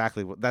 that's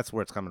exactly that's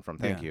where it's coming from.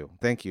 Thank you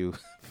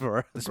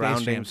for The Space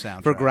grounding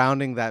Jam for soundtrack.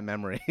 grounding that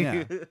memory.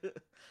 Yeah.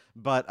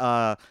 But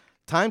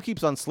time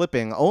keeps on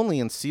slipping only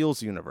in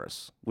Seal's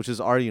universe, which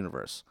is our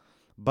universe.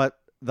 But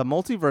the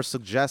multiverse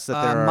suggests that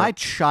there are My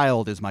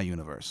child is my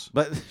universe.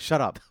 But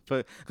shut up,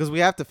 because we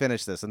have to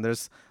finish this, and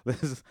this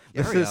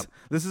Hurry up.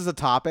 is a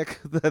topic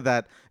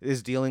that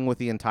is dealing with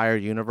the entire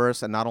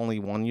universe, and not only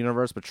one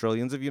universe, but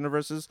trillions of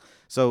universes.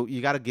 So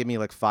you got to give me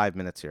like 5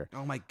 minutes here.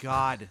 Oh my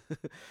God.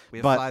 We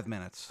have But- 5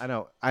 minutes. I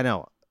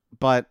know,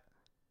 but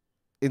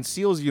in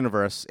Seal's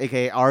universe,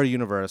 aka our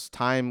universe,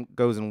 time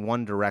goes in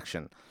one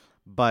direction,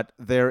 but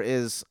there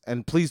is,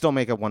 and please don't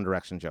make a One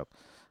Direction joke,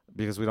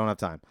 because we don't have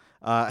time.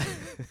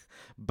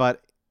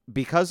 But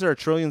because there are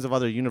trillions of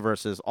other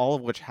universes, all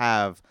of which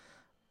have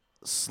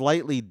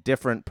slightly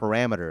different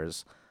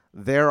parameters,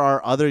 there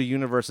are other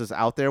universes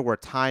out there where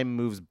time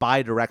moves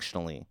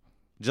bidirectionally,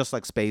 just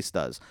like space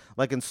does.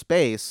 Like in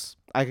space,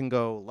 I can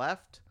go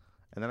left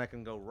and then I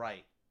can go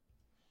right,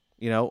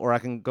 or I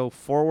can go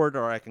forward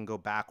or I can go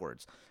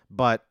backwards.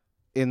 But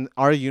in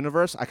our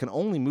universe, I can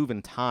only move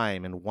in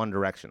time in one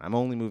direction. I'm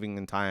only moving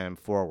in time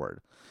forward.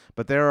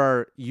 But there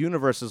are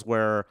universes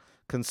where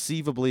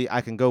conceivably I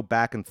can go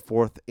back and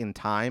forth in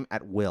time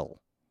at will.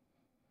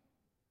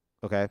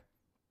 Okay?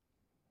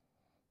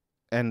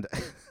 And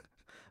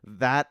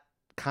that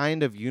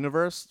kind of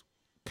universe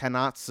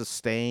cannot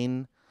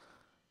sustain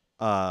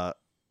the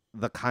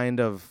kind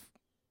of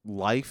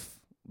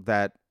life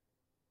that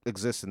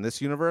exists in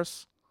this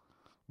universe,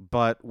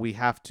 but we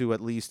have to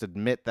at least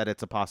admit that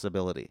it's a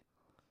possibility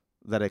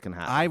that it can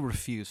happen. I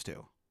refuse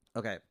to.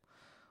 Okay.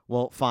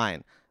 Well,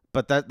 fine.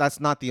 But that's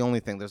not the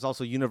only thing. There's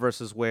also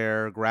universes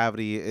where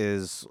gravity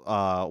is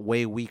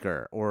way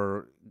weaker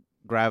or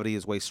gravity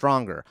is way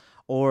stronger,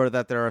 or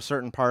that there are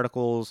certain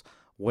particles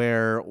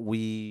where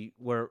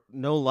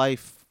no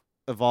life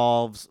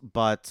evolves,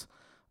 but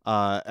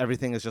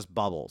everything is just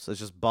bubbles. It's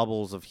just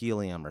bubbles of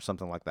helium or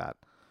something like that.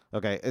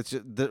 Okay, it's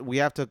just, we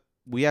have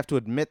to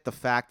admit the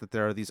fact that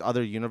there are these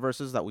other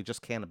universes that we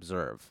just can't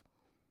observe,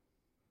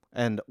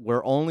 and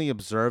we're only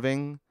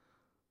observing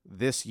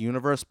this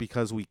universe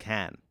because we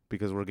can.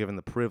 Because we're given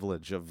the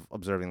privilege of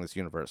observing this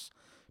universe.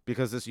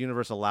 Because this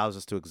universe allows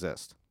us to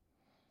exist.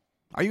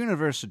 Our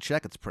universe should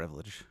check its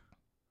privilege.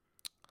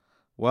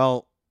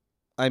 Well,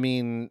 I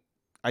mean,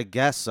 I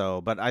guess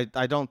so, but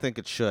I don't think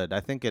it should.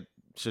 I think it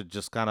should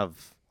just kind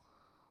of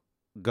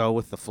go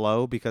with the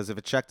flow, because if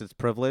it checked its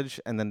privilege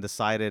and then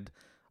decided,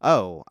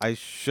 oh, I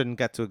shouldn't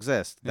get to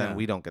exist, then Yeah.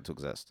 we don't get to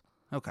exist.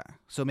 Okay.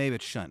 So maybe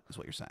it shouldn't, is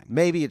what you're saying.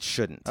 Maybe it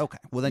shouldn't. Okay.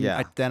 Well, then,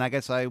 Yeah. then I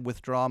guess I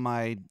withdraw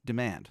my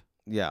demand.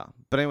 Yeah.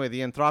 But anyway,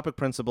 the anthropic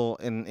principle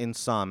in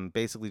sum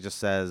basically just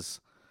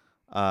says,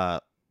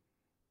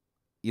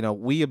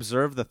 we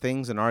observe the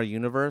things in our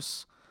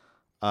universe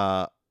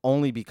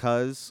only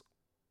because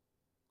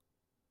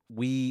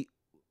it's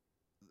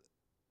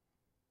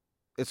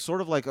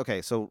sort of like,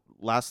 okay, so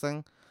last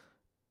thing,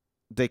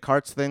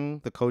 Descartes'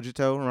 thing, the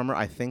cogito, remember,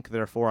 I think,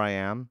 therefore I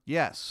am.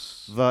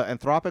 Yes. The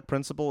anthropic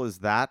principle is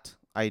that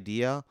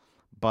idea,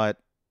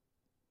 but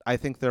I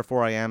think,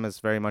 therefore I am is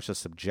very much a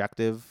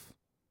subjective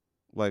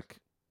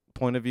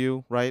point of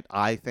view, right?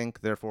 I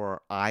think,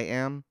 therefore I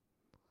am.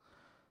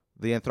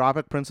 The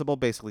anthropic principle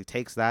basically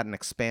takes that and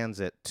expands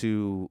it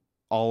to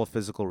all of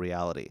physical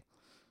reality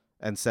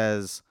and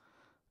says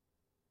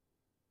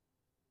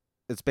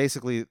it's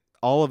basically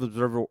all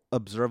of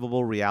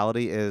observable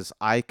reality is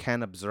I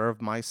can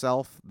observe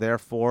myself,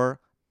 therefore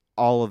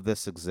all of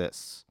this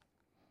exists.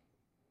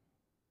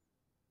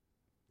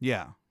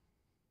 Yeah.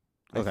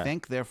 Okay. I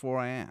think, therefore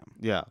I am.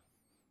 Yeah.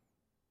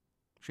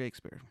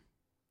 Shakespeare.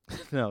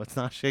 No, it's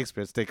not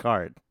Shakespeare. It's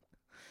Descartes.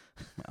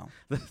 Well,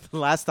 The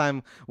last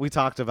time we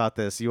talked about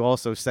this, you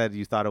also said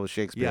you thought it was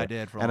Shakespeare. yeah, I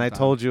did for a and long I time.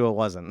 told you it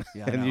wasn't.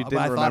 Yeah, I and know. you But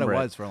didn't I thought it remember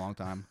was for a long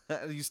time.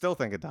 You still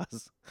think it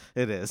does.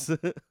 It is.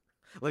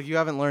 Like you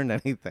haven't learned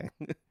anything.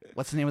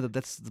 What's the name of the?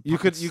 That's the. You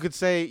could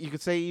say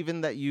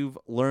even that you've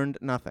learned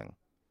nothing.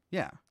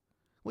 Yeah.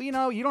 Well, you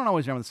don't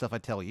always remember the stuff I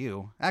tell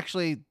you.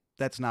 Actually,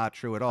 that's not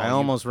true at all. I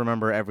almost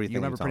remember everything. You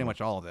remember tell pretty me.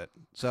 much all of it.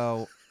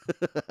 So,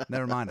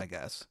 never mind, I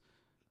guess.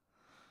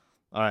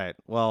 All right.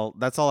 Well,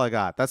 that's all I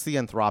got. That's the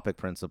anthropic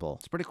principle.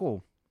 It's pretty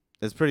cool.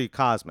 It's pretty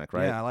cosmic,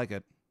 right? Yeah, I like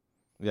it.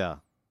 Yeah.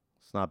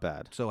 It's not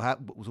bad. So,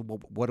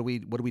 what do we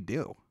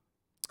do?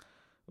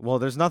 Well,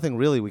 there's nothing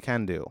really we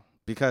can do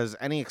because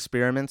any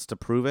experiments to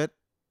prove it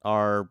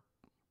are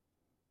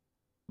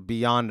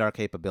beyond our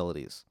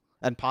capabilities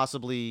and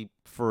possibly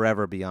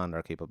forever beyond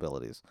our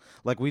capabilities.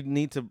 Like we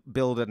need to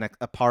build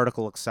a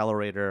particle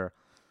accelerator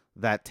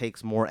that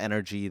takes more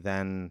energy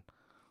than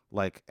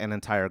like an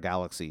entire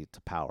galaxy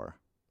to power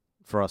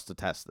for us to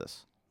test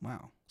this.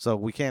 Wow. So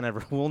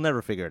we'll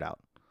never figure it out.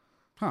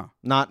 Huh.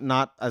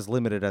 Not as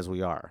limited as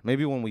we are.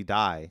 Maybe when we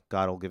die,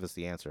 God will give us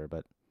the answer,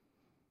 but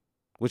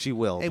which he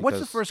will. Hey, what's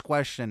the because- first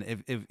question?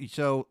 If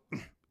so,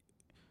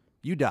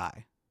 you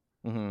die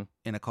Mhm.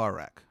 in a car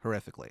wreck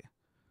horrifically.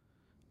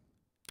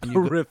 And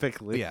you go-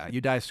 Horrifically. yeah,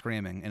 you die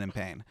screaming and in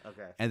pain,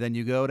 Okay. and then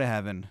you go to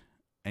heaven,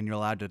 and you're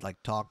allowed to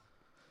like talk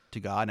to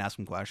God and ask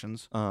him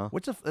questions. Uh-huh.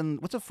 What's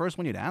the first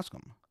one you'd ask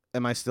him?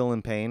 Am I still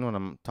in pain when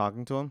I'm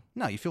talking to him?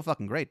 No, you feel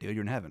fucking great, dude.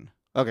 You're in heaven.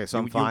 Okay, so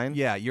I'm fine.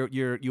 Yeah,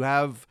 you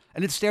have,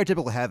 and it's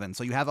stereotypical heaven.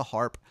 So you have a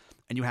harp,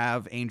 and you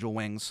have angel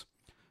wings,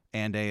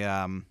 and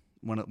a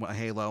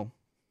halo.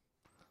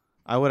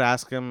 I would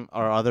ask him,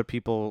 are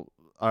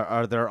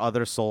there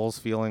other souls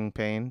feeling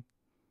pain?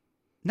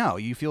 No,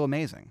 you feel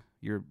amazing.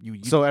 You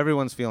So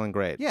everyone's feeling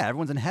great. yeah,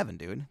 everyone's in heaven,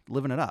 dude,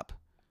 living it up.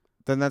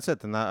 Then that's it.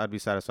 Then I'd be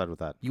satisfied with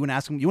that. You wouldn't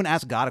ask him. You wouldn't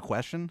ask God a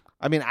question.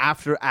 I mean,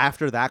 after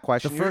that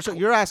question, The first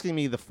you're asking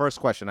me the first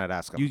question I'd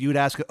ask him. You would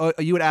ask.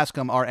 You would ask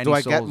him. Are any Do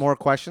I souls? get more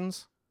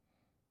questions?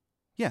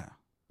 Yeah,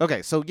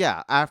 Okay, so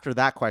yeah, after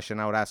that question,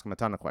 I would ask him a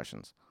ton of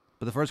questions.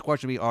 but the first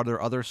question would be: Are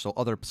there other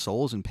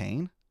souls in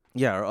pain?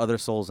 Yeah, are other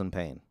souls in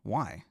pain?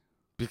 Why?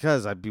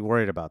 Because I'd be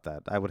worried about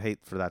that. I would hate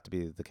for that to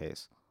be the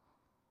case.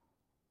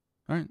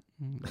 All right,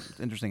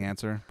 interesting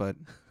answer, but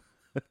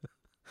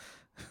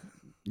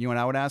you know what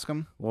I would ask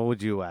him? What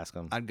would you ask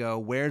him? I'd go,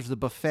 "Where's the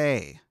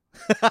buffet?"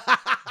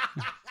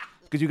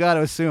 Because you got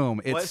to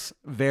assume it's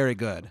very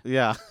good.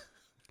 Yeah.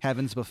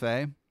 Heaven's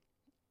buffet.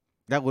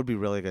 That would be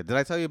really good. Did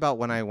I tell you about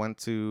when I went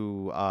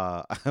to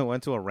I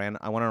went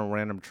on a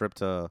random trip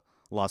to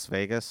Las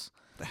Vegas,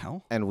 The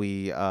hell? and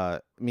we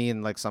me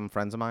and like some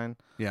friends of mine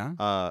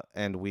Yeah.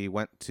 and we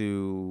went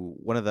to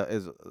one of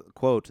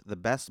the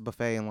best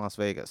buffet in Las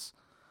Vegas.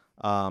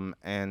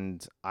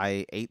 And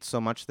I ate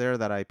so much there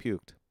that I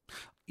puked.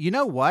 You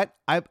know what?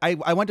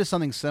 I went to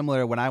something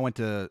similar when I went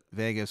to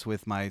Vegas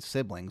with my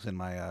siblings and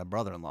my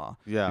brother-in-law.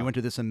 Yeah. We went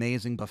to this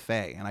amazing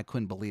buffet, and I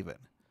couldn't believe it.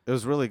 It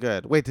was really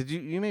good. Wait, did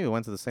you maybe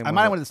went to the same I one?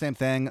 might have went to the same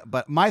thing,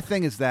 but my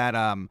thing is that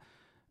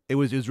it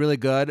was really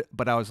good,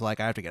 but I was like,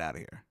 I have to get out of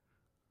here,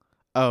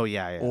 Oh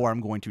yeah. or I'm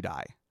going to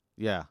die.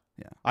 Yeah.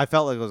 Yeah. I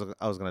felt like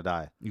I was gonna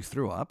die. You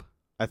threw up?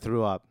 I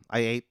threw up.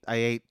 I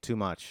ate too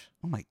much.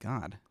 Oh my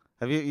god!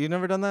 Have you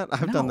never done that?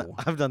 I've done that. No.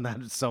 I've done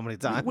that so many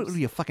times. What are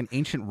you, a fucking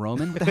ancient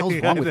Roman? What the hell's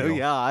Yeah, wrong I with know, you?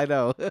 Yeah, I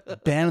know.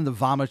 Been in the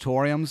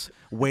vomitoriums,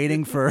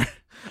 waiting for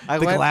I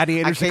the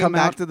gladiators I to came come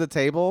back out. to the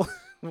table,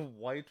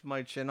 wiped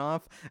my chin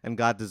off, and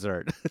got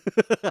dessert.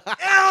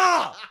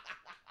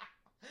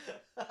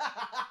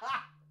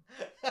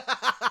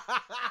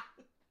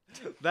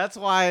 That's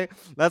why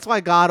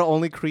God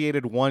only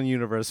created one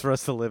universe for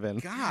us to live in.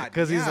 God,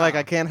 Because he's like,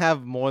 yeah. I can't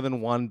have more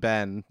than one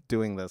Ben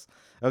doing this.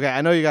 Okay,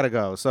 I know you got to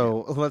go,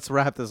 so let's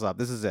wrap this up.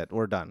 This is it.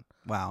 We're done.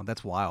 Wow,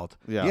 that's wild.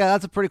 Yeah. Yeah,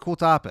 that's a pretty cool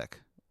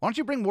topic. Why don't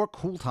you bring more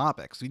cool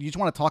topics? You just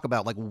want to talk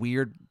about like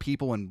weird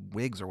people in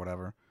wigs or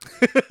whatever.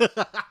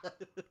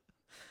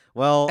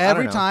 Well, I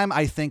Every don't know. time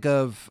I think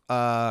of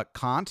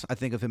Kant, I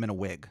think of him in a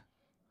wig.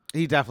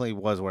 He definitely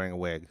was wearing a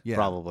wig, Yeah.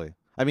 probably.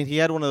 I mean, he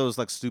had one of those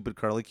like stupid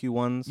curly Q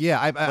ones.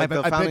 Yeah, I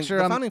picture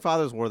the him. founding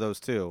fathers wore those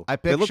too. I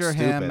They look picture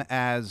him stupid.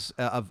 as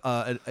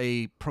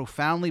a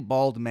profoundly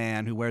bald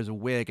man who wears a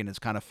wig and is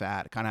kind of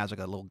fat. Kind of has like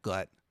a little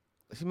gut.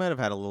 He might have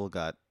had a little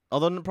gut.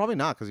 Although probably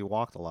not because he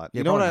walked a lot. Yeah,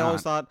 You know what I probably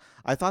always thought?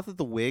 I thought that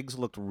the wigs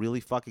looked really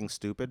fucking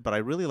stupid, but I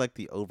really liked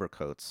the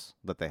overcoats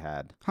that they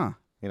had. Huh.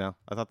 You know,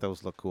 I thought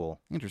those looked cool.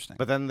 Interesting.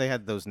 But then they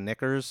had those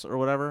knickers or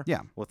whatever.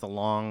 Yeah. With the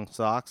long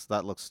socks.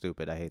 That looks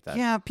stupid. I hate that.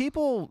 Yeah,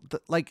 people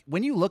like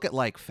when you look at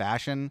like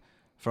fashion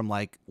from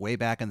like way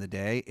back in the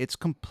day, it's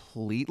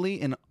completely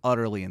and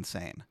utterly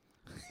insane.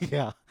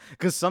 Yeah.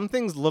 Because some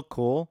things look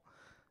cool.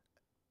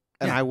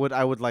 And Yeah.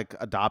 I would like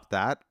adopt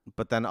that,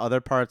 but then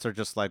other parts are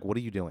just like, what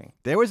are you doing?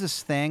 There was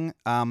this thing.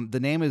 The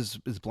name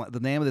the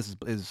name of this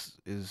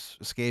is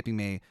escaping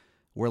me.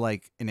 Where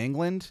like in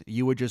England,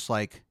 you would just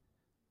like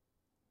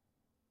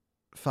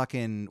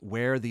fucking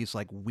wear these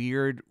like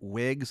weird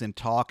wigs and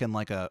talk in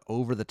like a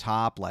over the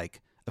top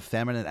like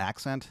effeminate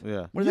accent.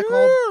 Yeah. What is that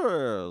called?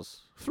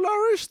 Yes.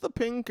 Flourish the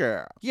pink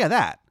hair. Yeah,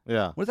 that.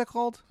 Yeah. What is that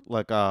called?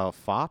 Like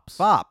fops?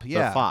 Fop,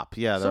 yeah. The fop,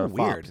 yeah. So they're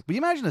weird. fops. But you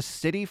imagine a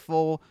city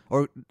full,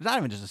 or not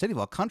even just a city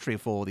full, a country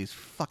full of these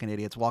fucking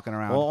idiots walking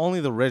around. Well, only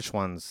the rich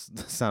ones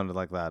sounded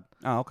like that.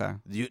 Oh, okay.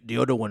 The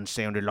other ones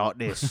sounded like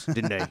this,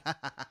 didn't they?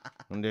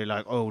 And they're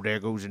like, oh, there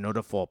goes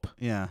another fop.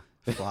 Yeah.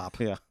 Flop.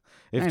 Yeah.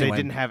 If Anyway. they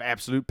didn't have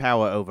absolute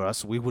power over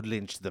us, we would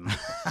lynch them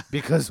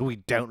because we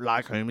don't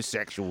like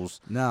homosexuals.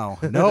 No,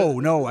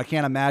 I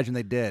can't imagine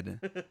they did.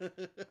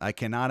 I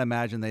cannot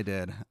imagine they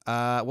did.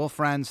 Well,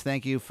 friends,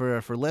 thank you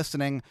for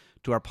listening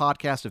to our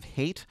podcast of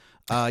hate.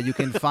 You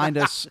can find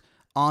us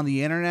on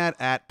the internet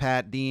at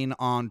Pat Dean,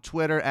 on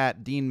Twitter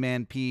at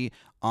DeanManP,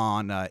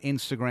 on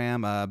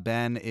Instagram.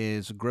 Ben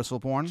is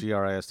Gristleporn.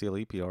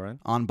 GRISTLEPRN.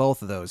 On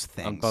both of those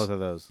things. On both of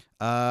those.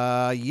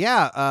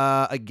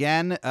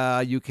 Again,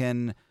 you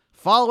can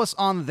follow us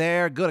on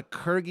there. Go to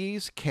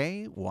Kyrgyz,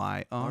 KYRGIES.com.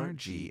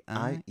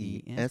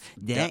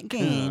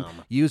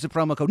 Use the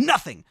promo code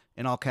NOTHING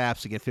in all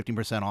caps to get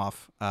 15%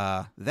 off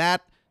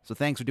that. So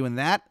thanks for doing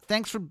that.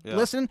 Thanks for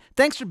listening.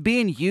 Thanks for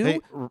being you.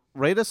 Hey,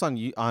 rate us on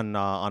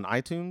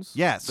iTunes.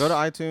 Yes. Go to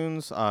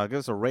iTunes. Give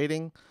us a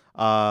rating.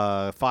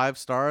 5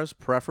 stars,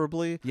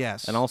 preferably.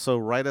 Yes. And also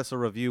write us a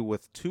review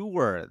with 2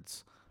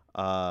 words.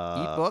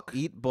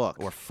 Eat book.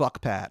 Or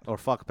fuck Pat. Or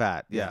fuck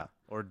Pat. Yeah.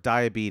 Or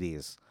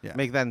diabetes. Yeah.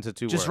 Make that into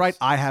 2 words. Just write,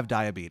 I have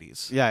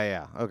diabetes.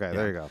 Yeah. Okay,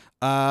 there you go.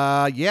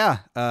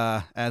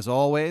 As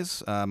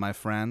always, my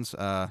friends,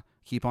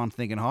 keep on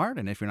thinking hard.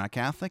 And if you're not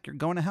Catholic, you're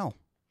going to hell.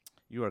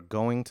 You are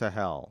going to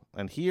hell.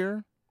 And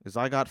here is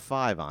I Got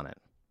 5 on it.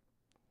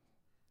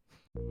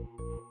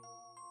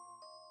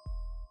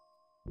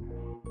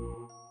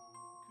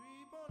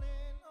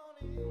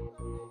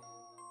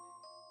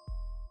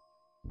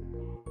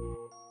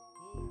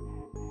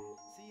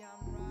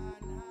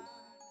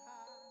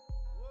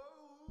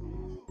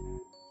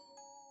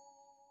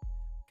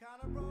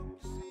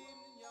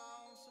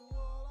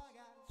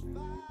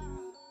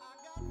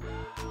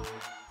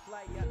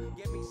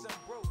 Give me some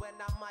brew and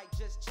I might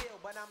just chill.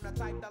 But I'm the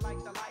type that like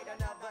to light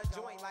another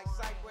joint like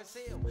Cypress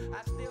Hill.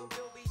 I still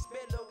do be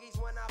spit loogies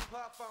when I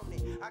puff on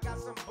it. I got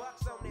some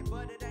bucks on it,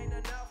 but it ain't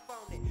enough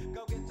on it.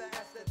 Go get the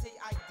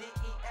STIDES.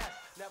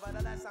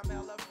 Nevertheless, I'm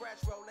hella fresh,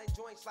 rolling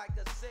joints like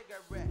a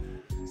cigarette.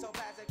 So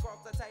pass it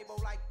across the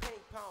table like ping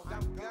pong.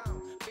 I'm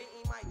gone,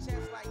 beating my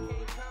chest like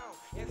King Kong.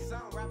 It's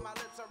on, wrap my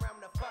lips around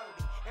the 40.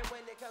 And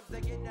when it comes to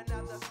getting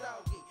another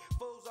stogie,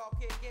 fools all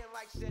kick in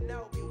like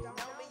Shinobi.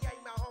 Homie ain't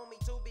my homie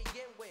to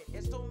begin with.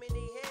 It's too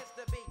many heads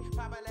to be.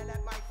 Probably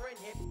let my friend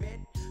hit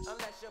bit.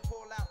 Unless you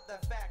pull out the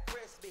fat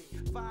crispy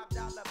 $5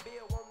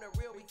 bill on the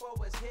real before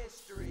it's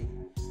history.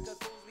 Cause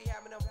fools be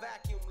having them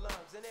vacuum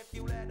lungs. And if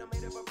you let them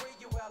hit it for free,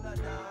 you hella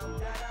dumb.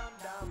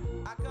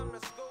 I come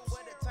to school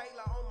with a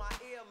Taylor on my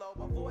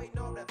earlobe. Avoiding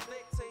all the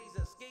thick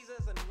teasers,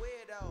 skeezers, and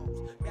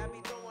weirdos. That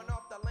be throwing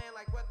off the land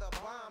like where the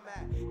bomb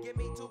at. Give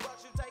me $2,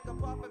 you take a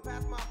puff and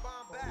pass my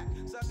bomb back.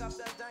 Suck up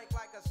the dank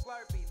like a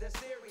Slurpee. The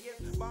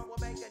serious bomb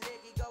will make a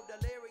nigga go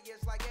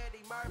delirious like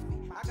Eddie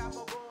Murphy. I got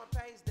more growing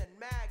pains than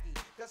Maggie.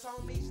 Cause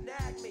homies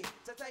nag me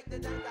to take the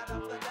dank out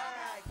of the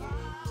bag.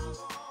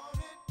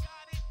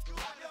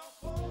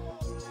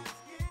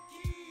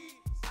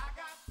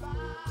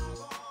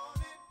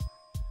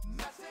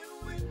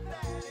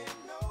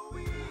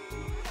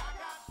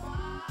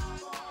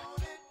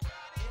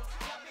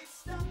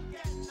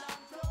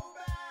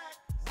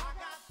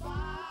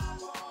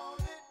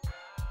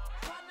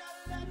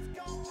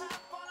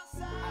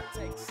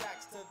 Take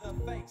sacks to the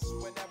face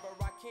whenever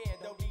I can.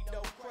 Don't need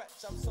no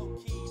crutch, I'm so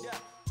keyed up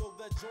till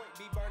the joint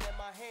be burning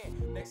my hand.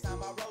 Next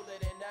time I roll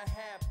it in a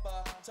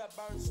hamper to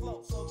burn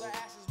slow, so the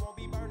ashes won't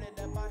be burning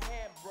in my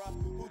hand, bruh.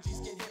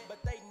 Hoogies get hit,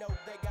 but they know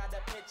they got a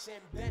pitch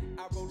and bent.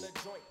 I roll a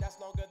joint that's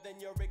longer than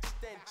your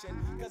extension.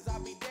 Cause I'll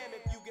be damned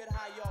if you get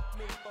high off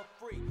me for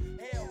free.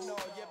 Hell no,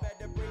 you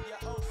better bring your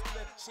own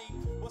slip cheap.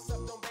 What's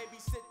up, don't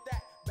babysit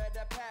that?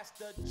 Better pass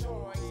the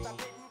joint. Stop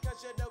hitting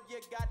cause you know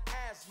you got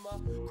asthma.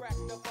 Crack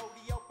the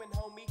 40 open,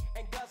 homie,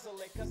 and guzzle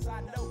it. Cause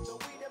I know the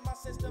weed in my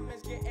system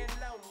is getting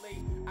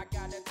lonely. I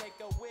gotta take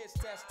a whiz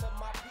test to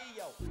my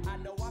P.O. I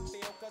know I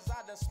feel cause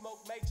I done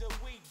smoked major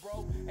weed,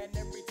 bro. And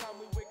every time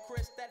we with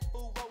Chris, that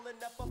fool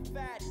rolling up a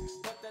fatty.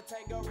 But the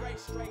Tangeray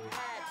straight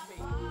had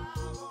me.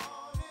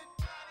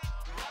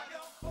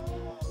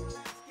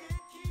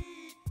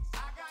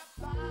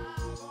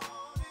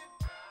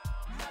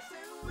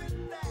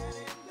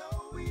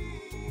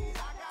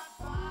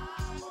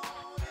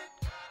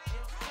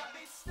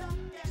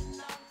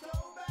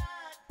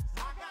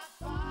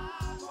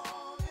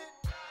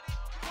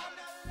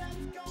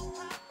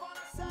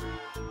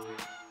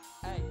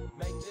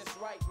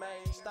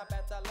 Stop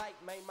at the light,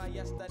 man, my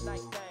yesterday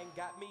thing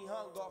got me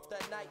hung off the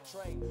night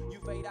train. You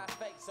fade, I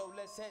fake, so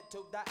let's head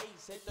to the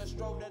east. Hit the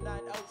stroll to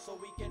 9-0 so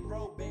we can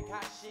roll big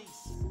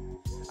hashish.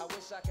 I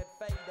wish I could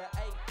fade the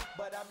 8,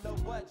 but I'm no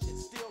budget.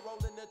 Still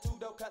rolling the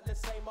two-door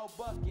cutlass, same old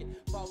bucket.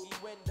 Foggy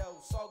window,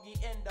 soggy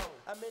endo.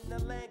 I'm in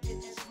the land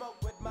getting smoke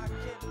with my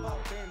kid.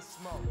 Up in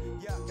smoke,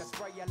 yuck, I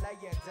spray you, lay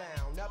it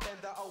down. Up in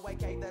the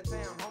OAK, the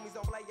town. Homies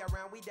don't play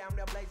around, we down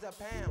to blaze a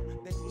pound.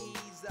 Then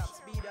ease up,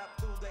 speed up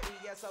through the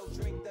ESO.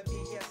 Drink the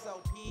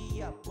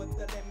VSOP up with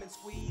the lemon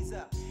squeeze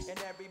up. And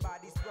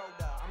everybody's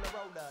roller, I'm the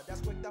roller.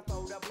 That's quick to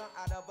fold a blunt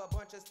out of a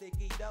bunch of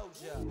sticky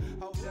doja.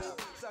 Hold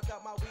up, suck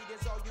up my weed,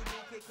 it's all you do,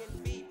 kicking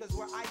feet. Cause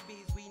we're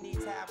IBs, we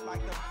need tap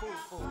like the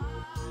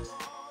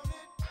foo-foo.